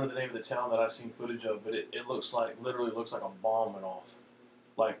don't remember the name of the town that I've seen footage of, but it literally looks like a bomb went off.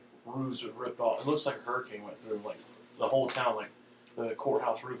 Like, roofs are ripped off. It looks like a hurricane went through, like, the whole town, like, the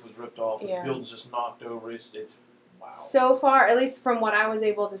courthouse roof was ripped off, the buildings just knocked over. It's wow. So far, at least from what I was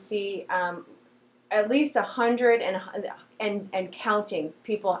able to see, at least 100 and counting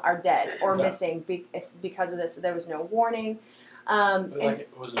people are dead or missing because of this. There was no warning. It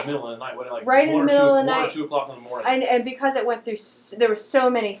was in the middle of the night. Right in the middle of the night. 1 or 2 o'clock in the morning. And because it went through, there were so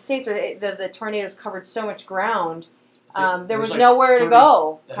many states, the tornadoes covered so much ground, there was nowhere to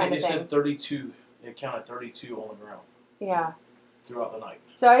go, kind of thing. They said 32. They counted 32 on the ground. Yeah. Throughout the night.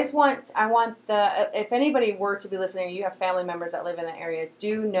 So I want if anybody were to be listening, you have family members that live in the area,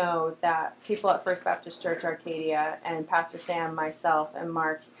 do know that people at First Baptist Church Arcadia and Pastor Sam, myself, and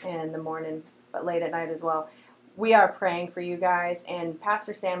Mark in the morning, but late at night as well, we are praying for you guys, and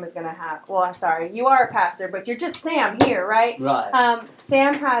Pastor Sam is going to have, well, I'm sorry, you are a pastor, but you're just Sam here, right? Right.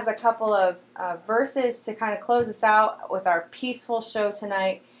 Sam has a couple of verses to kind of close us out with our peaceful show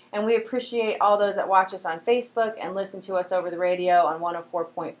tonight. And we appreciate all those that watch us on Facebook and listen to us over the radio on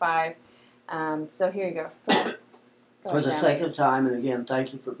 104.5. So here you go. For the second time, and again,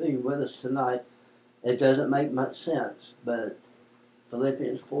 thank you for being with us tonight. It doesn't make much sense, but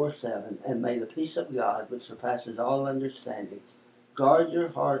Philippians 4:7, and may the peace of God, which surpasses all understanding, guard your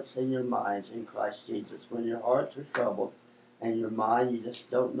hearts and your minds in Christ Jesus. When your hearts are troubled and your mind, you just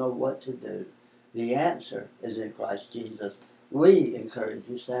don't know what to do, the answer is in Christ Jesus. we encourage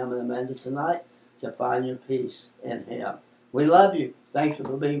you, Sam and Amanda, tonight to find your peace in Him. We love you. Thank you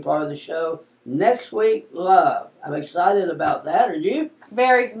for being part of the show. Next week, love. I'm excited about that. Are you?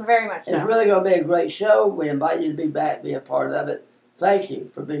 Very, very much so. It's really going to be a great show. We invite you to be back, be a part of it. Thank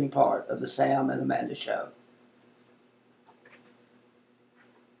you for being part of the Sam and Amanda Show.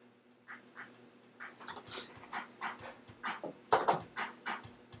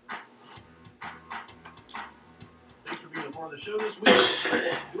 Thanks for being a part of the show this week.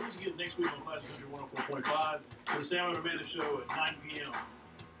 Do this again next week on Class 104.5 for the Sam and Amanda Show at 9 p.m.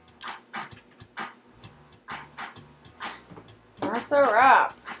 That's a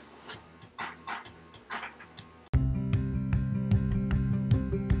wrap.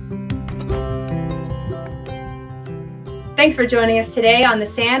 Thanks for joining us today on the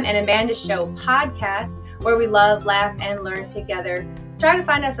Sam and Amanda Show podcast, where we love, laugh, and learn together. Try to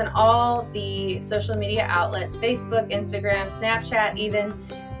find us on all the social media outlets, Facebook, Instagram, Snapchat even.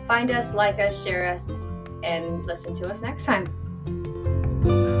 Find us, like us, share us, and listen to us next time.